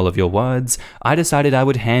reading all of your words, I decided I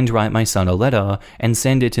would handwrite my son a letter and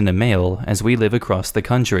send it in the mail as we live across the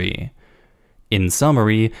country. In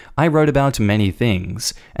summary, I wrote about many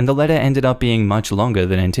things, and the letter ended up being much longer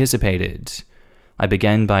than anticipated. I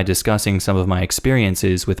began by discussing some of my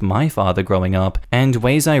experiences with my father growing up and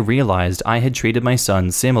ways I realized I had treated my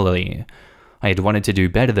son similarly. I had wanted to do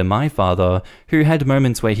better than my father, who had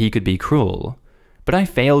moments where he could be cruel. But I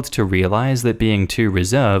failed to realize that being too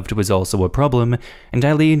reserved was also a problem, and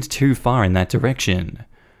I leaned too far in that direction.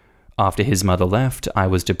 After his mother left, I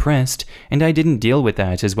was depressed, and I didn't deal with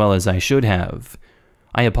that as well as I should have.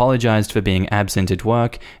 I apologized for being absent at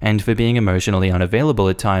work and for being emotionally unavailable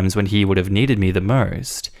at times when he would have needed me the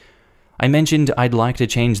most. I mentioned I'd like to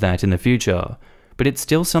change that in the future, but it's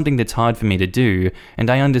still something that's hard for me to do,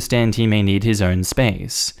 and I understand he may need his own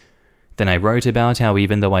space. Then I wrote about how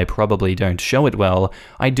even though I probably don't show it well,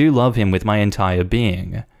 I do love him with my entire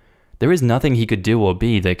being. There is nothing he could do or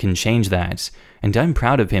be that can change that, and I'm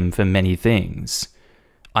proud of him for many things.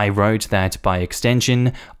 I wrote that, by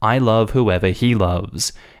extension, I love whoever he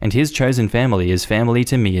loves, and his chosen family is family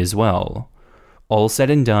to me as well. All said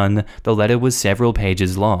and done, the letter was several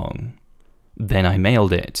pages long. Then I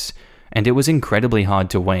mailed it, and it was incredibly hard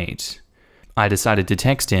to wait. I decided to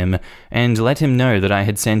text him and let him know that I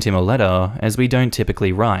had sent him a letter, as we don't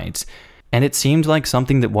typically write, and it seemed like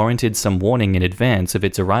something that warranted some warning in advance of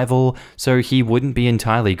its arrival so he wouldn't be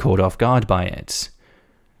entirely caught off guard by it.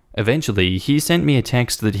 Eventually, he sent me a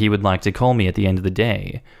text that he would like to call me at the end of the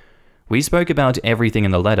day. We spoke about everything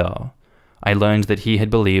in the letter. I learned that he had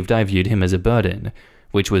believed I viewed him as a burden,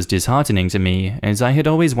 which was disheartening to me, as I had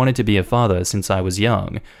always wanted to be a father since I was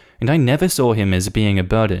young, and I never saw him as being a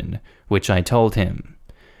burden, which I told him.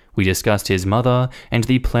 We discussed his mother and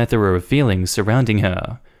the plethora of feelings surrounding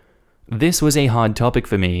her. This was a hard topic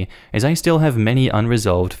for me, as I still have many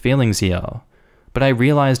unresolved feelings here. But I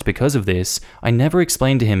realized because of this, I never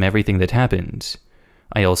explained to him everything that happened.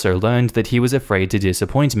 I also learned that he was afraid to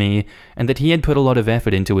disappoint me, and that he had put a lot of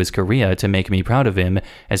effort into his career to make me proud of him,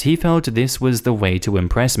 as he felt this was the way to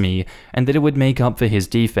impress me, and that it would make up for his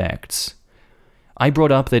defects. I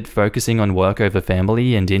brought up that focusing on work over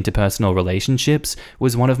family and interpersonal relationships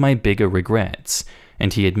was one of my bigger regrets,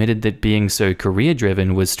 and he admitted that being so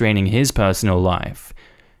career-driven was straining his personal life.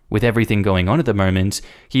 With everything going on at the moment,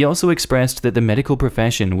 he also expressed that the medical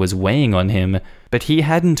profession was weighing on him, but he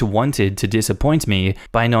hadn't wanted to disappoint me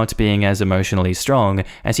by not being as emotionally strong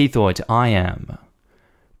as he thought I am.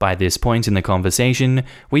 By this point in the conversation,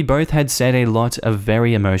 we both had said a lot of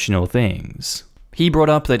very emotional things. He brought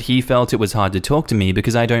up that he felt it was hard to talk to me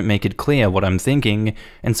because I don't make it clear what I'm thinking,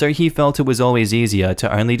 and so he felt it was always easier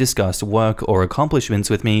to only discuss work or accomplishments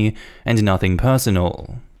with me and nothing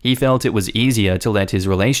personal. He felt it was easier to let his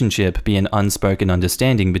relationship be an unspoken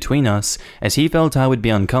understanding between us, as he felt I would be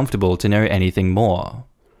uncomfortable to know anything more.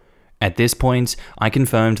 At this point, I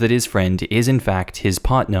confirmed that his friend is in fact his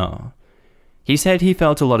partner. He said he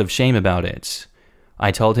felt a lot of shame about it.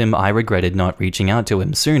 I told him I regretted not reaching out to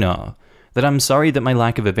him sooner, that I'm sorry that my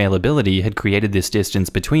lack of availability had created this distance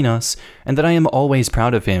between us, and that I am always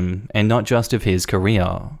proud of him, and not just of his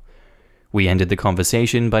career. We ended the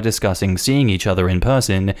conversation by discussing seeing each other in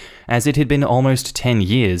person, as it had been almost 10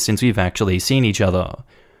 years since we've actually seen each other.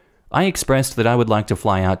 I expressed that I would like to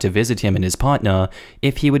fly out to visit him and his partner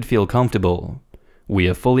if he would feel comfortable. We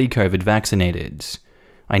are fully COVID vaccinated.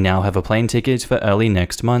 I now have a plane ticket for early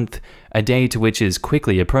next month, a date which is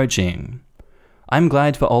quickly approaching. I'm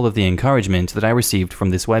glad for all of the encouragement that I received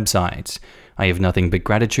from this website. I have nothing but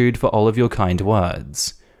gratitude for all of your kind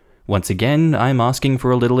words. Once again, I'm asking for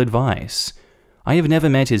a little advice. I have never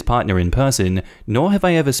met his partner in person, nor have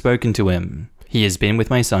I ever spoken to him. He has been with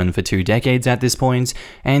my son for 2 decades at this point,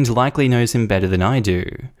 and likely knows him better than I do.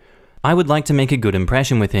 I would like to make a good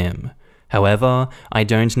impression with him. However, I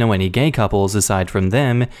don't know any gay couples aside from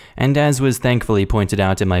them, and as was thankfully pointed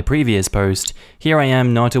out in my previous post, here I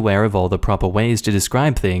am not aware of all the proper ways to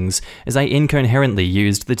describe things, as I incoherently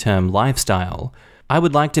used the term lifestyle. I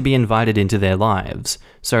would like to be invited into their lives,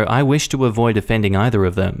 so I wish to avoid offending either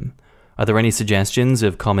of them. Are there any suggestions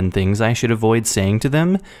of common things I should avoid saying to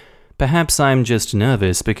them? Perhaps I'm just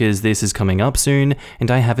nervous because this is coming up soon and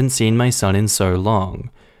I haven't seen my son in so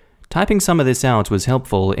long. Typing some of this out was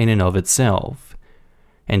helpful in and of itself.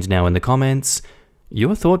 And now in the comments,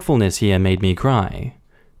 your thoughtfulness here made me cry.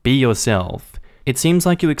 Be yourself. It seems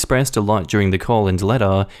like you expressed a lot during the call and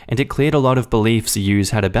letter, and it cleared a lot of beliefs you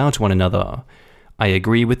had about one another. I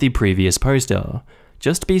agree with the previous poster.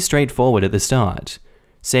 Just be straightforward at the start.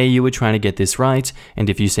 Say you were trying to get this right, and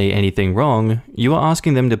if you say anything wrong, you are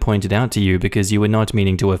asking them to point it out to you because you were not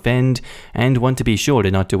meaning to offend, and want to be sure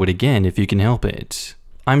to not do it again if you can help it.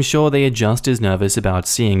 I'm sure they are just as nervous about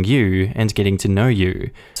seeing you and getting to know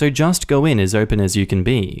you, so just go in as open as you can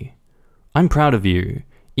be. I'm proud of you.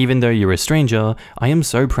 Even though you're a stranger, I am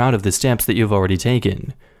so proud of the steps that you've already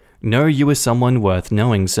taken. Know you are someone worth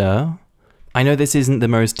knowing, sir. I know this isn't the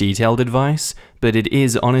most detailed advice, but it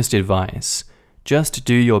is honest advice. Just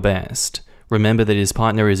do your best. Remember that his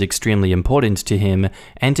partner is extremely important to him,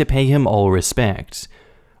 and to pay him all respect.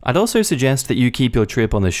 I'd also suggest that you keep your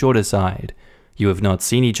trip on the shorter side. You have not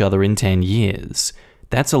seen each other in 10 years.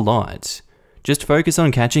 That's a lot. Just focus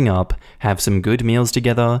on catching up, have some good meals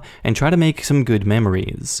together, and try to make some good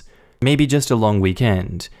memories. Maybe just a long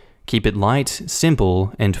weekend. Keep it light,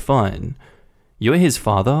 simple, and fun. You're his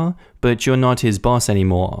father, but you're not his boss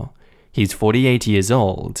anymore. He's 48 years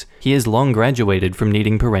old. He has long graduated from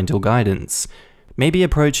needing parental guidance. Maybe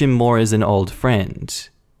approach him more as an old friend.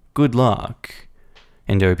 Good luck.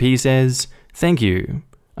 And OP says, thank you.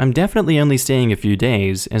 I'm definitely only staying a few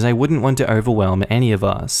days, as I wouldn't want to overwhelm any of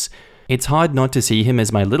us. It's hard not to see him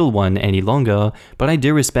as my little one any longer, but I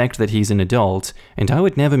do respect that he's an adult, and I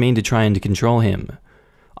would never mean to try and control him.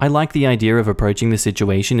 I like the idea of approaching the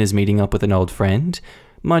situation as meeting up with an old friend,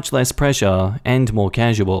 much less pressure and more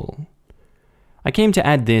casual. I came to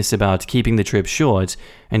add this about keeping the trip short,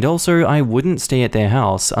 and also I wouldn't stay at their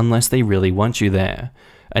house unless they really want you there.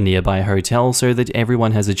 A nearby hotel so that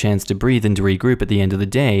everyone has a chance to breathe and to regroup at the end of the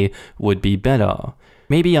day would be better.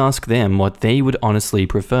 Maybe ask them what they would honestly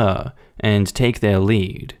prefer, and take their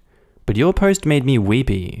lead. But your post made me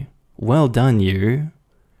weepy. Well done, you.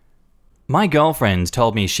 My girlfriend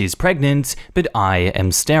told me she's pregnant, but I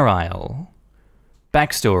am sterile.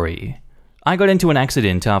 Backstory. I got into an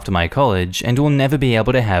accident after my college and will never be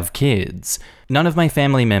able to have kids. None of my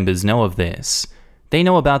family members know of this. They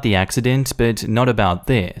know about the accident, but not about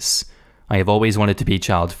this. I have always wanted to be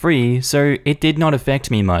child-free, so it did not affect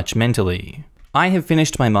me much mentally. I have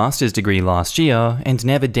finished my master's degree last year and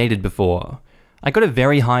never dated before. I got a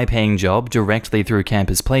very high-paying job directly through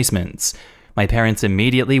campus placements. My parents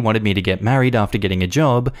immediately wanted me to get married after getting a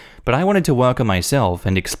job, but I wanted to work on myself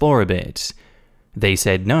and explore a bit. They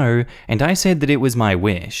said no, and I said that it was my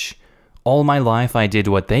wish. All my life I did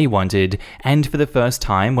what they wanted, and for the first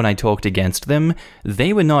time when I talked against them,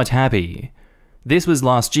 they were not happy. This was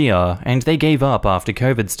last year, and they gave up after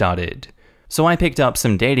COVID started. So I picked up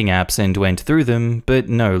some dating apps and went through them, but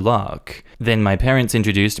no luck. Then my parents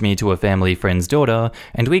introduced me to a family friend's daughter,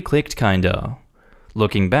 and we clicked kinda.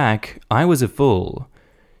 Looking back, I was a fool.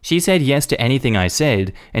 She said yes to anything I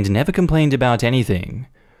said, and never complained about anything.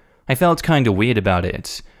 I felt kinda weird about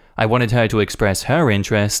it. I wanted her to express her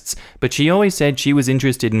interests, but she always said she was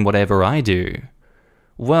interested in whatever I do.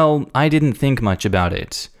 Well, I didn't think much about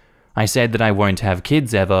it. I said that I won't have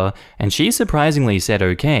kids ever, and she surprisingly said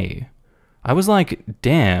okay. I was like,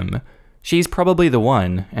 damn, she's probably the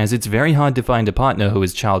one, as it's very hard to find a partner who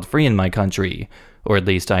is child-free in my country, or at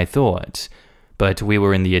least I thought. But we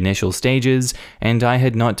were in the initial stages, and I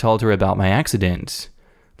had not told her about my accident.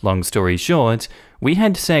 Long story short, we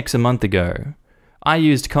had sex a month ago. I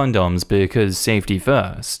used condoms because safety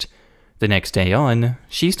first. The next day on,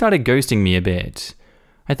 she started ghosting me a bit.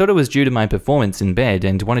 I thought it was due to my performance in bed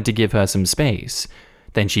and wanted to give her some space.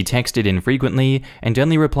 Then she texted infrequently and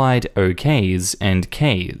only replied okays and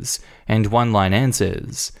Ks, and one-line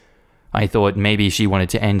answers. I thought maybe she wanted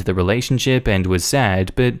to end the relationship and was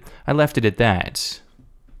sad, but I left it at that.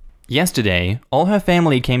 Yesterday, all her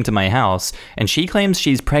family came to my house and she claims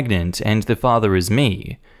she's pregnant and the father is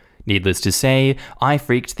me. Needless to say, I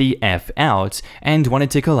freaked the F out and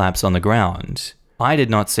wanted to collapse on the ground. I did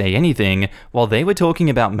not say anything while they were talking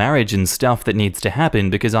about marriage and stuff that needs to happen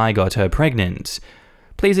because I got her pregnant.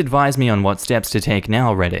 Please advise me on what steps to take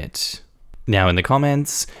now, Reddit. Now in the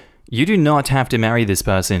comments, you do not have to marry this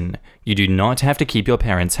person. You do not have to keep your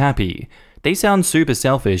parents happy. They sound super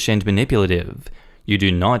selfish and manipulative. You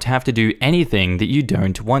do not have to do anything that you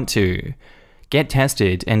don't want to. Get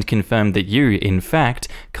tested and confirm that you, in fact,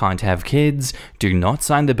 can't have kids, do not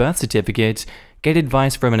sign the birth certificate, get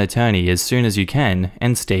advice from an attorney as soon as you can,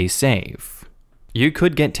 and stay safe. You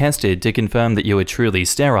could get tested to confirm that you are truly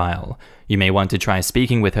sterile. You may want to try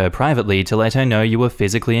speaking with her privately to let her know you are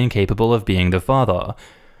physically incapable of being the father.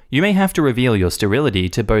 You may have to reveal your sterility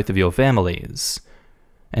to both of your families.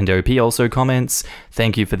 And OP also comments,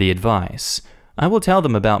 "Thank you for the advice. I will tell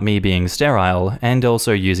them about me being sterile and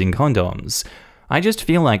also using condoms. I just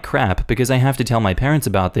feel like crap because I have to tell my parents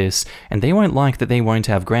about this and they won't like that they won't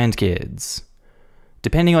have grandkids."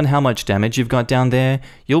 Depending on how much damage you've got down there,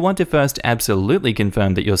 you'll want to first absolutely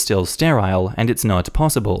confirm that you're still sterile and it's not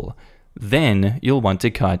possible. Then you'll want to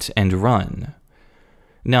cut and run.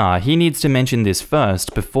 Nah, he needs to mention this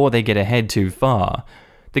first before they get ahead too far.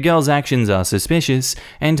 The girl's actions are suspicious,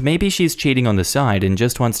 and maybe she's cheating on the side and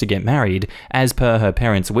just wants to get married, as per her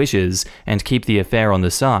parents' wishes, and keep the affair on the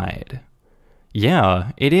side.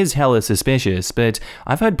 Yeah, it is hella suspicious, but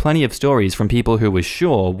I've heard plenty of stories from people who were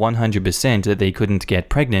sure 100% that they couldn't get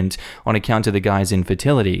pregnant on account of the guy's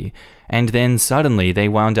infertility, and then suddenly they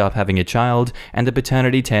wound up having a child and the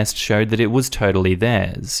paternity test showed that it was totally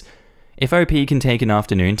theirs. If OP can take an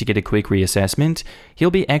afternoon to get a quick reassessment,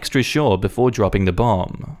 he'll be extra sure before dropping the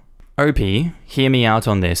bomb. OP, hear me out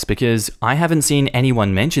on this because I haven't seen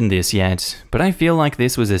anyone mention this yet, but I feel like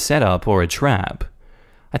this was a setup or a trap.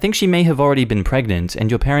 I think she may have already been pregnant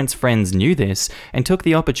and your parents' friends knew this and took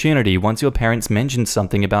the opportunity once your parents mentioned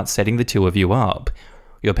something about setting the two of you up.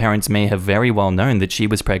 Your parents may have very well known that she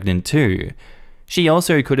was pregnant too. She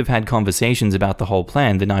also could have had conversations about the whole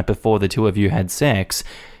plan the night before the two of you had sex,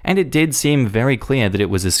 and it did seem very clear that it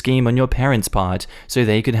was a scheme on your parents' part so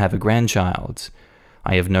they could have a grandchild.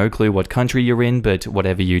 I have no clue what country you're in, but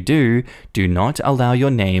whatever you do, do not allow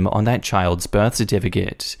your name on that child's birth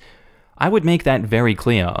certificate. I would make that very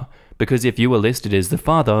clear, because if you were listed as the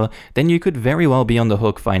father, then you could very well be on the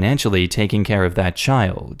hook financially taking care of that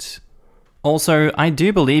child. Also, I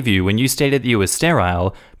do believe you when you stated that you were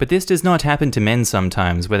sterile, but this does not happen to men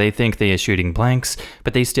sometimes where they think they are shooting blanks,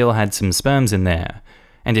 but they still had some sperms in there.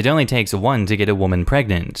 And it only takes one to get a woman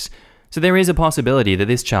pregnant. So there is a possibility that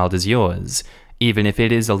this child is yours, even if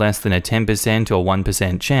it is a less than a 10% or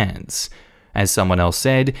 1% chance. As someone else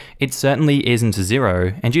said, it certainly isn't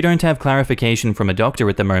zero, and you don't have clarification from a doctor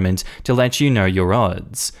at the moment to let you know your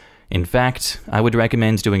odds. In fact, I would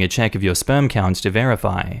recommend doing a check of your sperm count to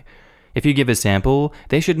verify. If you give a sample,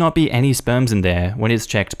 there should not be any sperms in there when it's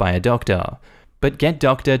checked by a doctor. But get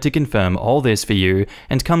doctor to confirm all this for you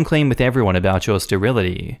and come clean with everyone about your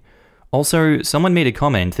sterility. Also, someone made a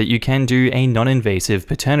comment that you can do a non-invasive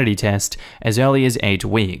paternity test as early as 8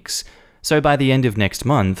 weeks. So by the end of next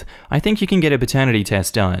month, I think you can get a paternity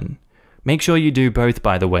test done. Make sure you do both,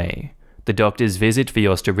 by the way. The doctor's visit for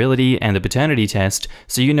your sterility and the paternity test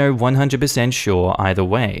so you know 100% sure either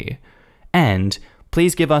way. And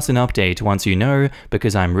please give us an update once you know,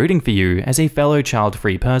 because I'm rooting for you as a fellow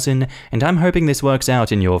child-free person, and I'm hoping this works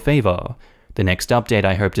out in your favor. The next update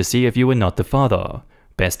I hope to see if you are not the father.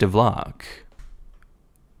 Best of luck.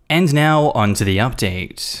 And now, on to the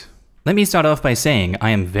update. Let me start off by saying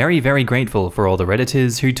I am very, very grateful for all the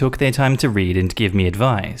Redditors who took their time to read and give me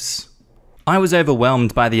advice. I was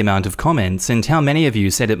overwhelmed by the amount of comments and how many of you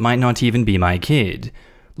said it might not even be my kid.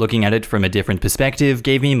 Looking at it from a different perspective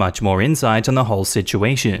gave me much more insight on the whole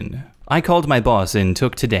situation. I called my boss and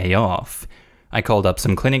took today off. I called up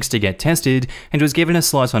some clinics to get tested and was given a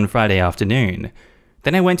slot on Friday afternoon.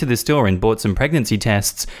 Then I went to the store and bought some pregnancy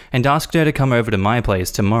tests and asked her to come over to my place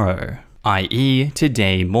tomorrow, i.e.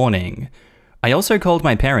 today morning. I also called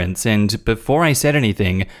my parents and before I said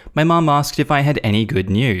anything, my mum asked if I had any good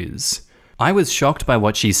news. I was shocked by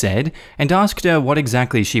what she said and asked her what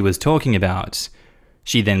exactly she was talking about.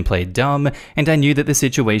 She then played dumb, and I knew that the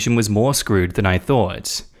situation was more screwed than I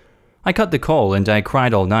thought. I cut the call and I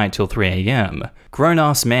cried all night till 3 AM.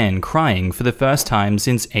 Grown-ass man crying for the first time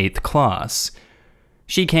since 8th class.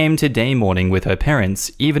 She came today morning with her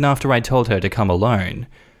parents, even after I told her to come alone.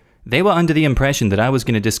 They were under the impression that I was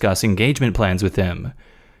going to discuss engagement plans with them.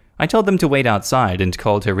 I told them to wait outside and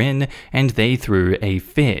called her in, and they threw a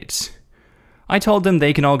fit. I told them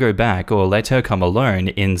they can all go back or let her come alone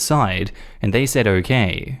inside, and they said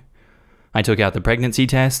okay. I took out the pregnancy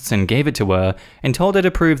tests and gave it to her and told her to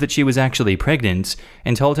prove that she was actually pregnant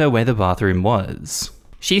and told her where the bathroom was.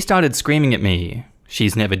 She started screaming at me.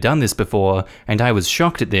 She's never done this before, and I was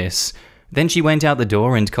shocked at this. Then she went out the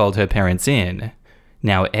door and called her parents in.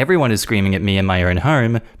 Now everyone is screaming at me in my own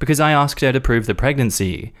home because I asked her to prove the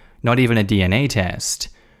pregnancy, not even a DNA test.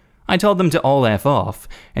 I told them to all F off,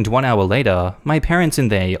 and 1 hour later, my parents and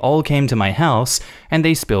they all came to my house and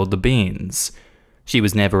they spilled the beans. She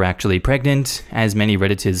was never actually pregnant. As many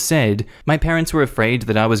Redditors said, my parents were afraid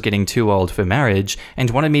that I was getting too old for marriage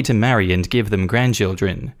and wanted me to marry and give them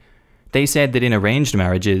grandchildren. They said that in arranged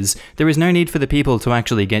marriages, there is no need for the people to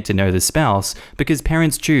actually get to know the spouse because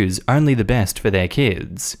parents choose only the best for their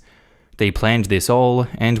kids. They planned this all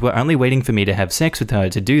and were only waiting for me to have sex with her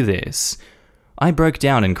to do this. I broke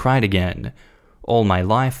down and cried again. All my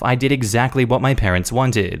life, I did exactly what my parents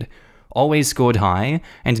wanted. Always scored high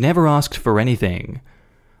and never asked for anything.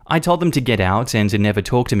 I told them to get out and to never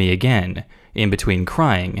talk to me again, in between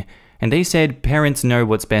crying, and they said parents know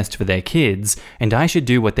what's best for their kids and I should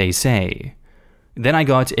do what they say. Then I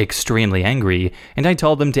got extremely angry and I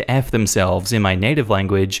told them to F themselves in my native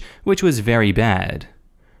language, which was very bad.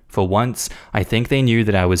 For once, I think they knew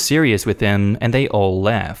that I was serious with them and they all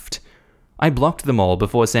left. I blocked them all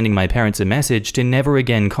before sending my parents a message to never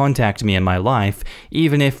again contact me in my life,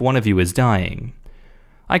 even if one of you is dying.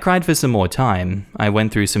 I cried for some more time. I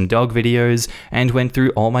went through some dog videos and went through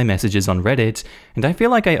all my messages on Reddit, and I feel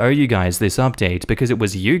like I owe you guys this update because it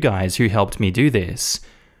was you guys who helped me do this.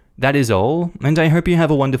 That is all, and I hope you have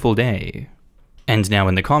a wonderful day. And now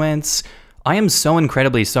in the comments, I am so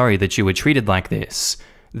incredibly sorry that you were treated like this.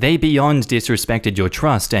 They beyond disrespected your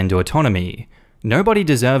trust and autonomy. Nobody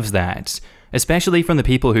deserves that, especially from the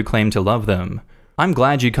people who claim to love them. I'm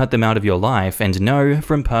glad you cut them out of your life and know,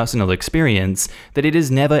 from personal experience, that it is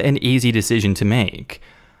never an easy decision to make.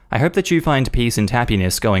 I hope that you find peace and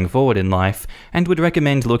happiness going forward in life, and would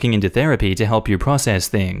recommend looking into therapy to help you process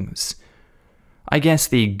things. I guess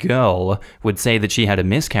the girl would say that she had a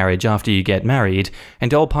miscarriage after you get married,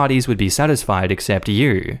 and all parties would be satisfied except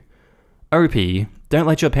you. OP, don't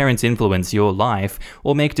let your parents influence your life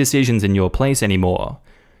or make decisions in your place anymore.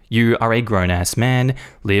 You are a grown-ass man,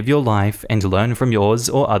 live your life and learn from yours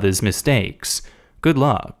or others' mistakes. Good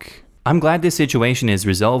luck. I'm glad this situation is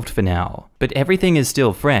resolved for now, but everything is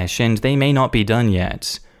still fresh and they may not be done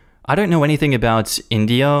yet. I don't know anything about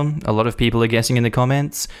India, a lot of people are guessing in the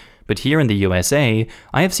comments, but here in the USA,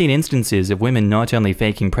 I have seen instances of women not only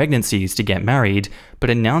faking pregnancies to get married, but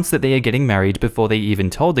announce that they are getting married before they even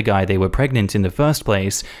told the guy they were pregnant in the first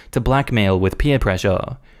place to blackmail with peer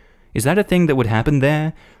pressure. Is that a thing that would happen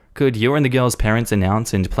there? Could you and the girl's parents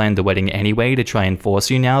announce and plan the wedding anyway to try and force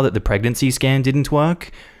you now that the pregnancy scan didn't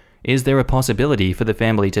work? Is there a possibility for the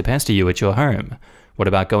family to pester you at your home? What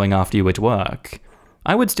about going after you at work?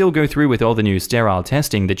 I would still go through with all the new sterile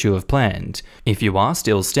testing that you have planned. If you are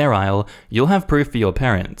still sterile, you'll have proof for your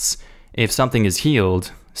parents. If something is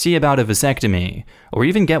healed, see about a vasectomy, or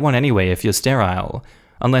even get one anyway if you're sterile.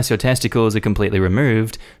 Unless your testicles are completely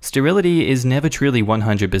removed, sterility is never truly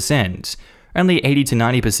 100%. Only 80 to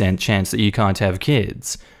 90% chance that you can't have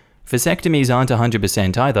kids. Vasectomies aren't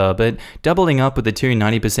 100% either, but doubling up with the two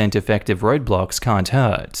 90% effective roadblocks can't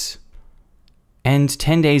hurt. And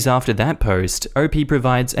 10 days after that post, OP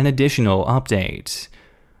provides an additional update.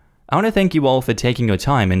 I want to thank you all for taking your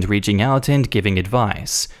time and reaching out and giving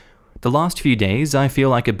advice. The last few days, I feel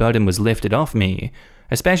like a burden was lifted off me,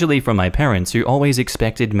 especially from my parents who always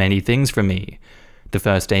expected many things from me. The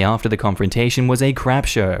first day after the confrontation was a crap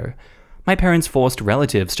show. My parents forced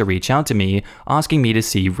relatives to reach out to me, asking me to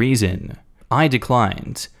see reason. I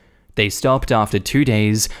declined. They stopped after 2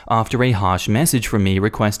 days after a harsh message from me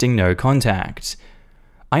requesting no contact.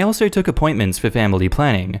 I also took appointments for family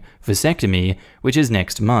planning, vasectomy, which is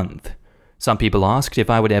next month. Some people asked if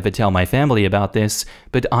I would ever tell my family about this,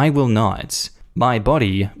 but I will not. My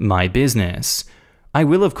body, my business. I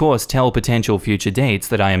will of course tell potential future dates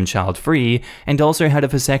that I am child-free and also had a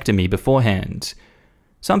vasectomy beforehand.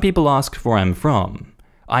 Some people asked where I'm from.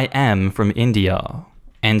 I am from India.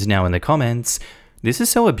 And now in the comments, this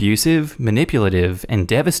is so abusive, manipulative, and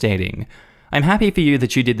devastating. I'm happy for you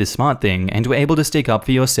that you did the smart thing and were able to stick up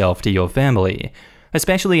for yourself to your family,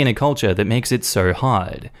 especially in a culture that makes it so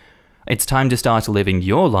hard. It's time to start living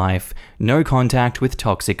your life, no contact with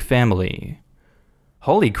toxic family.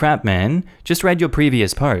 Holy crap, man, just read your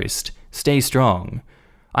previous post. Stay strong.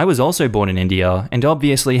 I was also born in India and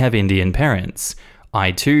obviously have Indian parents.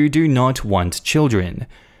 I too do not want children,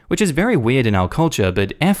 which is very weird in our culture,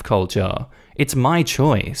 but F culture. It's my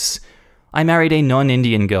choice. I married a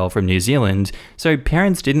non-Indian girl from New Zealand, so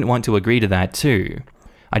parents didn't want to agree to that too.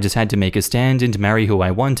 I just had to make a stand and marry who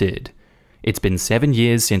I wanted. It's been 7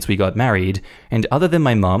 years since we got married, and other than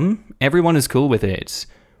my mum, everyone is cool with it.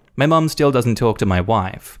 My mum still doesn't talk to my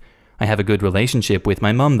wife. I have a good relationship with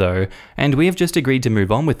my mum though, and we have just agreed to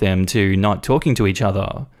move on with them to not talking to each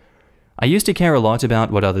other. I used to care a lot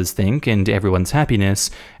about what others think and everyone's happiness,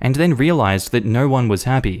 and then realized that no one was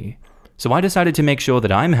happy. So I decided to make sure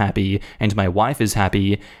that I'm happy, and my wife is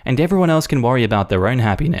happy, and everyone else can worry about their own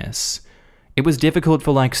happiness. It was difficult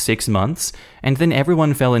for like 6 months, and then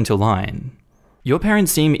everyone fell into line. Your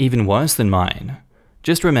parents seem even worse than mine.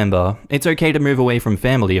 Just remember, it's okay to move away from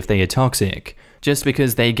family if they are toxic. Just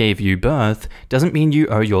because they gave you birth doesn't mean you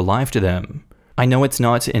owe your life to them. I know it's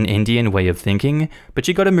not an Indian way of thinking, but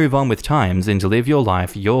you gotta move on with times and live your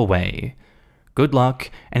life your way. Good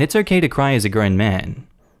luck, and it's okay to cry as a grown man.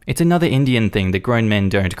 It's another Indian thing that grown men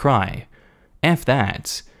don't cry. F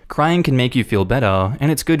that. Crying can make you feel better,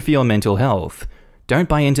 and it's good for your mental health. Don't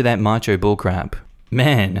buy into that macho bullcrap.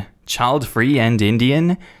 Man, child-free and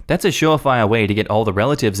Indian? That's a surefire way to get all the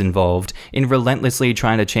relatives involved in relentlessly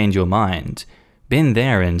trying to change your mind. Been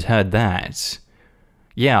there and heard that.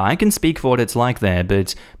 Yeah, I can speak for what it's like there,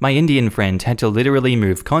 but my Indian friend had to literally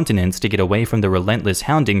move continents to get away from the relentless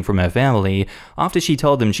hounding from her family after she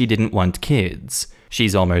told them she didn't want kids.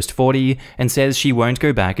 She's almost 40 and says she won't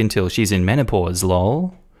go back until she's in menopause,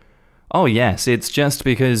 lol. Oh yes, it's just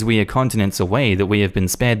because we are continents away that we have been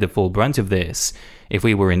spared the full brunt of this. If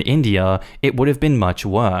we were in India, it would have been much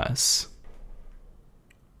worse.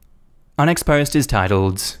 Unexposed is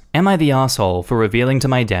titled, Am I the asshole for revealing to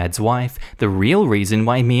my dad's wife the real reason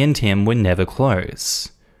why me and him were never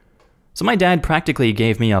close? So my dad practically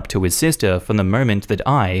gave me up to his sister from the moment that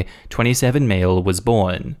I, 27 male, was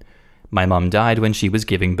born. My mum died when she was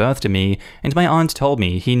giving birth to me, and my aunt told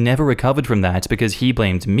me he never recovered from that because he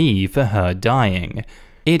blamed me for her dying.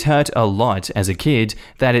 It hurt a lot as a kid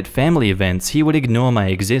that at family events he would ignore my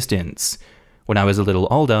existence. When I was a little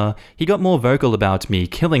older, he got more vocal about me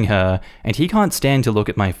killing her, and he can't stand to look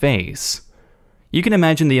at my face. You can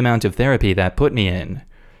imagine the amount of therapy that put me in.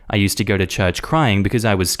 I used to go to church crying because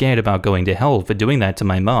I was scared about going to hell for doing that to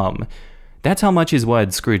my mum. That's how much his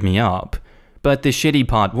words screwed me up. But the shitty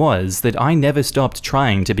part was that I never stopped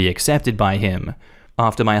trying to be accepted by him.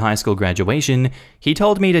 After my high school graduation, he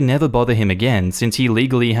told me to never bother him again since he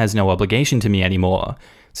legally has no obligation to me anymore,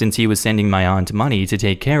 since he was sending my aunt money to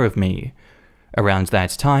take care of me. Around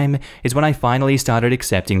that time is when I finally started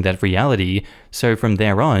accepting that reality, so from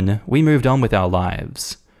there on, we moved on with our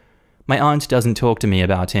lives. My aunt doesn't talk to me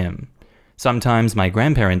about him. Sometimes my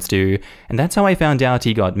grandparents do, and that's how I found out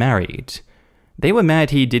he got married. They were mad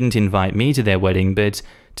he didn't invite me to their wedding, but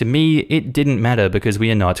to me, it didn't matter because we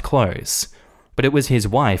are not close. But it was his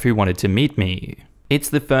wife who wanted to meet me. It's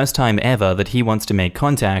the first time ever that he wants to make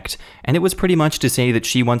contact, and it was pretty much to say that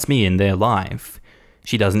she wants me in their life.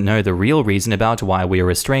 She doesn't know the real reason about why we are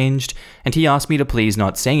estranged, and he asked me to please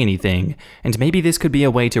not say anything, and maybe this could be a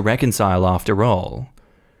way to reconcile after all.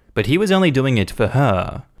 But he was only doing it for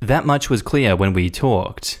her. That much was clear when we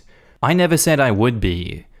talked. I never said I would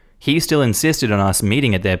be. He still insisted on us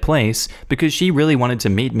meeting at their place because she really wanted to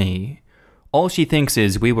meet me. All she thinks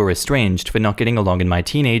is we were estranged for not getting along in my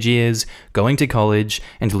teenage years, going to college,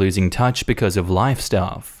 and losing touch because of life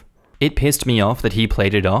stuff. It pissed me off that he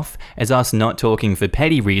played it off as us not talking for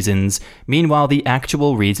petty reasons, meanwhile the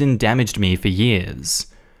actual reason damaged me for years.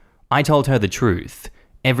 I told her the truth.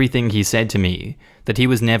 Everything he said to me, that he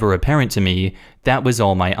was never a parent to me, that was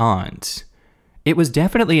all my aunt. It was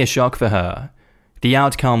definitely a shock for her. The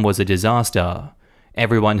outcome was a disaster.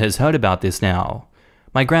 Everyone has heard about this now.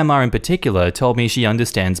 My grandma in particular told me she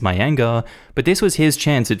understands my anger, but this was his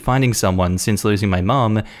chance at finding someone since losing my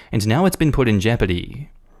mum, and now it's been put in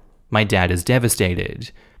jeopardy. My dad is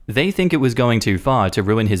devastated. They think it was going too far to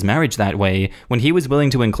ruin his marriage that way when he was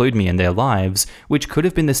willing to include me in their lives, which could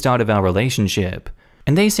have been the start of our relationship.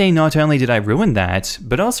 And they say not only did I ruin that,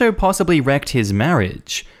 but also possibly wrecked his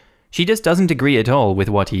marriage. She just doesn't agree at all with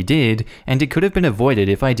what he did, and it could have been avoided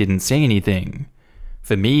if I didn't say anything.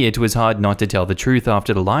 For me, it was hard not to tell the truth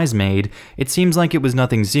after the lies made. It seems like it was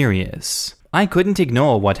nothing serious. I couldn't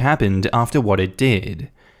ignore what happened after what it did.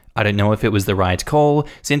 I don't know if it was the right call,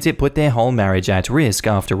 since it put their whole marriage at risk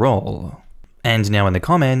after all. And now in the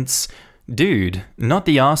comments, dude, not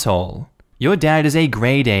the asshole. Your dad is a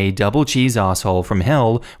grade A double cheese asshole from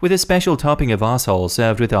hell with a special topping of asshole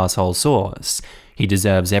served with asshole sauce. He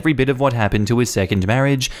deserves every bit of what happened to his second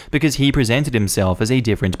marriage because he presented himself as a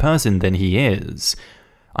different person than he is.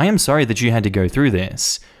 I am sorry that you had to go through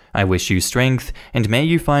this. I wish you strength, and may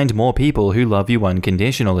you find more people who love you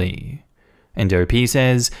unconditionally. And OP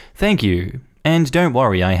says, "Thank you. And don't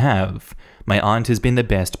worry, I have. My aunt has been the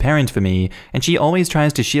best parent for me, and she always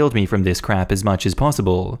tries to shield me from this crap as much as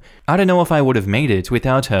possible. I don't know if I would have made it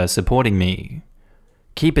without her supporting me."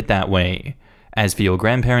 Keep it that way. As for your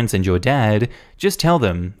grandparents and your dad, just tell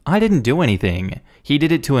them, I didn't do anything. He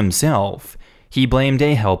did it to himself. He blamed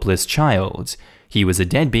a helpless child. He was a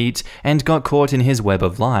deadbeat and got caught in his web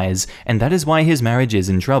of lies, and that is why his marriage is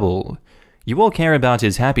in trouble. You all care about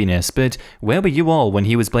his happiness, but where were you all when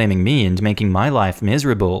he was blaming me and making my life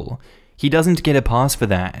miserable? He doesn't get a pass for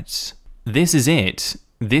that. This is it.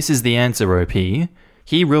 This is the answer, OP.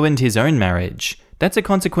 He ruined his own marriage. That's a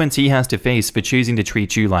consequence he has to face for choosing to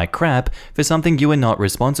treat you like crap for something you are not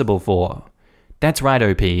responsible for. That's right,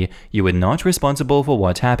 OP. You are not responsible for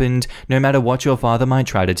what happened, no matter what your father might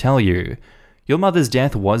try to tell you. Your mother's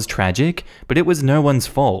death was tragic, but it was no one's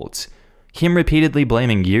fault. Him repeatedly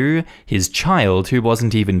blaming you, his child who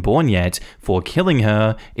wasn't even born yet, for killing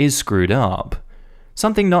her is screwed up.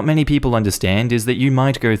 Something not many people understand is that you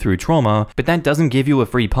might go through trauma, but that doesn't give you a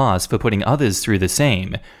free pass for putting others through the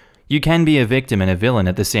same. You can be a victim and a villain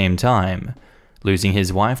at the same time. Losing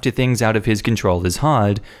his wife to things out of his control is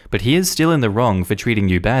hard, but he is still in the wrong for treating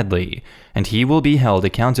you badly, and he will be held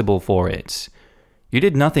accountable for it. You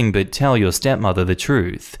did nothing but tell your stepmother the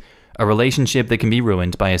truth. A relationship that can be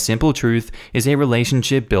ruined by a simple truth is a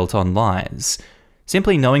relationship built on lies.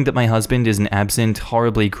 Simply knowing that my husband is an absent,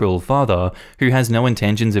 horribly cruel father who has no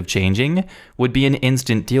intentions of changing would be an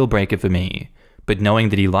instant deal breaker for me. But knowing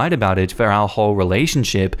that he lied about it for our whole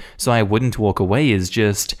relationship so I wouldn't walk away is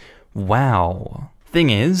just, wow. Thing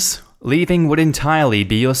is, leaving would entirely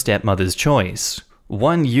be your stepmother's choice.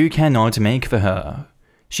 One you cannot make for her.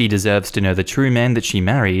 She deserves to know the true man that she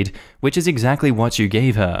married, which is exactly what you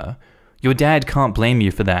gave her. Your dad can't blame you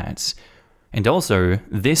for that. And also,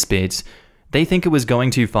 this bit, they think it was going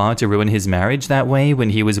too far to ruin his marriage that way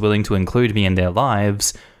when he was willing to include me in their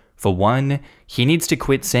lives. For one, he needs to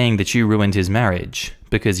quit saying that you ruined his marriage,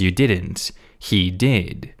 because you didn't. He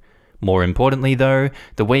did. More importantly though,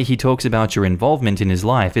 the way he talks about your involvement in his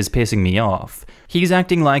life is pissing me off. He's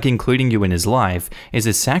acting like including you in his life is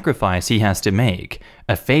a sacrifice he has to make,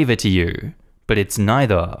 a favor to you. But it's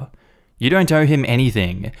neither. You don't owe him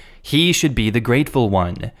anything. He should be the grateful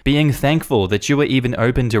one, being thankful that you were even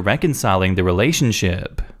open to reconciling the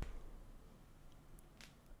relationship.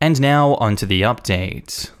 And now onto the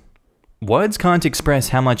update. Words can't express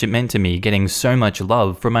how much it meant to me getting so much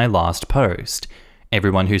love from my last post.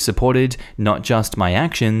 Everyone who supported not just my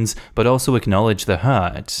actions, but also acknowledged the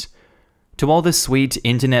hurt. To all the sweet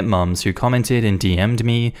internet mums who commented and DM'd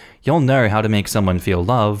me, you'll know how to make someone feel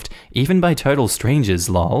loved, even by total strangers,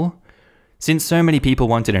 lol. Since so many people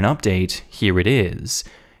wanted an update, here it is.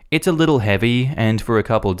 It's a little heavy, and for a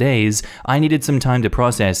couple days, I needed some time to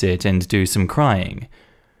process it and do some crying.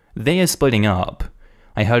 They are splitting up.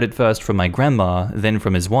 I heard it first from my grandma, then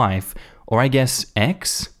from his wife, or I guess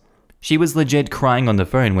ex? She was legit crying on the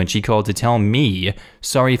phone when she called to tell me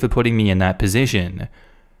sorry for putting me in that position.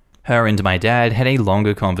 Her and my dad had a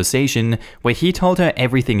longer conversation where he told her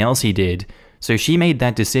everything else he did, so she made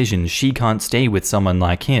that decision she can't stay with someone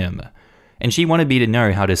like him. And she wanted me to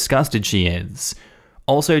know how disgusted she is.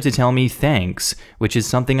 Also to tell me thanks, which is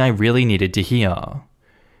something I really needed to hear.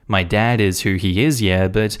 My dad is who he is, yeah,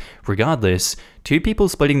 but regardless, two people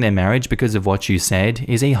splitting their marriage because of what you said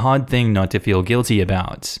is a hard thing not to feel guilty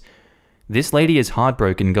about. This lady is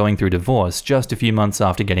heartbroken going through divorce just a few months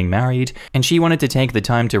after getting married, and she wanted to take the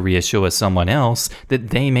time to reassure someone else that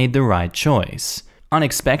they made the right choice.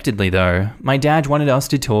 Unexpectedly though, my dad wanted us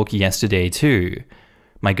to talk yesterday too.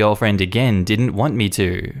 My girlfriend again didn't want me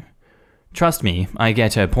to. Trust me, I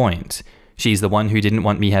get her point. She's the one who didn't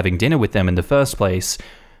want me having dinner with them in the first place.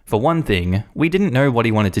 For one thing, we didn't know what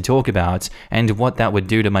he wanted to talk about and what that would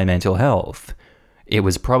do to my mental health. It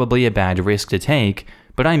was probably a bad risk to take,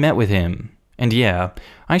 but I met with him. And yeah,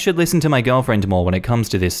 I should listen to my girlfriend more when it comes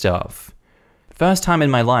to this stuff. First time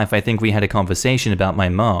in my life I think we had a conversation about my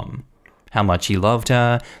mom. How much he loved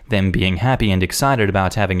her, them being happy and excited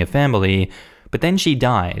about having a family, but then she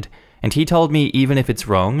died, and he told me even if it's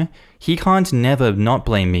wrong, he can't never not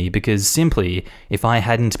blame me because simply, if I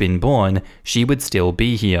hadn't been born, she would still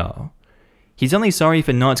be here. He's only sorry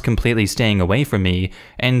for not completely staying away from me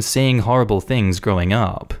and saying horrible things growing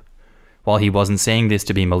up. While he wasn't saying this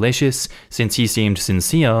to be malicious, since he seemed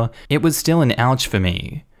sincere, it was still an ouch for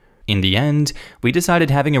me. In the end, we decided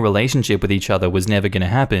having a relationship with each other was never gonna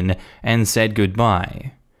happen, and said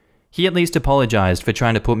goodbye. He at least apologized for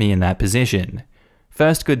trying to put me in that position.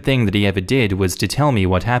 First good thing that he ever did was to tell me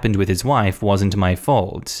what happened with his wife wasn't my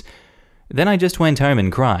fault. Then I just went home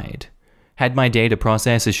and cried. Had my day to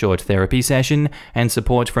process a short therapy session and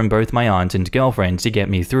support from both my aunt and girlfriend to get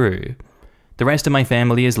me through. The rest of my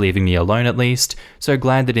family is leaving me alone at least, so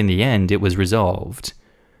glad that in the end it was resolved.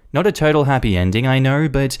 Not a total happy ending, I know,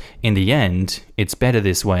 but in the end, it's better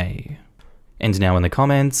this way. And now in the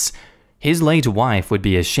comments, his late wife would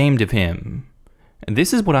be ashamed of him.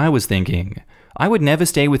 This is what I was thinking. I would never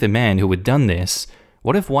stay with a man who had done this.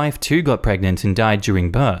 What if wife 2 got pregnant and died during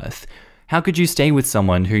birth? How could you stay with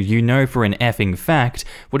someone who you know for an effing fact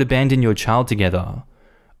would abandon your child together?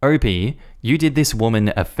 OP, you did this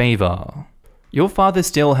woman a favor. Your father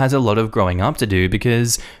still has a lot of growing up to do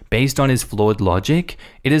because, based on his flawed logic,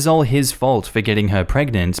 it is all his fault for getting her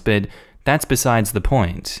pregnant, but that's besides the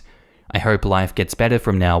point. I hope life gets better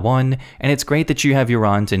from now on, and it's great that you have your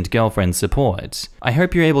aunt and girlfriend's support. I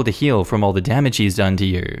hope you're able to heal from all the damage he's done to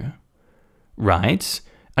you. Right?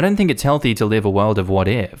 I don't think it's healthy to live a world of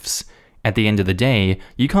what-ifs. At the end of the day,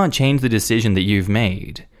 you can't change the decision that you've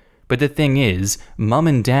made. But the thing is, mum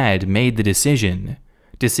and dad made the decision.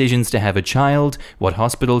 Decisions to have a child, what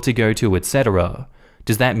hospital to go to, etc.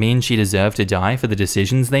 Does that mean she deserved to die for the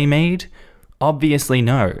decisions they made? Obviously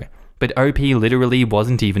no, but OP literally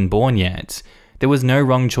wasn't even born yet. There was no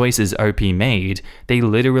wrong choices OP made, they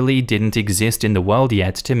literally didn't exist in the world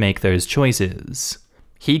yet to make those choices.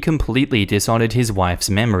 He completely dishonored his wife's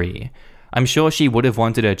memory. I'm sure she would have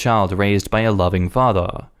wanted her child raised by a loving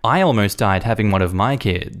father. I almost died having one of my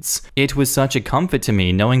kids. It was such a comfort to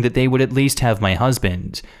me knowing that they would at least have my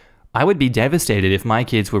husband. I would be devastated if my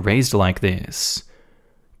kids were raised like this.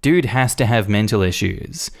 Dude has to have mental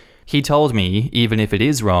issues. He told me, even if it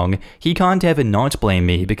is wrong, he can't ever not blame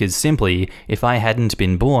me because simply, if I hadn't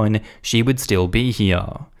been born, she would still be here.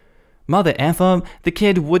 Mother effer, the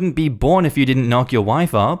kid wouldn't be born if you didn't knock your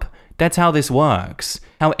wife up. That's how this works.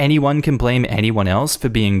 How anyone can blame anyone else for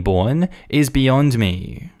being born is beyond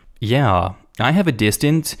me. Yeah, I have a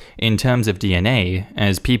distant, in terms of DNA,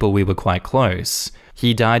 as people we were quite close.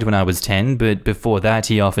 He died when I was 10, but before that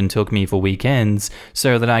he often took me for weekends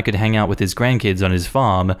so that I could hang out with his grandkids on his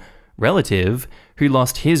farm, relative, who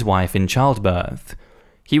lost his wife in childbirth.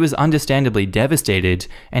 He was understandably devastated,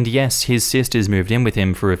 and yes, his sisters moved in with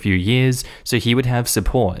him for a few years so he would have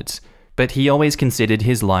support. But he always considered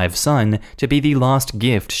his live son to be the last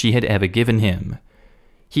gift she had ever given him.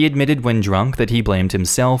 He admitted when drunk that he blamed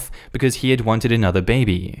himself because he had wanted another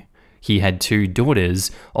baby. He had 2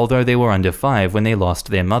 daughters, although they were under 5 when they lost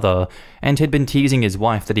their mother, and had been teasing his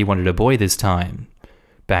wife that he wanted a boy this time.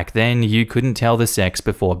 Back then, you couldn't tell the sex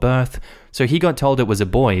before birth, so he got told it was a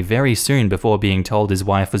boy very soon before being told his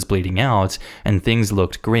wife was bleeding out and things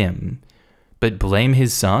looked grim. But blame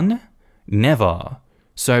his son? Never.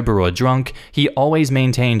 Sober or drunk, he always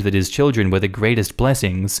maintained that his children were the greatest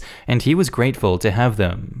blessings, and he was grateful to have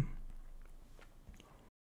them.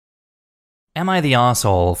 Am I the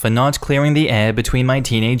asshole for not clearing the air between my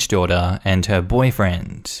teenage daughter and her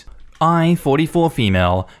boyfriend? I, 44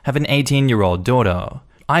 female, have an 18-year-old daughter.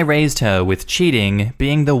 I raised her with cheating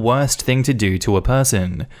being the worst thing to do to a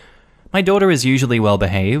person. My daughter is usually well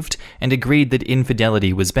behaved and agreed that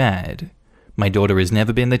infidelity was bad. My daughter has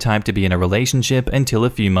never been the type to be in a relationship until a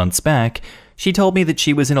few months back. She told me that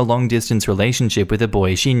she was in a long-distance relationship with a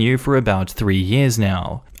boy she knew for about 3 years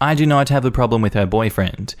now. I do not have a problem with her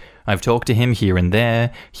boyfriend. I've talked to him here and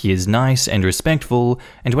there, he is nice and respectful,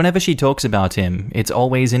 and whenever she talks about him, it's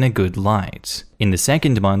always in a good light. In the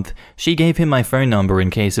 2nd month, she gave him my phone number in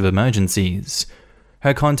case of emergencies.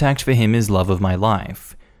 Her contact for him is love of my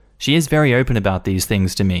life. She is very open about these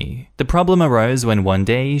things to me. The problem arose when one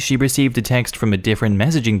day she received a text from a different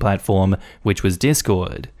messaging platform, which was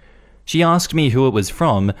Discord. She asked me who it was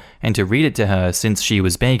from and to read it to her since she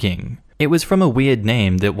was baking. It was from a weird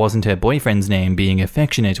name that wasn't her boyfriend's name being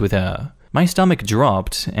affectionate with her. My stomach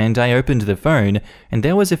dropped and I opened the phone and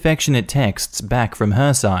there was affectionate texts back from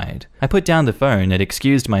her side. I put down the phone and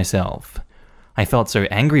excused myself. I felt so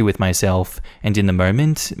angry with myself, and in the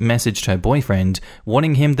moment, messaged her boyfriend,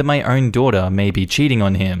 warning him that my own daughter may be cheating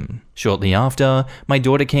on him. Shortly after, my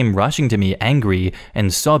daughter came rushing to me angry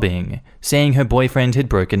and sobbing, saying her boyfriend had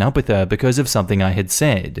broken up with her because of something I had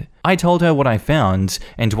said. I told her what I found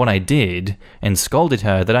and what I did, and scolded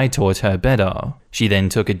her that I taught her better. She then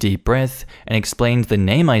took a deep breath and explained the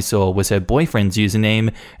name I saw was her boyfriend's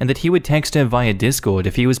username and that he would text her via Discord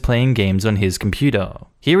if he was playing games on his computer.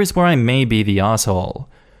 Here is where I may be the asshole.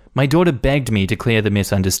 My daughter begged me to clear the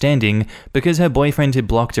misunderstanding because her boyfriend had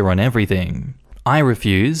blocked her on everything. I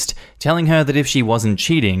refused, telling her that if she wasn't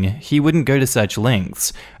cheating, he wouldn't go to such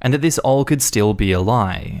lengths, and that this all could still be a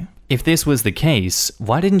lie. If this was the case,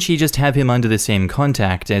 why didn't she just have him under the same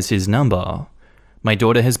contact as his number? My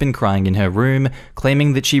daughter has been crying in her room,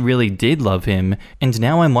 claiming that she really did love him, and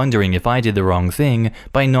now I'm wondering if I did the wrong thing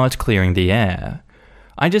by not clearing the air.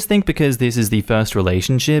 I just think because this is the first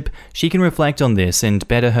relationship, she can reflect on this and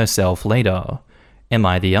better herself later. Am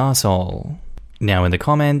I the asshole? Now in the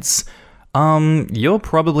comments, you're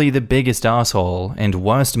probably the biggest asshole and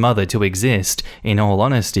worst mother to exist, in all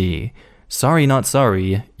honesty. Sorry not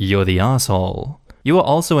sorry, you're the asshole. You were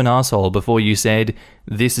also an asshole before you said,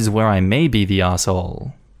 this is where I may be the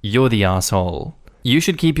asshole. You're the asshole. You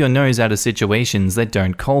should keep your nose out of situations that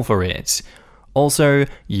don't call for it. Also,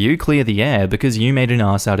 you clear the air because you made an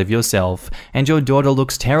ass out of yourself, and your daughter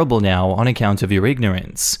looks terrible now on account of your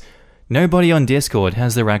ignorance. Nobody on Discord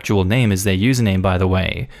has their actual name as their username, by the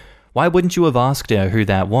way. Why wouldn't you have asked her who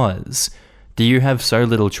that was? Do you have so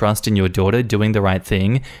little trust in your daughter doing the right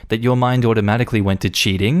thing that your mind automatically went to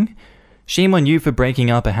cheating? Shame on you for breaking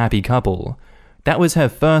up a happy couple. That was her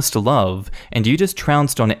first love, and you just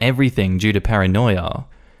trounced on everything due to paranoia.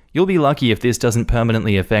 You'll be lucky if this doesn't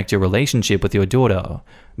permanently affect your relationship with your daughter.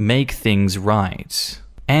 Make things right.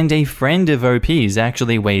 And a friend of OP's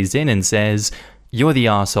actually weighs in and says, you're the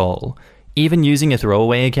asshole. Even using a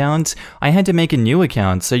throwaway account, I had to make a new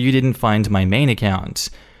account so you didn't find my main account.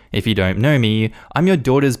 If you don't know me, I'm your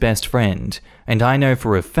daughter's best friend, and I know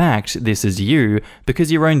for a fact this is you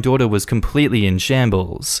because your own daughter was completely in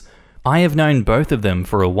shambles. I have known both of them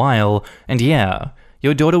for a while, and yeah,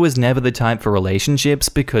 your daughter was never the type for relationships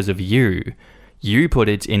because of you. You put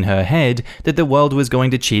it in her head that the world was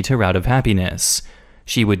going to cheat her out of happiness.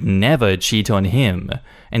 She would never cheat on him,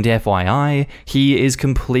 and FYI, he is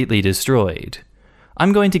completely destroyed.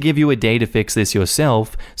 I'm going to give you a day to fix this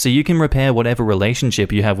yourself so you can repair whatever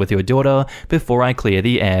relationship you have with your daughter before I clear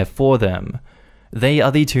the air for them. They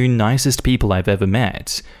are the two nicest people I've ever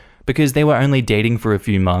met. Because they were only dating for a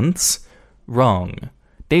few months? Wrong.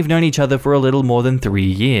 They've known each other for a little more than 3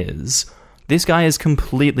 years. This guy is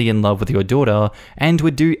completely in love with your daughter and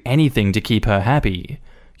would do anything to keep her happy.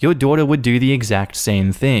 Your daughter would do the exact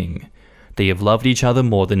same thing. They have loved each other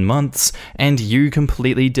more than months, and you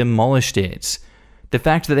completely demolished it. The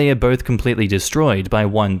fact that they are both completely destroyed by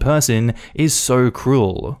one person is so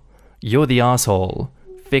cruel. You're the asshole.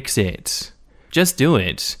 Fix it. Just do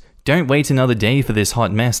it. Don't wait another day for this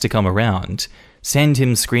hot mess to come around. Send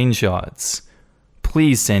him screenshots.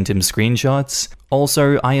 Please send him screenshots.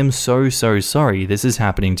 Also, I am so sorry this is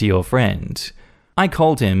happening to your friend. I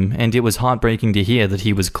called him, and it was heartbreaking to hear that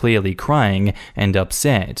he was clearly crying and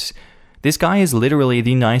upset. This guy is literally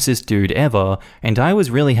the nicest dude ever, and I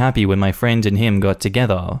was really happy when my friend and him got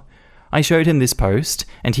together. I showed him this post,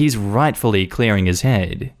 and he's rightfully clearing his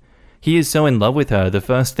head. He is so in love with her, the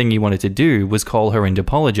first thing he wanted to do was call her and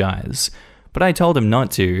apologize. But I told him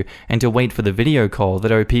not to, and to wait for the video call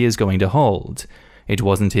that OP is going to hold. It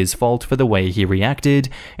wasn't his fault for the way he reacted,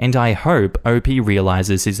 and I hope OP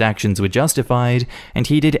realizes his actions were justified, and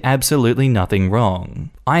he did absolutely nothing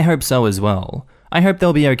wrong. I hope so as well. I hope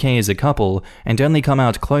they'll be okay as a couple, and only come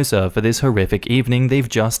out closer for this horrific evening they've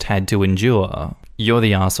just had to endure. You're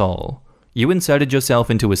the asshole. You inserted yourself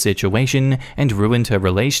into a situation and ruined her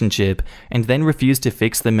relationship, and then refused to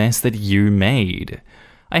fix the mess that you made.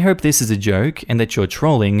 I hope this is a joke and that you're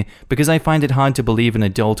trolling, because I find it hard to believe an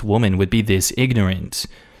adult woman would be this ignorant.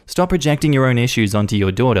 Stop projecting your own issues onto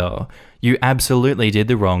your daughter. You absolutely did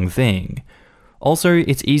the wrong thing. Also,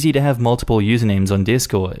 it's easy to have multiple usernames on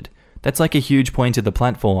Discord. That's like a huge point of the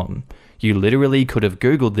platform. You literally could have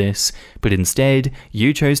Googled this, but instead,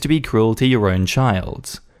 you chose to be cruel to your own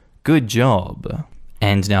child. Good job.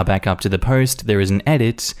 And now back up to the post, there is an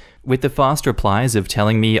edit. With the fast replies of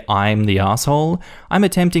telling me I'm the asshole, I'm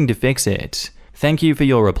attempting to fix it. Thank you for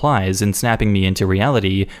your replies and snapping me into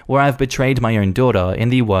reality where I've betrayed my own daughter in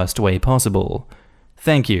the worst way possible.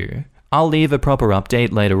 Thank you. I'll leave a proper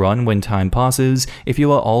update later on when time passes if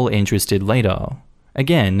you are all interested later.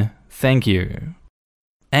 Again, thank you.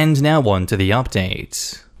 And now on to the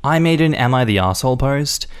update. I made an Am I the Asshole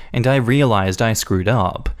post, and I realized I screwed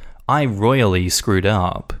up. I royally screwed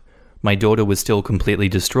up. My daughter was still completely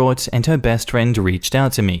distraught, and her best friend reached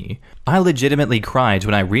out to me. I legitimately cried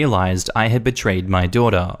when I realized I had betrayed my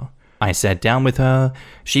daughter. I sat down with her.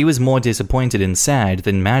 She was more disappointed and sad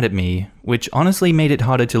than mad at me, which honestly made it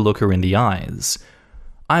harder to look her in the eyes.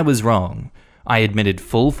 I was wrong. I admitted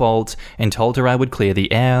full fault and told her I would clear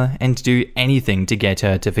the air and do anything to get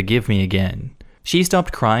her to forgive me again. She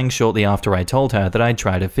stopped crying shortly after I told her that I'd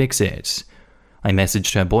try to fix it. I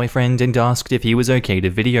messaged her boyfriend and asked if he was okay to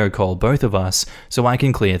video call both of us so I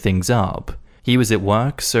can clear things up. He was at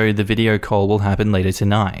work, so the video call will happen later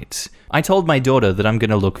tonight. I told my daughter that I'm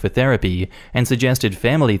gonna look for therapy and suggested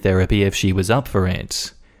family therapy if she was up for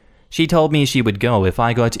it. She told me she would go if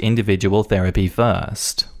I got individual therapy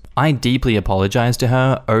first. I deeply apologized to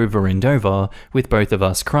her over and over, with both of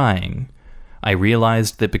us crying. I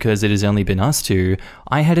realized that because it has only been us two,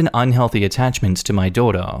 I had an unhealthy attachment to my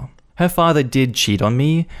daughter. Her father did cheat on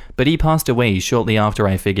me, but he passed away shortly after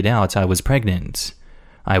I figured out I was pregnant.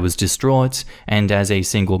 I was distraught, and as a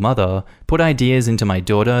single mother, put ideas into my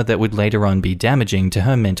daughter that would later on be damaging to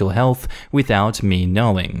her mental health without me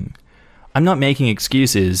knowing. I'm not making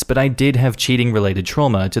excuses, but I did have cheating-related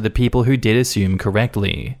trauma to the people who did assume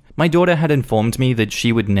correctly. My daughter had informed me that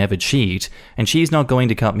she would never cheat, and she's not going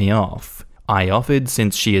to cut me off. I offered,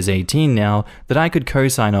 since she is 18 now, that I could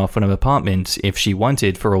co-sign off on an apartment if she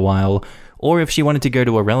wanted for a while, or if she wanted to go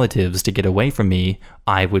to her relatives to get away from me,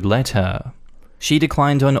 I would let her. She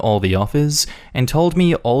declined on all the offers, and told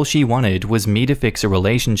me all she wanted was me to fix a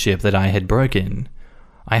relationship that I had broken.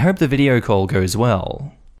 I hope the video call goes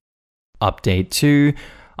well. Update 2.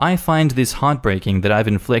 I find this heartbreaking that I've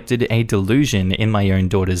inflicted a delusion in my own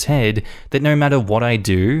daughter's head that no matter what I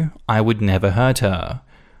do, I would never hurt her.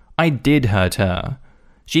 I did hurt her.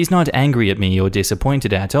 She's not angry at me or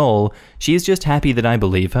disappointed at all, she's just happy that I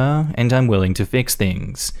believe her and I'm willing to fix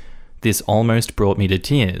things. This almost brought me to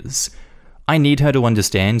tears. I need her to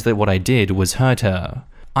understand that what I did was hurt her.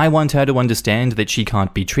 I want her to understand that she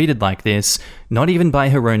can't be treated like this, not even by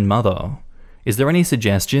her own mother. Is there any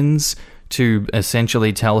suggestions? To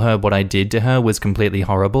essentially tell her what I did to her was completely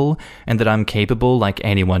horrible, and that I'm capable, like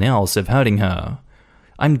anyone else, of hurting her.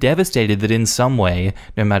 I'm devastated that in some way,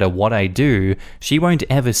 no matter what I do, she won't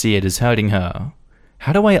ever see it as hurting her.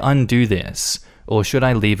 How do I undo this? Or should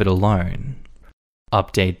I leave it alone?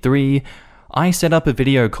 Update 3. I set up a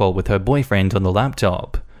video call with her boyfriend on the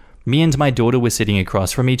laptop. Me and my daughter were sitting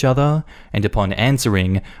across from each other, and upon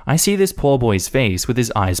answering, I see this poor boy's face with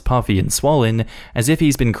his eyes puffy and swollen, as if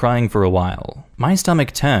he's been crying for a while. My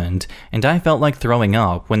stomach turned, and I felt like throwing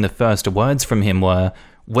up when the first words from him were,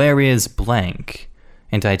 "Where is blank?"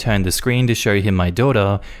 And I turned the screen to show him my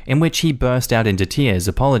daughter, in which he burst out into tears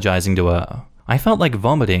apologizing to her. I felt like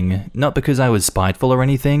vomiting, not because I was spiteful or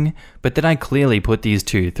anything, but that I clearly put these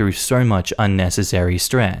two through so much unnecessary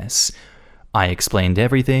stress. I explained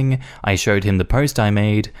everything, I showed him the post I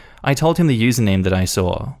made, I told him the username that I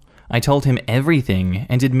saw. I told him everything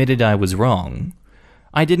and admitted I was wrong.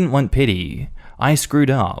 I didn't want pity. I screwed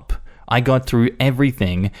up. I got through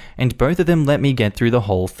everything, and both of them let me get through the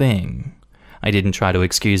whole thing. I didn't try to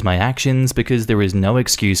excuse my actions because there is no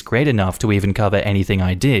excuse great enough to even cover anything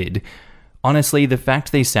I did. Honestly, the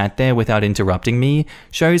fact they sat there without interrupting me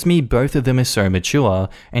shows me both of them are so mature,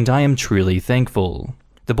 and I am truly thankful.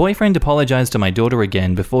 The boyfriend apologized to my daughter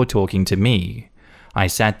again before talking to me. I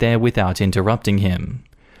sat there without interrupting him.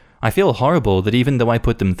 I feel horrible that even though I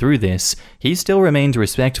put them through this, he still remained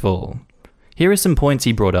respectful. Here are some points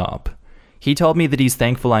he brought up. He told me that he's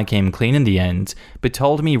thankful I came clean in the end, but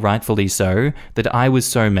told me rightfully so that I was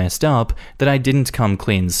so messed up that I didn't come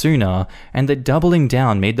clean sooner, and that doubling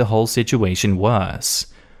down made the whole situation worse.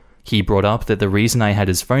 He brought up that the reason I had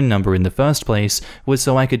his phone number in the first place was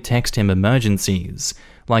so I could text him emergencies,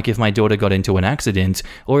 like if my daughter got into an accident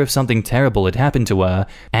or if something terrible had happened to her,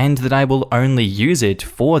 and that I will only use it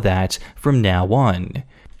for that from now on.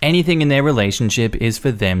 Anything in their relationship is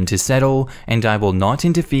for them to settle, and I will not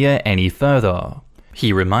interfere any further.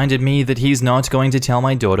 He reminded me that he's not going to tell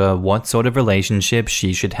my daughter what sort of relationship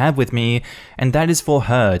she should have with me, and that is for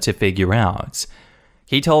her to figure out.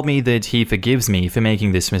 He told me that he forgives me for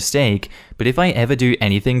making this mistake, but if I ever do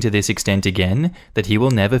anything to this extent again, that he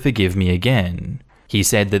will never forgive me again. He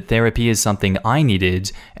said that therapy is something I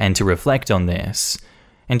needed, and to reflect on this.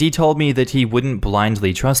 And he told me that he wouldn't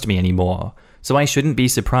blindly trust me anymore, so I shouldn't be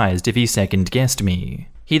surprised if he second-guessed me.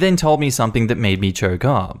 He then told me something that made me choke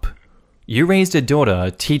up. You raised a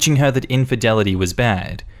daughter, teaching her that infidelity was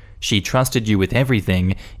bad. She trusted you with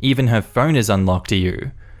everything, even her phone is unlocked to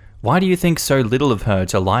you. Why do you think so little of her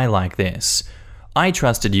to lie like this? I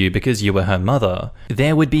trusted you because you were her mother.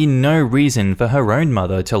 There would be no reason for her own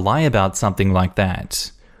mother to lie about something like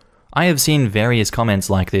that. I have seen various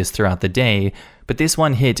comments like this throughout the day, but this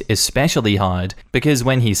one hit especially hard because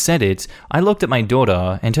when he said it, I looked at my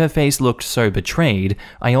daughter and her face looked so betrayed,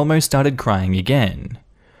 I almost started crying again.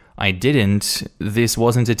 I didn't. This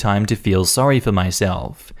wasn't a time to feel sorry for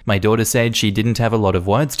myself. My daughter said she didn't have a lot of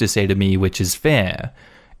words to say to me, which is fair.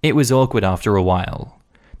 It was awkward after a while.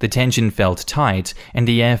 The tension felt tight and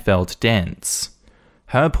the air felt dense.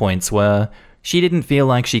 Her points were, she didn't feel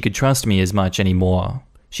like she could trust me as much anymore.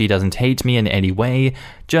 She doesn't hate me in any way,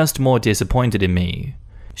 just more disappointed in me.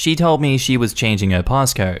 She told me she was changing her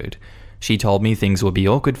passcode. She told me things would be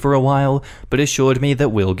awkward for a while, but assured me that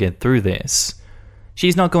we'll get through this.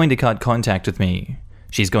 She's not going to cut contact with me.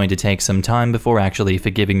 She's going to take some time before actually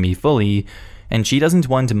forgiving me fully, and she doesn't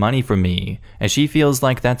want money from me, as she feels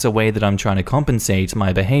like that's a way that I'm trying to compensate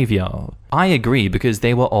my behavior. I agree because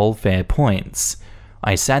they were all fair points.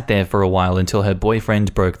 I sat there for a while until her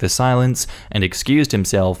boyfriend broke the silence and excused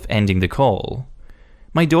himself, ending the call.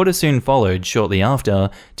 My daughter soon followed shortly after,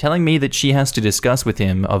 telling me that she has to discuss with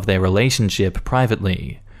him of their relationship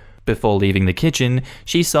privately. Before leaving the kitchen,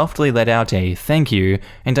 she softly let out a "thank you"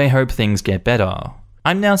 and "I hope things get better."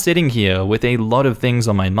 I'm now sitting here with a lot of things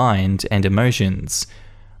on my mind and emotions.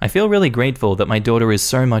 I feel really grateful that my daughter is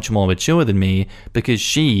so much more mature than me because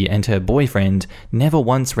she and her boyfriend never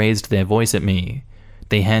once raised their voice at me.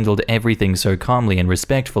 They handled everything so calmly and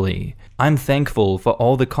respectfully. I'm thankful for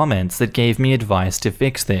all the comments that gave me advice to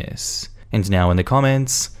fix this. And now in the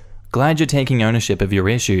comments, glad you're taking ownership of your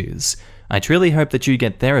issues. I truly hope that you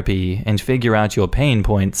get therapy and figure out your pain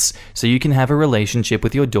points so you can have a relationship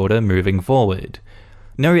with your daughter moving forward.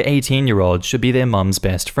 No 18-year-old should be their mum's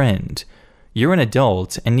best friend. You're an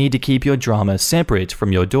adult and need to keep your drama separate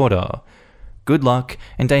from your daughter. Good luck,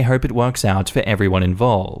 and I hope it works out for everyone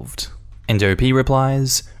involved. And OP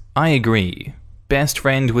replies, I agree. Best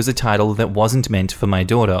friend was a title that wasn't meant for my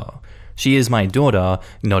daughter. She is my daughter,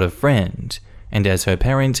 not a friend. And as her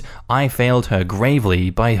parent, I failed her gravely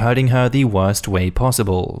by hurting her the worst way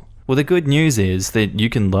possible. Well, the good news is that you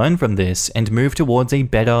can learn from this and move towards a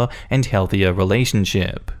better and healthier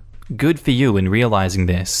relationship. Good for you in realizing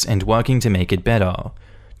this and working to make it better.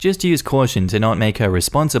 Just use caution to not make her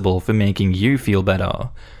responsible for making you feel better.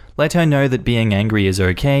 Let her know that being angry is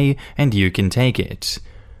okay and you can take it.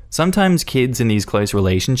 Sometimes kids in these close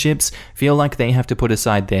relationships feel like they have to put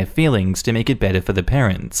aside their feelings to make it better for the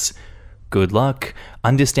parents. Good luck.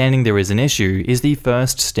 Understanding there is an issue is the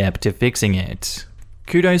first step to fixing it.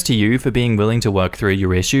 Kudos to you for being willing to work through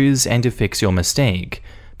your issues and to fix your mistake.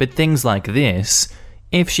 But things like this,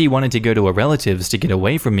 if she wanted to go to her relatives to get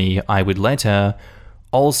away from me, I would let her,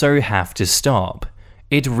 also have to stop.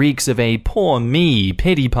 It reeks of a poor me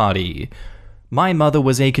pity party. My mother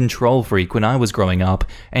was a control freak when I was growing up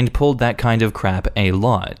and pulled that kind of crap a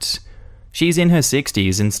lot. She's in her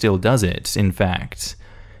 60s and still does it, in fact.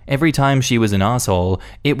 Every time she was an asshole,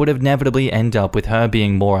 it would inevitably end up with her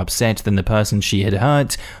being more upset than the person she had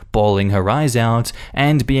hurt, bawling her eyes out,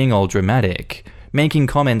 and being all dramatic, making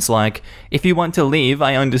comments like, "If you want to leave,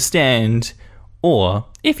 I understand," or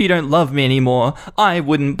 "If you don't love me anymore, I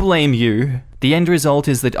wouldn't blame you." The end result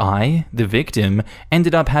is that I, the victim,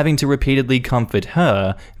 ended up having to repeatedly comfort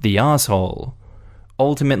her, the asshole.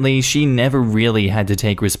 Ultimately, she never really had to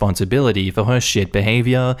take responsibility for her shit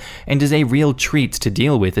behavior, and is a real treat to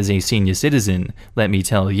deal with as a senior citizen, let me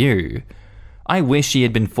tell you. I wish she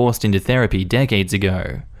had been forced into therapy decades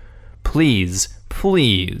ago. Please,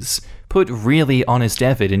 please, put really honest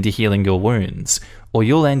effort into healing your wounds, or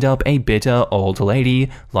you'll end up a bitter old lady,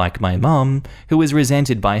 like my mum, who is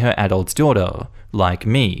resented by her adult daughter, like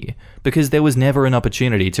me, because there was never an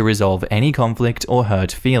opportunity to resolve any conflict or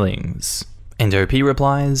hurt feelings. And OP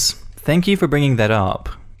replies, thank you for bringing that up.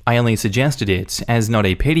 I only suggested it as not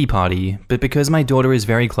a pity party, but because my daughter is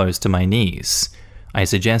very close to my niece. I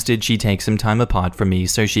suggested she take some time apart from me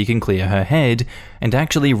so she can clear her head and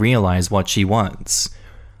actually realize what she wants.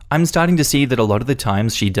 I'm starting to see that a lot of the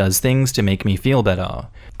times she does things to make me feel better.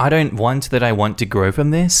 I don't want that I want to grow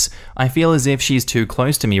from this. I feel as if she's too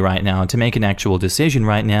close to me right now to make an actual decision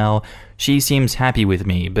right now. She seems happy with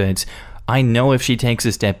me, but I know if she takes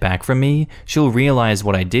a step back from me, she'll realize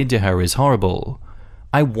what I did to her is horrible.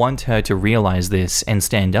 I want her to realize this and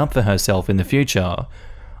stand up for herself in the future.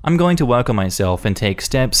 I'm going to work on myself and take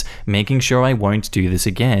steps, making sure I won't do this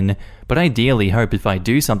again, but ideally hope if I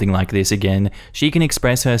do something like this again, she can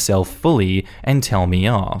express herself fully and tell me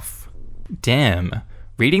off. Damn.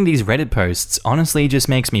 Reading these Reddit posts honestly just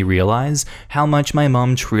makes me realize how much my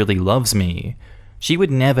mom truly loves me. She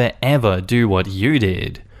would never ever do what you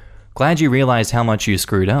did. Glad you realized how much you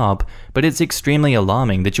screwed up, but it's extremely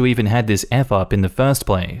alarming that you even had this F-up in the first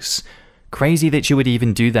place. Crazy that you would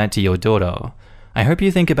even do that to your daughter. I hope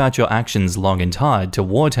you think about your actions long and hard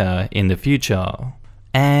toward her in the future.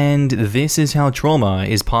 And this is how trauma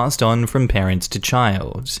is passed on from parent to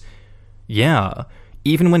child. Yeah,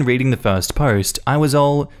 even when reading the first post, I was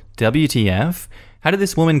all, WTF? How did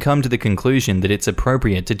this woman come to the conclusion that it's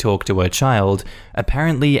appropriate to talk to her child,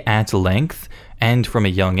 apparently at length, and from a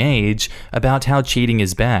young age, about how cheating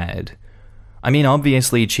is bad? I mean,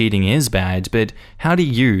 obviously cheating is bad, but how do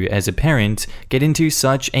you, as a parent, get into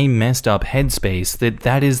such a messed up headspace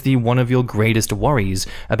that is the one of your greatest worries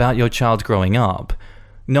about your child growing up?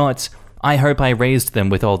 Not, I hope I raised them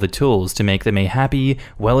with all the tools to make them a happy,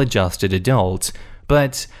 well-adjusted adult,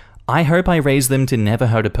 But I hope I raise them to never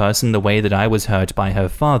hurt a person the way that I was hurt by her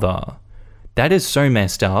father. That is so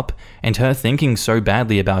messed up, and her thinking so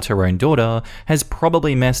badly about her own daughter has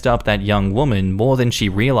probably messed up that young woman more than she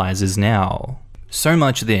realizes now. So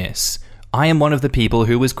much this. I am one of the people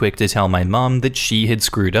who was quick to tell my mum that she had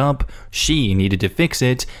screwed up, she needed to fix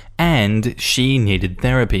it, and she needed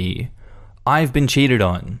therapy. I've been cheated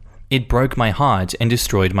on. It broke my heart and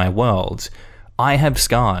destroyed my world. I have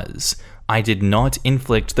scars. I did not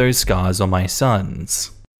inflict those scars on my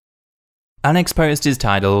sons. Our next post is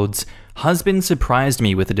titled, "Husband surprised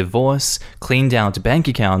me with a divorce, cleaned out bank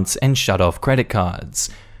accounts, and shut off credit cards.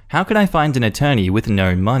 How can I find an attorney with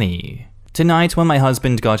no money?" Tonight, when my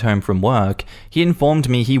husband got home from work, he informed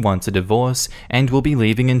me he wants a divorce and will be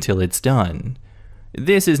leaving until it's done.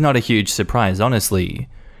 This is not a huge surprise, honestly.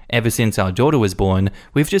 Ever since our daughter was born,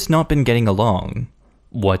 we've just not been getting along.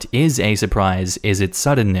 What is a surprise is its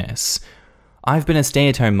suddenness. I've been a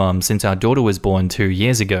stay-at-home mum since our daughter was born 2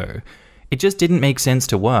 years ago. It just didn't make sense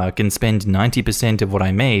to work and spend 90% of what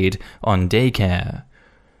I made on daycare.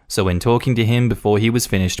 So when talking to him before he was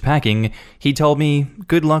finished packing, he told me,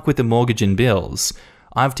 "Good luck with the mortgage and bills.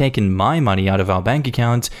 I've taken my money out of our bank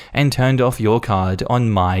account and turned off your card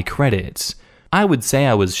on my credit." I would say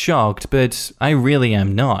I was shocked, but I really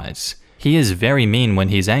am not. He is very mean when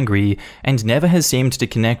he's angry and never has seemed to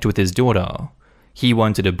connect with his daughter. He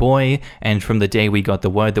wanted a boy, and from the day we got the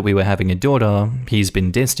word that we were having a daughter, he's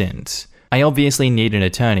been distant. I obviously need an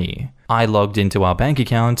attorney. I logged into our bank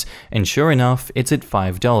account, and sure enough, it's at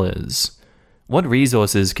 $5. What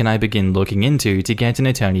resources can I begin looking into to get an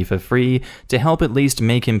attorney for free to help at least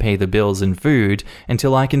make him pay the bills and food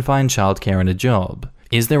until I can find childcare and a job?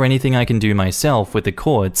 Is there anything I can do myself with the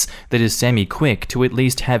courts that is semi-quick to at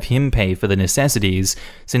least have him pay for the necessities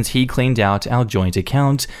since he cleaned out our joint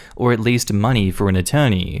account, or at least money for an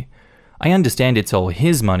attorney? I understand it's all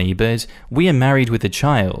his money, but we are married with a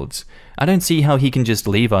child. I don't see how he can just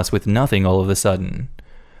leave us with nothing all of a sudden.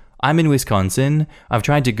 I'm in Wisconsin. I've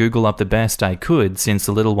tried to Google up the best I could since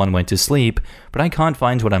the little one went to sleep, but I can't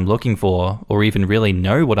find what I'm looking for, or even really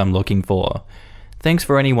know what I'm looking for. Thanks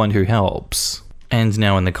for anyone who helps. And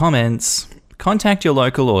now in the comments, contact your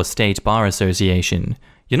local or state bar association.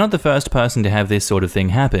 You're not the first person to have this sort of thing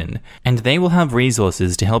happen, and they will have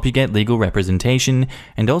resources to help you get legal representation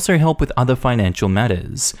and also help with other financial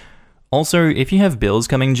matters. Also, if you have bills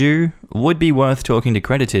coming due, would be worth talking to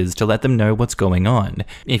creditors to let them know what's going on.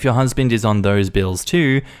 If your husband is on those bills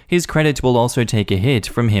too, his credit will also take a hit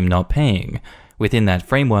from him not paying. Within that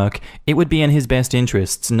framework, it would be in his best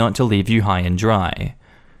interests not to leave you high and dry.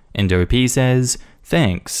 And OP says,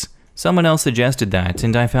 "Thanks. Someone else suggested that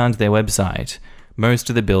and I found their website. Most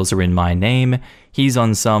of the bills are in my name. He's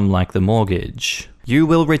on some like the mortgage. You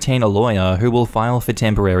will retain a lawyer who will file for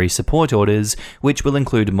temporary support orders, which will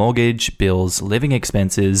include mortgage, bills, living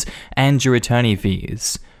expenses, and your attorney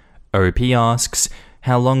fees." OP asks,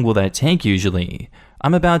 "How long will that take usually?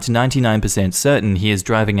 I'm about 99% certain he is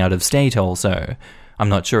driving out of state also. I'm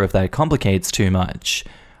not sure if that complicates too much.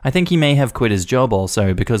 I think he may have quit his job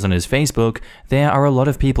also because on his Facebook, there are a lot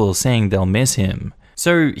of people saying they'll miss him.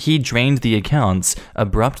 So he drained the accounts,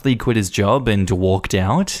 abruptly quit his job and walked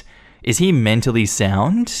out? Is he mentally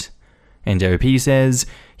sound?" And OP says,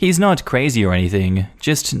 "He's not crazy or anything,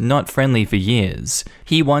 just not friendly for years.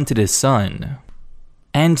 He wanted a son."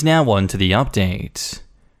 And now on to the update.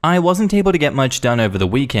 I wasn't able to get much done over the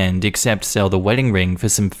weekend except sell the wedding ring for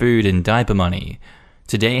some food and diaper money.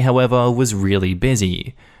 Today, however, was really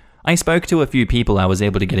busy. I spoke to a few people I was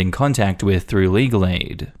able to get in contact with through legal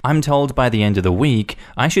aid. I'm told by the end of the week,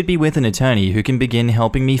 I should be with an attorney who can begin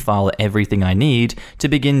helping me file everything I need to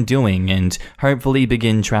begin doing and hopefully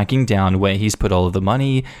begin tracking down where he's put all of the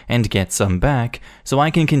money and get some back so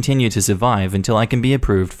I can continue to survive until I can be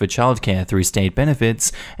approved for childcare through state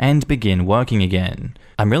benefits and begin working again.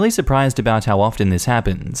 I'm really surprised about how often this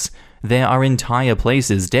happens. There are entire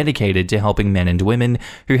places dedicated to helping men and women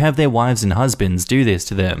who have their wives and husbands do this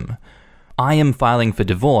to them. I am filing for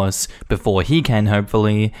divorce before he can,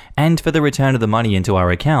 hopefully, and for the return of the money into our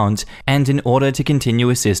account, and in order to continue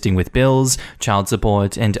assisting with bills, child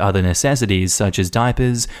support, and other necessities such as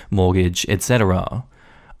diapers, mortgage, etc.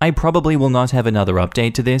 I probably will not have another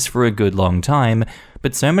update to this for a good long time,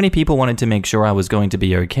 but so many people wanted to make sure I was going to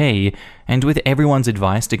be okay, and with everyone's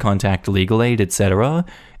advice to contact legal aid, etc.,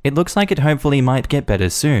 it looks like it hopefully might get better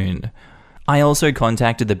soon. I also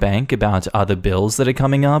contacted the bank about other bills that are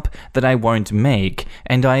coming up that I won't make,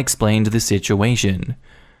 and I explained the situation.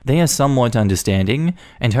 They are somewhat understanding,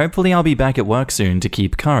 and hopefully I'll be back at work soon to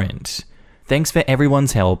keep current. Thanks for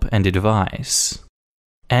everyone's help and advice.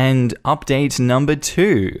 And update number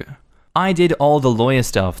 2. I did all the lawyer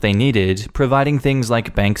stuff they needed, providing things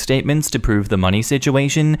like bank statements to prove the money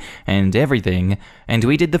situation and everything, and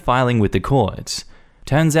we did the filing with the court.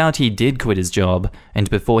 Turns out he did quit his job, and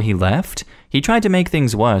before he left, he tried to make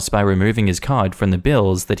things worse by removing his card from the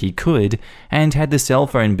bills that he could, and had the cell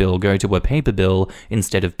phone bill go to a paper bill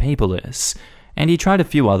instead of paperless. And he tried a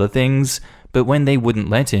few other things, but when they wouldn't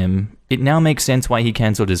let him, it now makes sense why he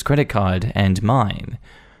cancelled his credit card and mine.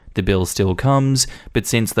 The bill still comes, but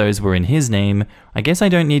since those were in his name, I guess I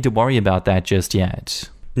don't need to worry about that just yet.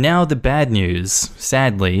 Now the bad news.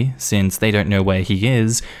 Sadly, since they don't know where he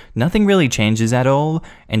is, nothing really changes at all,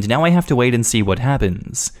 and now I have to wait and see what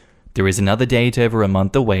happens. There is another date over a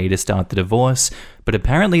month away to start the divorce, but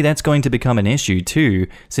apparently that's going to become an issue too,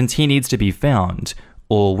 since he needs to be found,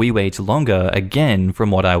 or we wait longer again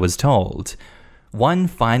from what I was told. One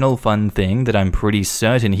final fun thing that I'm pretty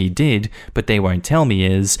certain he did, but they won't tell me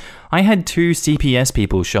is, I had 2 CPS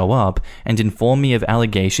people show up and inform me of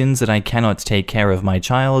allegations that I cannot take care of my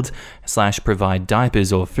child, / provide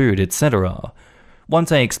diapers or food, etc.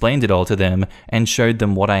 Once I explained it all to them and showed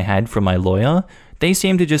them what I had from my lawyer, they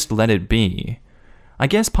seemed to just let it be. I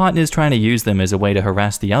guess partners trying to use them as a way to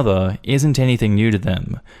harass the other isn't anything new to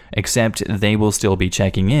them, except they will still be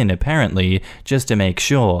checking in apparently, just to make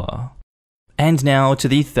sure. And now to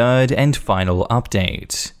the third and final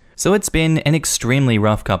update. So it's been an extremely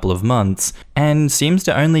rough couple of months, and seems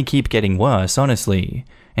to only keep getting worse, honestly.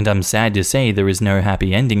 And I'm sad to say there is no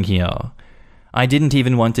happy ending here. I didn't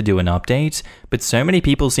even want to do an update, but so many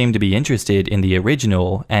people seem to be interested in the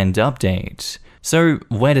original and update. So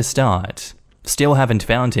where to start? Still haven't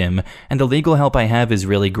found him, and the legal help I have is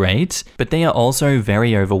really great, but they are also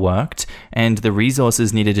very overworked, and the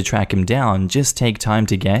resources needed to track him down just take time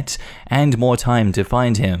to get, and more time to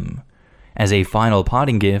find him. As a final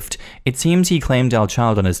parting gift, it seems he claimed our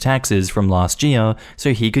child on his taxes from last year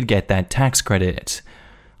so he could get that tax credit.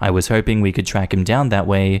 I was hoping we could track him down that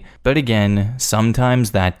way, but again,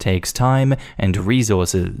 sometimes that takes time and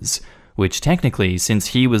resources. Which technically, since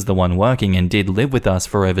he was the one working and did live with us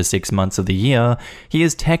for over 6 months of the year, he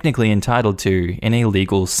is technically entitled to in a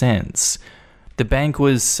legal sense. The bank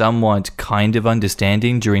was somewhat kind of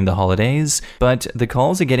understanding during the holidays, but the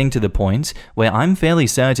calls are getting to the point where I'm fairly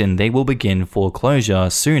certain they will begin foreclosure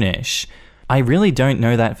soonish. I really don't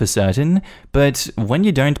know that for certain, but when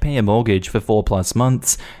you don't pay a mortgage for 4+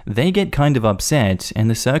 months, they get kind of upset and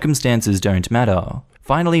the circumstances don't matter.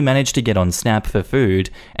 Finally managed to get on Snap for food,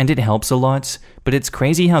 and it helps a lot, but it's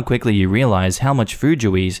crazy how quickly you realize how much food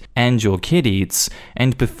you eat and your kid eats,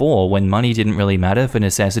 and before when money didn't really matter for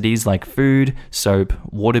necessities like food, soap,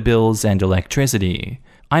 water bills, and electricity.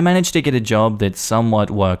 I managed to get a job that somewhat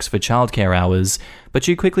works for childcare hours, but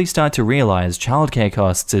you quickly start to realize childcare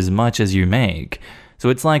costs as much as you make, so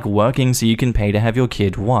it's like working so you can pay to have your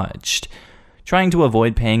kid watched. Trying to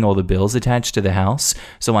avoid paying all the bills attached to the house,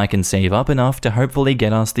 so I can save up enough to hopefully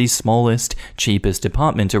get us the smallest, cheapest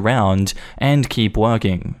apartment around, and keep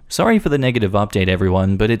working. Sorry for the negative update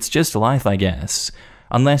everyone, but it's just life I guess.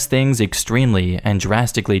 Unless things extremely and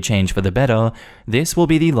drastically change for the better, this will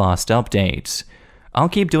be the last update. I'll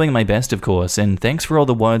keep doing my best of course, and thanks for all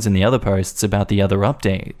the words in the other posts about the other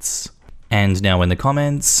updates. And now in the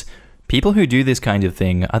comments, people who do this kind of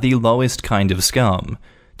thing are the lowest kind of scum.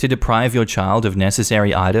 To deprive your child of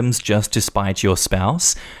necessary items just to spite your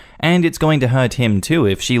spouse, and it's going to hurt him too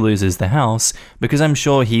if she loses the house, because I'm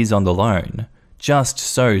sure he's on the loan. Just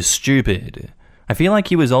so stupid. I feel like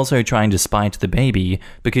he was also trying to spite the baby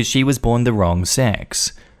because she was born the wrong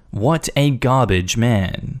sex. What a garbage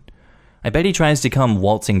man. I bet he tries to come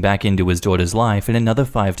waltzing back into his daughter's life in another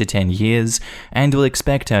 5 to 10 years and will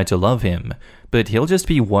expect her to love him, but he'll just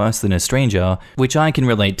be worse than a stranger, which I can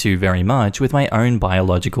relate to very much with my own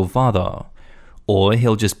biological father. Or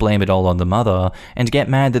he'll just blame it all on the mother and get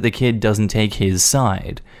mad that the kid doesn't take his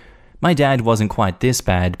side. My dad wasn't quite this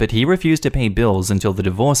bad, but he refused to pay bills until the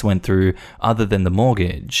divorce went through other than the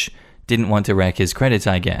mortgage. Didn't want to wreck his credit,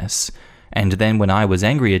 I guess. And then when I was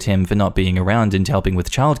angry at him for not being around and helping with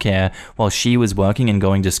childcare while she was working and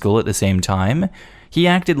going to school at the same time, he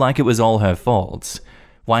acted like it was all her fault.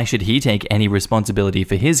 Why should he take any responsibility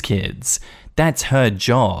for his kids? That's her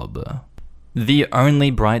job. The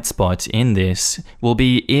only bright spot in this will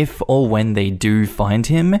be if or when they do find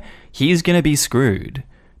him, he's gonna be screwed.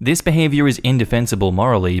 This behavior is indefensible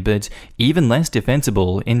morally, but even less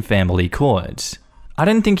defensible in family court. I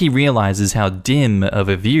don't think he realizes how dim of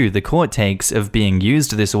a view the court takes of being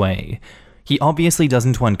used this way. He obviously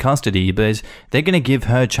doesn't want custody, but they're gonna give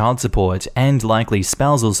her child support and likely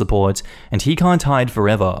spousal support, and he can't hide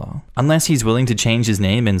forever. Unless he's willing to change his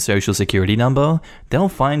name and social security number, they'll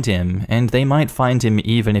find him, and they might find him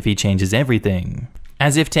even if he changes everything.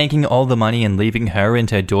 As if taking all the money and leaving her and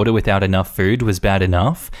her daughter without enough food was bad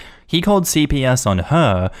enough, he called CPS on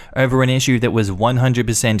her over an issue that was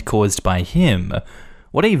 100% caused by him.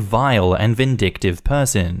 What a vile and vindictive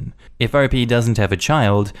person. If OP doesn't have a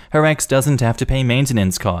child, her ex doesn't have to pay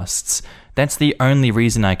maintenance costs. That's the only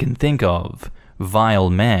reason I can think of. Vile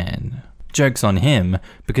man. Joke's on him,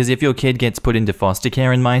 because if your kid gets put into foster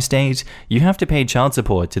care in my state, you have to pay child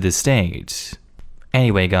support to the state.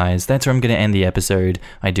 Anyway guys, that's where I'm going to end the episode.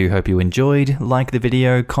 I do hope you enjoyed. Like the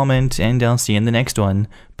video, comment, and I'll see you in the next one.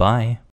 Bye.